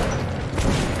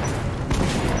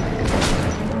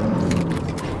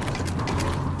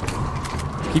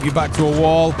 Keep you back to a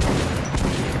wall.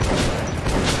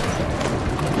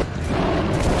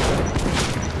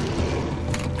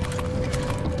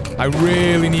 I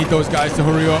really need those guys to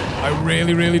hurry up. I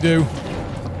really, really do.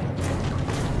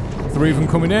 3 of them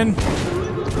coming in.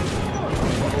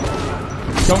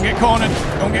 Don't get cornered.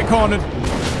 Don't get cornered.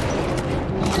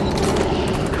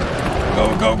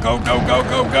 Go, go, go, go, go,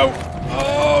 go, go.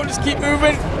 Oh, just keep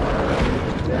moving.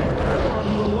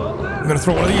 I'm going to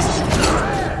throw one of these.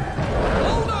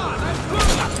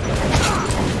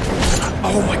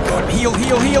 Oh my god. Heal,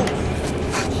 heal, heal.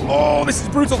 Oh, this is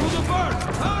brutal.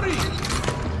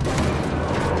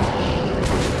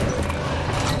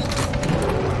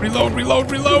 Reload,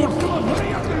 reload, reload.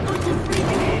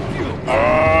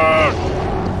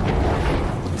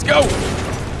 Let's go.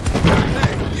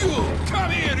 Hey, you!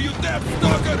 Come here, you damn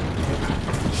stalker!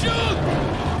 Shoot!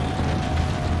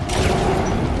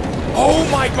 Oh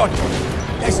my god!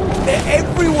 They're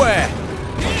everywhere!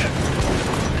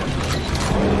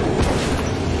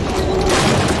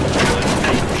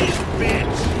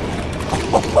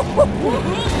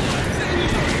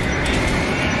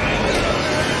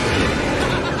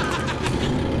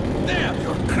 Damn,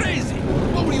 you're crazy!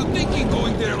 What were you thinking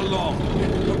going there alone?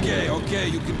 Okay, okay,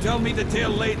 you can tell me the tale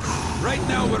later. Right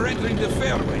now we're entering the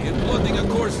fairway and plotting a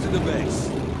course to the base.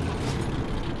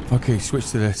 Okay,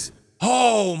 switch to this.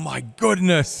 Oh my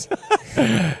goodness!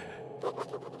 The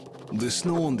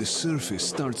snow on the surface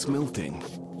starts melting.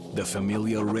 The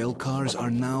familiar rail cars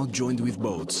are now joined with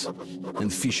boats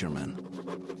and fishermen.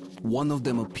 One of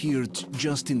them appeared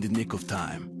just in the nick of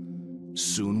time.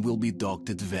 Soon will be docked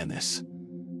at Venice.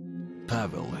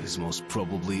 Pavel is most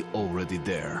probably already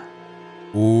there.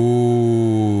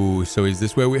 Ooh, so is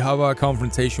this where we have our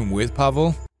confrontation with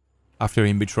Pavel? After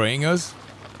him betraying us?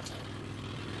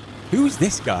 Who's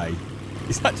this guy?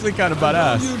 He's actually kind of badass.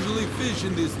 I don't usually fish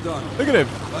in this dock. Look at him.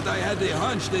 But I had a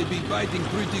hunch they'd be biting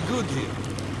pretty good here.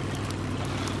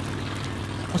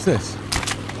 What's this?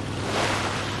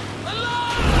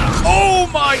 Oh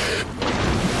my!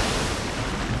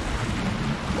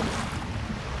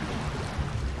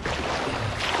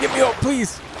 Get me up,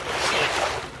 please.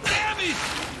 Damn it!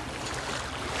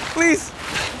 Please.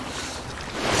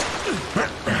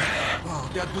 Oh,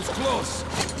 that was close.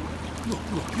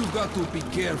 Look, you got to be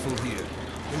careful here.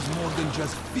 There's more than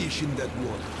just fish in that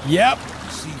water. Yep.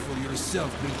 See for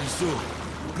yourself pretty soon.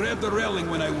 Grab the railing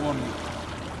when I warn you.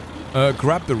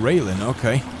 Grab the railing,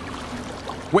 okay.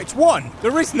 Which one?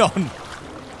 There is none.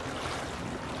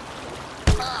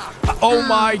 Oh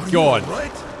my god.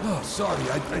 Right? Oh, sorry,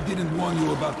 I didn't warn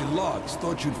you about the logs.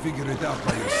 Thought you'd figure it out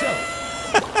by yourself.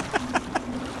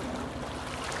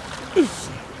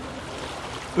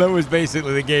 That was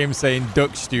basically the game saying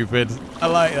duck stupid. I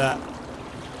like that.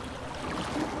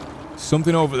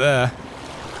 Something over there.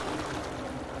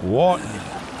 What?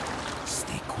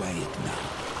 Stay quiet now.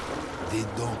 They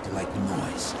don't like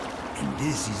noise. And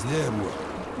this is their work.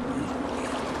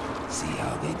 See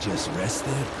how they just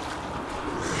rested?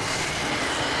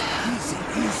 Easy,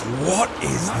 easy. What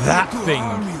is that thing?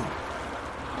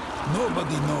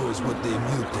 Nobody knows what they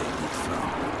mutated from.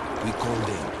 We call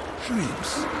them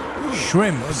shrimps.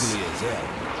 Shrimps? Ugly as hell.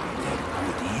 They're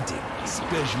good eating,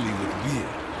 especially with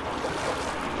beer.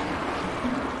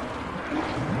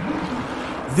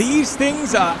 These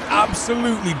things are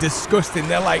absolutely disgusting.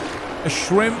 They're like a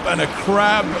shrimp and a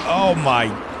crab. Oh my.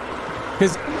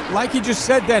 Because like you just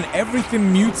said then,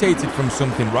 everything mutated from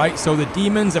something, right? So the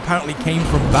demons apparently came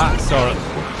from bats or...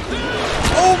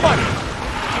 Oh my...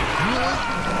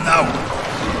 No.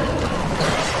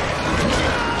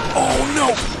 Oh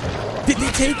no. Did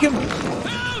they take him?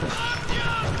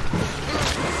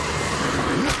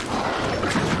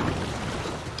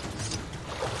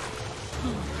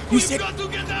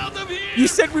 You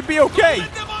said we'd be okay.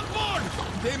 Let them on board.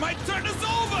 They might turn us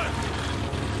over.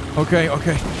 Okay,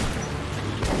 okay.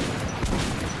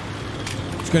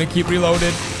 Just gonna keep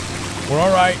reloaded. We're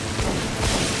all right.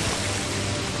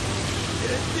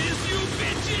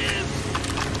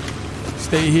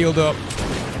 Stay healed up.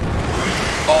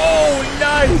 Oh,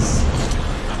 nice.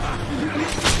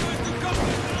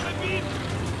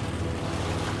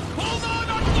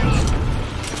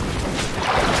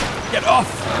 Get off!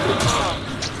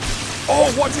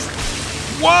 Oh, what is...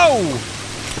 Whoa!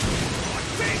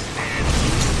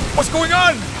 What's going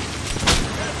on?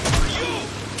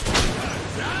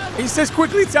 He says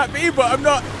quickly tap me, but I'm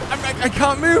not... I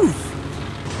can't move.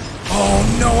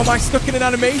 Oh no, am I stuck in an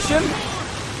animation?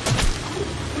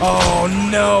 Oh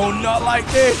no, not like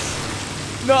this.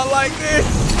 Not like this.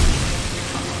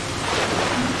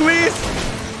 Please.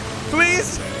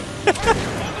 Please.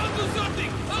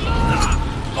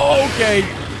 Okay.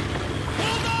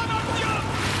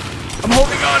 I'm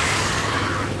holding on.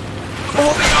 I'm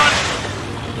holding on.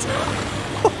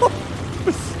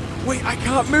 Wait, I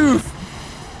can't move.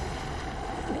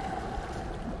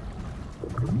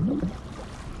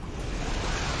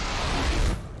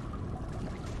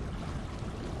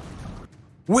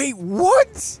 Wait,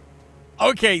 what?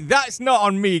 Okay, that's not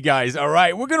on me, guys, all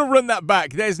right? We're going to run that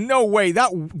back. There's no way.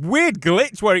 That weird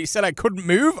glitch where it said I couldn't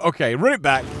move? Okay, run it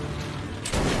back.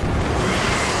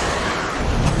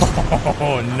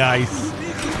 Oh, nice.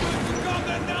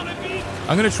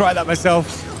 I'm going to try that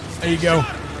myself. There you go.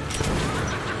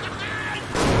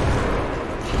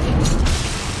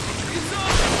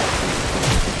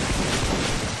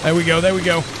 There we go, there we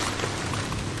go.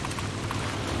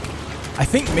 I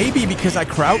think maybe because I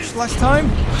crouched last time.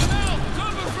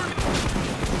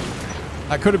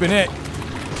 That could have been it.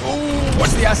 Oh,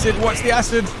 what's the acid? What's the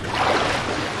acid?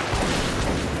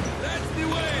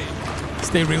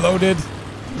 Stay reloaded.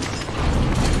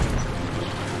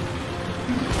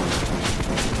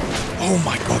 Oh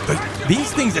my god,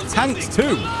 these things are tanks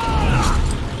too.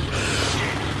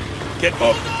 Get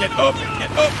up, get up,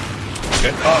 get up,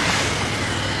 get up.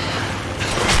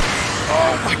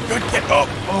 Oh my god, get up.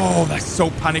 Oh, that's so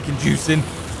panic-inducing.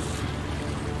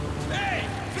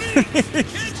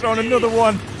 He's thrown another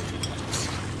one.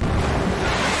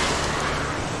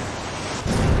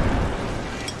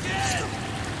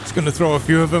 Just gonna throw a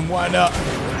few of them, why not?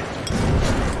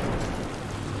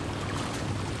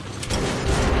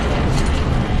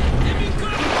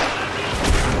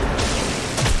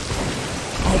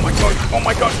 god. Oh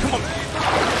my god. Come on.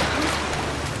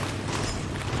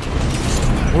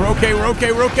 We're okay. We're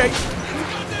okay. We're okay.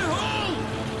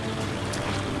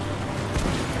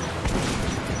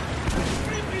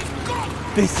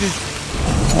 This is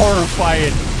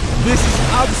horrifying. This is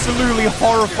absolutely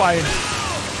horrifying.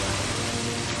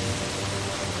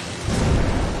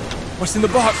 What's in the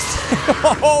box?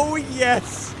 Oh,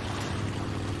 yes.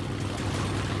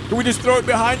 Can we just throw it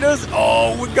behind us?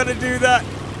 Oh, we're going to do that.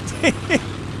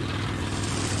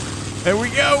 There we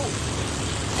go.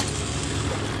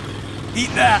 Eat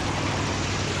that.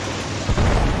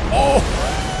 Oh.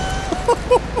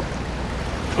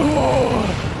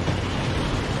 Oh.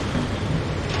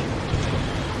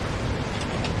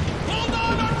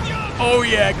 Oh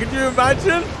yeah, could you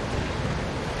imagine?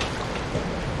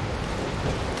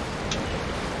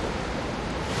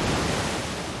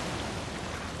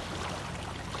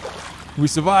 We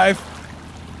survive.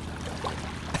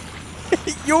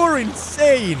 You're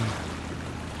insane.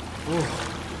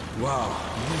 Oh, wow.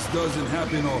 This doesn't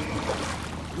happen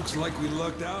often. Looks like we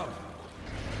lucked out.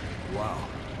 Wow.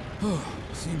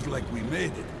 Seems like we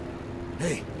made it.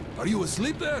 Hey, are you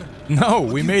asleep there? No,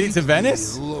 we made it to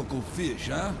Venice. Local fish,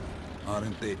 huh?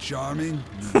 Aren't they charming?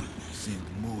 Seem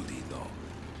moody, though.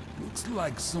 Looks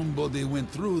like somebody went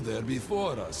through there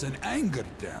before us and angered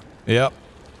them. Yep.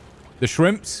 The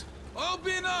shrimps.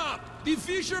 Open up! The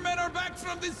fishermen are back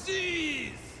from the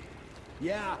seas!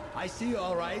 Yeah, I see you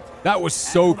all right. That was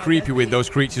so creepy with those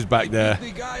creatures back there.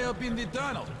 The guy up in the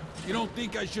tunnel. You don't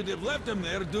think I should have left him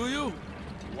there, do you?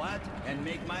 What? And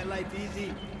make my life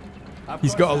easy?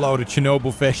 He's got a load of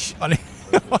Chernobyl fish on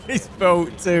his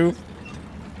boat too.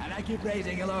 And I keep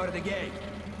raising you lower the gate.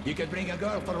 You could bring a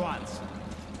girl for once.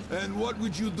 And what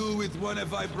would you do with one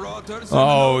if I brought her?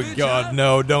 Oh God,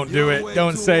 no! Don't do it!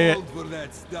 Don't say it. For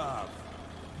that stuff.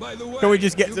 By the way, can we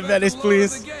just get to Venice,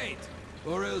 please? The gate,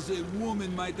 or else a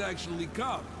woman might actually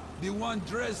come. The one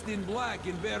dressed in black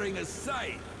and bearing a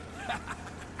scythe.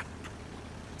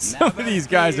 Some of these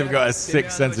guys have got a sick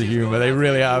sense of humor. They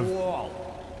really have.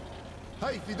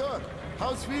 Hi, Fedor.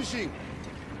 How's fishing?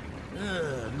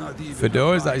 Not even.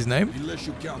 Fedor, is that his name? Unless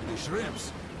you count the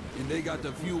shrimps. And they got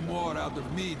a few more out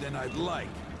of me than I'd like.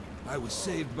 I was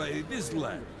saved by this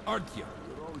lad, Artyom.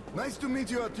 Nice to meet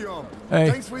you, Artyom.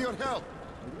 Hey. Thanks for your help.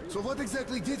 So what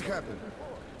exactly did happen?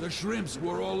 The shrimps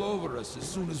were all over us as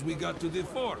soon as we got to the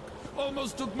fork.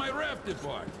 Almost took my raft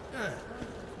apart.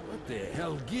 What the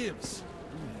hell gives?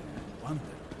 Wonder.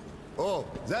 Oh,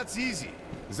 that's easy.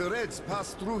 The Reds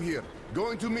passed through here,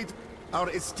 going to meet our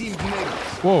esteemed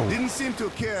neighbors. Whoa. Didn't seem to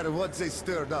care what they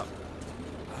stirred up.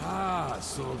 Ah,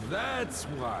 so that's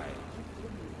why.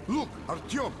 Look,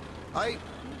 Artyom, I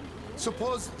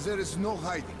suppose there is no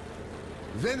hiding.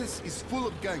 Venice is full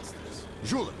of gangsters.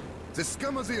 Jula, the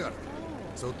scum of the earth.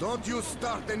 So don't you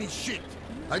start any shit.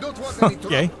 I don't want any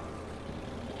trouble. Okay.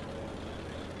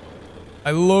 I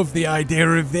love the idea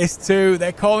of this too.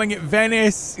 They're calling it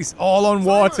Venice. It's all on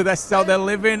water. That's how they're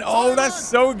living. Oh, that's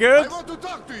so good. I want to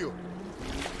talk to you.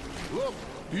 Look,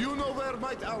 do you know where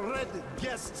might our red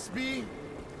guests be?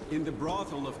 In the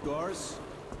brothel, of course.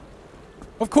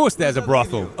 Of course there's a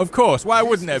brothel. Of course. Why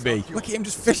wouldn't there be? Look at him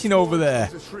just fishing over there.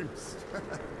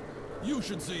 You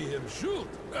should see him shoot.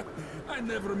 I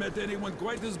never met anyone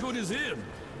quite as good as him.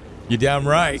 You're damn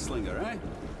right. Slinger, eh?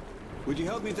 Would you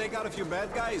help me take out a few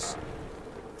bad guys?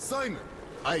 Simon,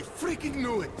 I freaking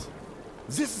knew it.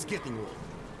 This is getting old.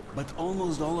 But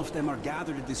almost all of them are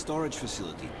gathered at the storage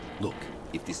facility. Look,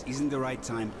 if this isn't the right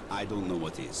time, I don't know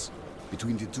what is.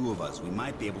 Between the two of us, we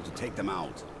might be able to take them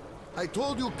out. I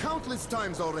told you countless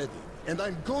times already, and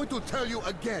I'm going to tell you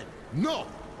again. No!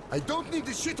 I don't need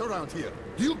this shit around here.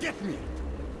 Do you get me?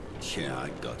 Yeah, I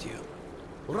got you.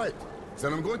 Right.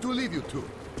 Then I'm going to leave you two.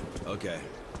 Okay.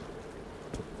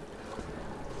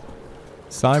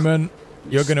 Simon,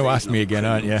 you're going to ask me again,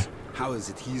 aren't you? How is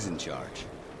it he's in charge?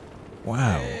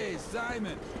 Wow. Hey,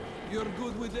 Simon. You're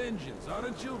good with engines,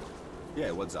 aren't you?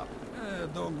 Yeah, what's up?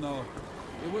 Don't know.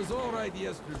 It was all right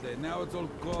yesterday. Now it's all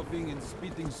coughing and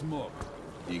spitting smoke.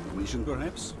 Ignition,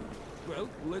 perhaps? Well,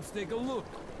 let's take a look.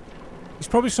 It's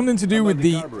probably something to do with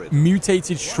the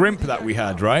mutated shrimp that we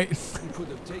had, right? We could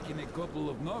have taken a couple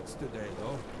of knocks today,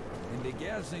 though. And the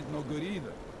gas ain't no good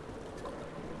either.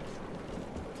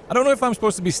 I don't know if I'm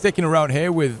supposed to be sticking around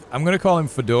here with... I'm going to call him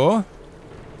Fedor.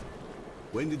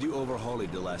 When did you overhaul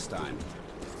it the last time?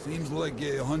 Seems like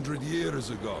 100 years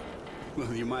ago.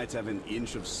 Well, you might have an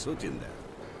inch of soot in there.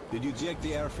 Did you check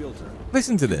the air filter?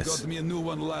 Listen to You this. got me a new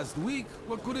one last week.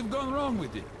 What could have gone wrong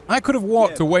with it? I could have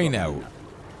walked away now,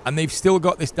 and they've still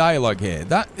got this dialogue here.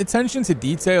 That attention to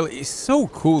detail is so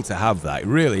cool to have that. It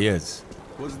really is.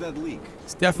 What's that leak?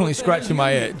 It's definitely scratching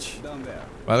my itch. Down there.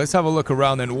 Right, let's have a look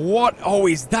around then. What? Oh,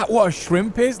 is that what a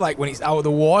shrimp is? Like when it's out of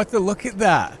the water? Look at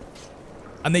that.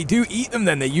 And they do eat them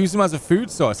then. They use them as a food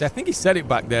source. I think he said it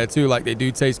back there too. Like they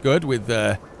do taste good with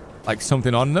like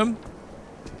something on them.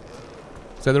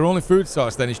 So their only food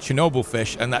source then is Chernobyl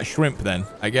fish and that shrimp then,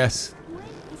 I guess.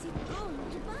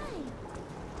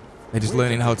 They're just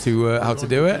learning how to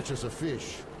do it. Catches a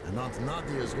fish, and Aunt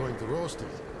Nadia is going to roast it.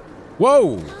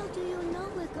 Whoa!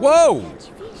 Whoa!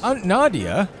 Aunt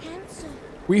Nadia?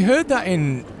 We heard that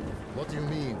in What do you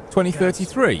mean?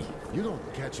 2033. You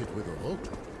don't catch it with a hook.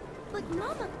 But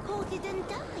Mama caught it and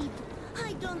died.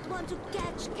 I don't want to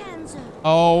catch cancer.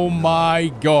 Oh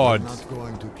my God! I'm not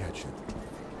going to catch it.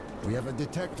 We have a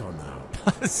detector now.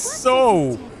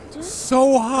 so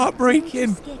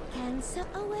heartbreaking. Get cancer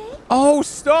away? Oh,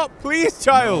 stop, please,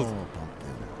 child. No,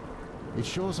 Pumpkin. It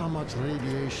shows how much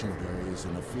radiation there is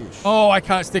in a fish. Oh, I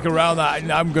can't stick around that.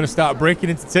 I'm going to start breaking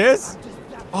into tears.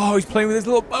 Oh, he's playing with his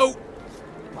little boat.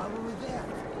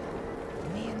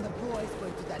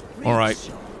 All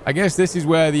right. I guess this is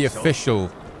where the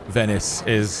official Venice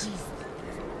is.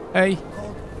 Hey.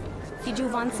 Did you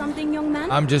want something, young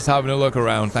man? I'm just having a look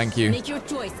around, thank you. Make your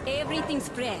choice. Everything's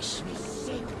fresh.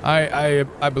 I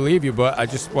believe you, but I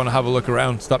just want to have a look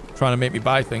around. Stop trying to make me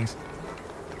buy things.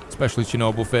 Especially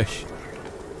Chernobyl fish.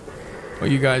 What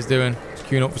are you guys doing?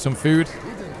 Queuing up for some food?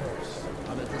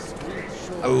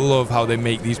 I love how they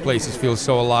make these places feel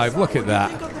so alive. Look at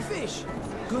that.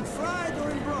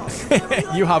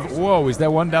 You have... Whoa, is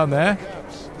there one down there?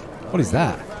 What is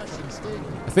that?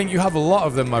 I think you have a lot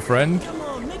of them, my friend.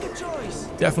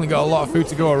 Definitely got a lot of food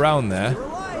to go around there.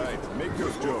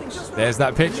 There's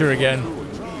that picture again.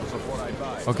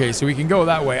 Okay, so we can go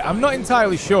that way. I'm not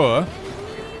entirely sure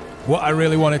what I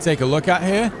really want to take a look at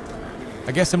here.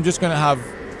 I guess I'm just going to have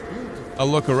a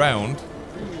look around.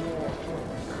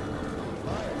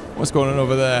 What's going on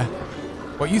over there?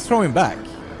 What are you throwing back?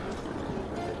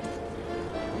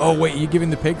 Oh, wait, are you giving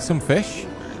the pig some fish?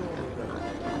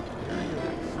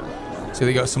 So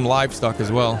they got some livestock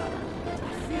as well.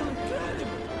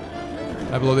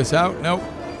 Can I blow this out? Nope.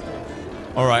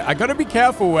 All right, I got to be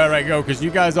careful where I go because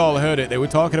you guys all heard it. They were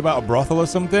talking about a brothel or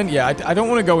something. Yeah, I don't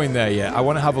want to go in there yet. I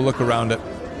want to have a look around at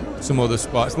some other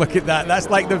spots. Look at that. That's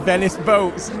like the Venice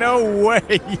boats. No way.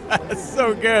 That's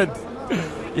so good.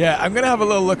 Yeah, I'm going to have a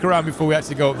little look around before we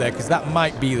actually go up there because that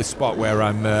might be the spot where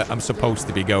I'm supposed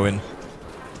to be going.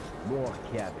 More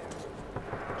cabin.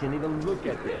 Can't even look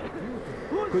at it.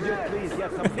 Could you please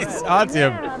get some It's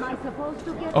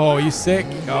Artyom. Oh, you sick?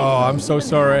 Oh, I'm so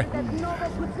sorry.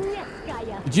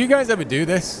 Did you guys ever do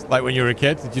this? Like when you were a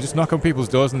kid? Did you just knock on people's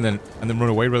doors and then run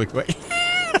away really quick?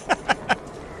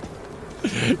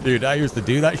 Dude, I used to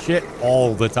do that shit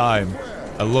all the time.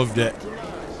 I loved it.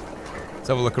 Let's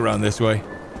have a look around this way.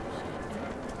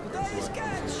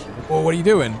 Oh, what are you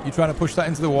doing? You trying to push that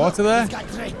into the water there? He's got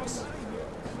drinks.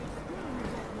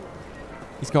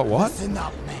 He's got what? Listen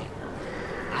up, man.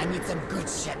 I need some good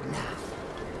shit now.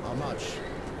 How much?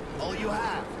 All you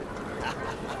have.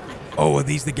 Oh, are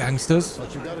these the gangsters?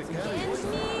 But you gotta carry it.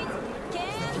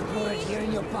 If you put it here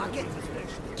in your pocket,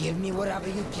 give me whatever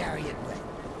you carry it with.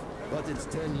 But it's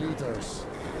 10 liters.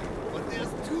 But there's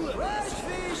 2 of us.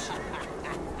 Fish.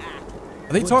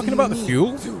 Are they talking about the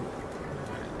fuel?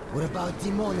 What about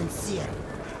Timon and Sierra?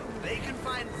 They can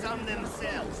find some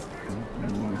themselves.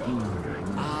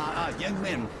 Young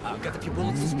man, got a few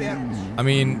bullets to spare? I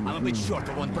mean... I'm a bit short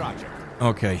of one project.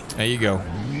 Okay, there you go.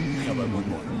 How about one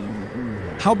more?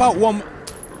 How about one...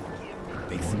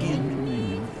 Big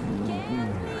skin.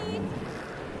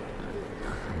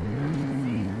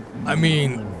 I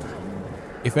mean,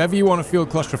 if ever you want to feel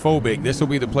claustrophobic, this will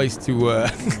be the place to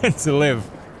to live.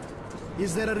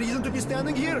 Is there a reason to be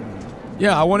standing here?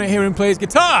 Yeah, I want to hear him play his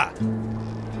guitar.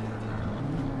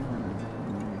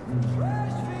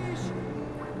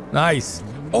 Nice.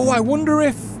 Oh, I wonder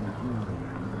if...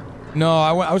 No,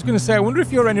 I was going to say, I wonder if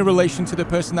you're any relation to the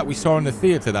person that we saw in the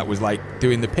theater that was, like,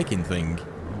 doing the picking thing.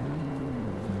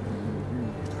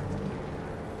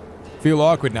 Feel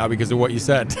awkward now because of what you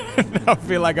said. I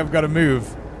feel like I've got to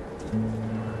move.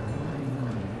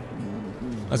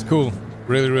 That's cool.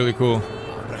 Really, really cool.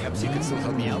 Perhaps you can still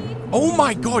help me out. Oh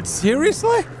my god,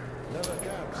 seriously?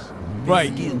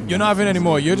 Right, you're not having any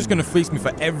more. You're just going to fleece me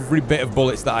for every bit of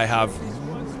bullets that I have.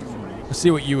 Let's see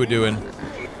what you were doing.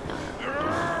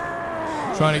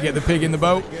 Trying to get the pig in the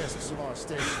boat.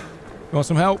 You want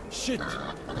some help? Shit,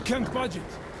 can't budget.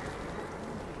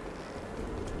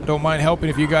 Don't mind helping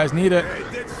if you guys need it. Hey,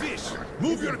 dead fish!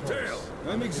 Move your tail!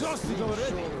 I'm exhausted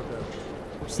already.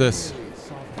 What's this?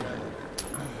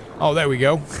 Oh, there we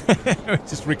go.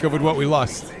 Just recovered what we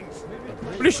lost.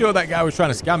 Pretty sure that guy was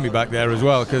trying to scam me back there as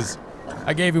well, because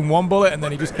I gave him one bullet and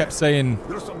then he just kept saying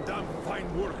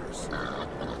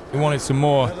he wanted some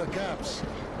more.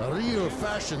 A real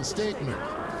fashion statement.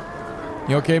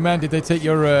 You okay, man? Did they take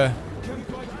your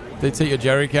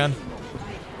jerry can?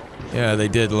 Yeah, they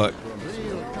did. Look.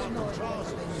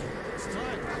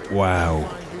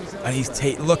 Wow. And he's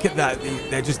look at that.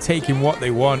 They're just taking what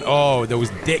they want. Oh, those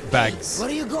dick bags. Where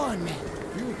are you going, man?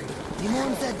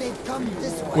 Timon said they'd come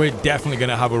this way. We're definitely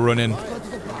gonna have a run-in.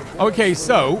 Okay,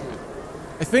 so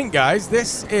I think, guys,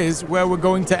 this is where we're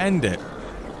going to end it.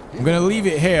 I'm going to leave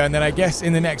it here, and then I guess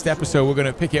in the next episode we're going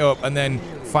to pick it up and then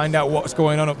find out what's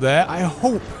going on up there. I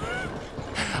hope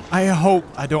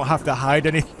I don't have to hide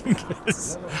anything.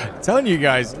 I'm telling you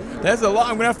guys, there's a lot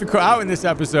I'm going to have to cut out in this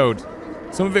episode.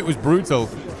 Some of it was brutal.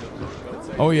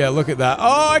 Oh yeah, look at that.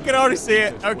 Oh, I can already see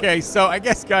it. Okay, so I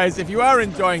guess, guys, if you are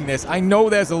enjoying this, I know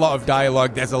there's a lot of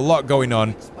dialogue. There's a lot going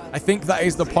on. I think that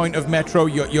is the point of Metro.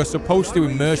 You're supposed to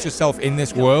immerse yourself in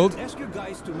this world,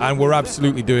 and we're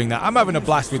absolutely doing that. I'm having a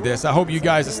blast with this. I hope you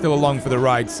guys are still along for the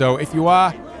ride. So if you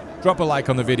are, drop a like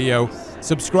on the video,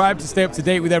 subscribe to stay up to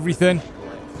date with everything,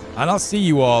 and I'll see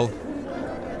you all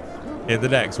in the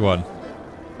next one.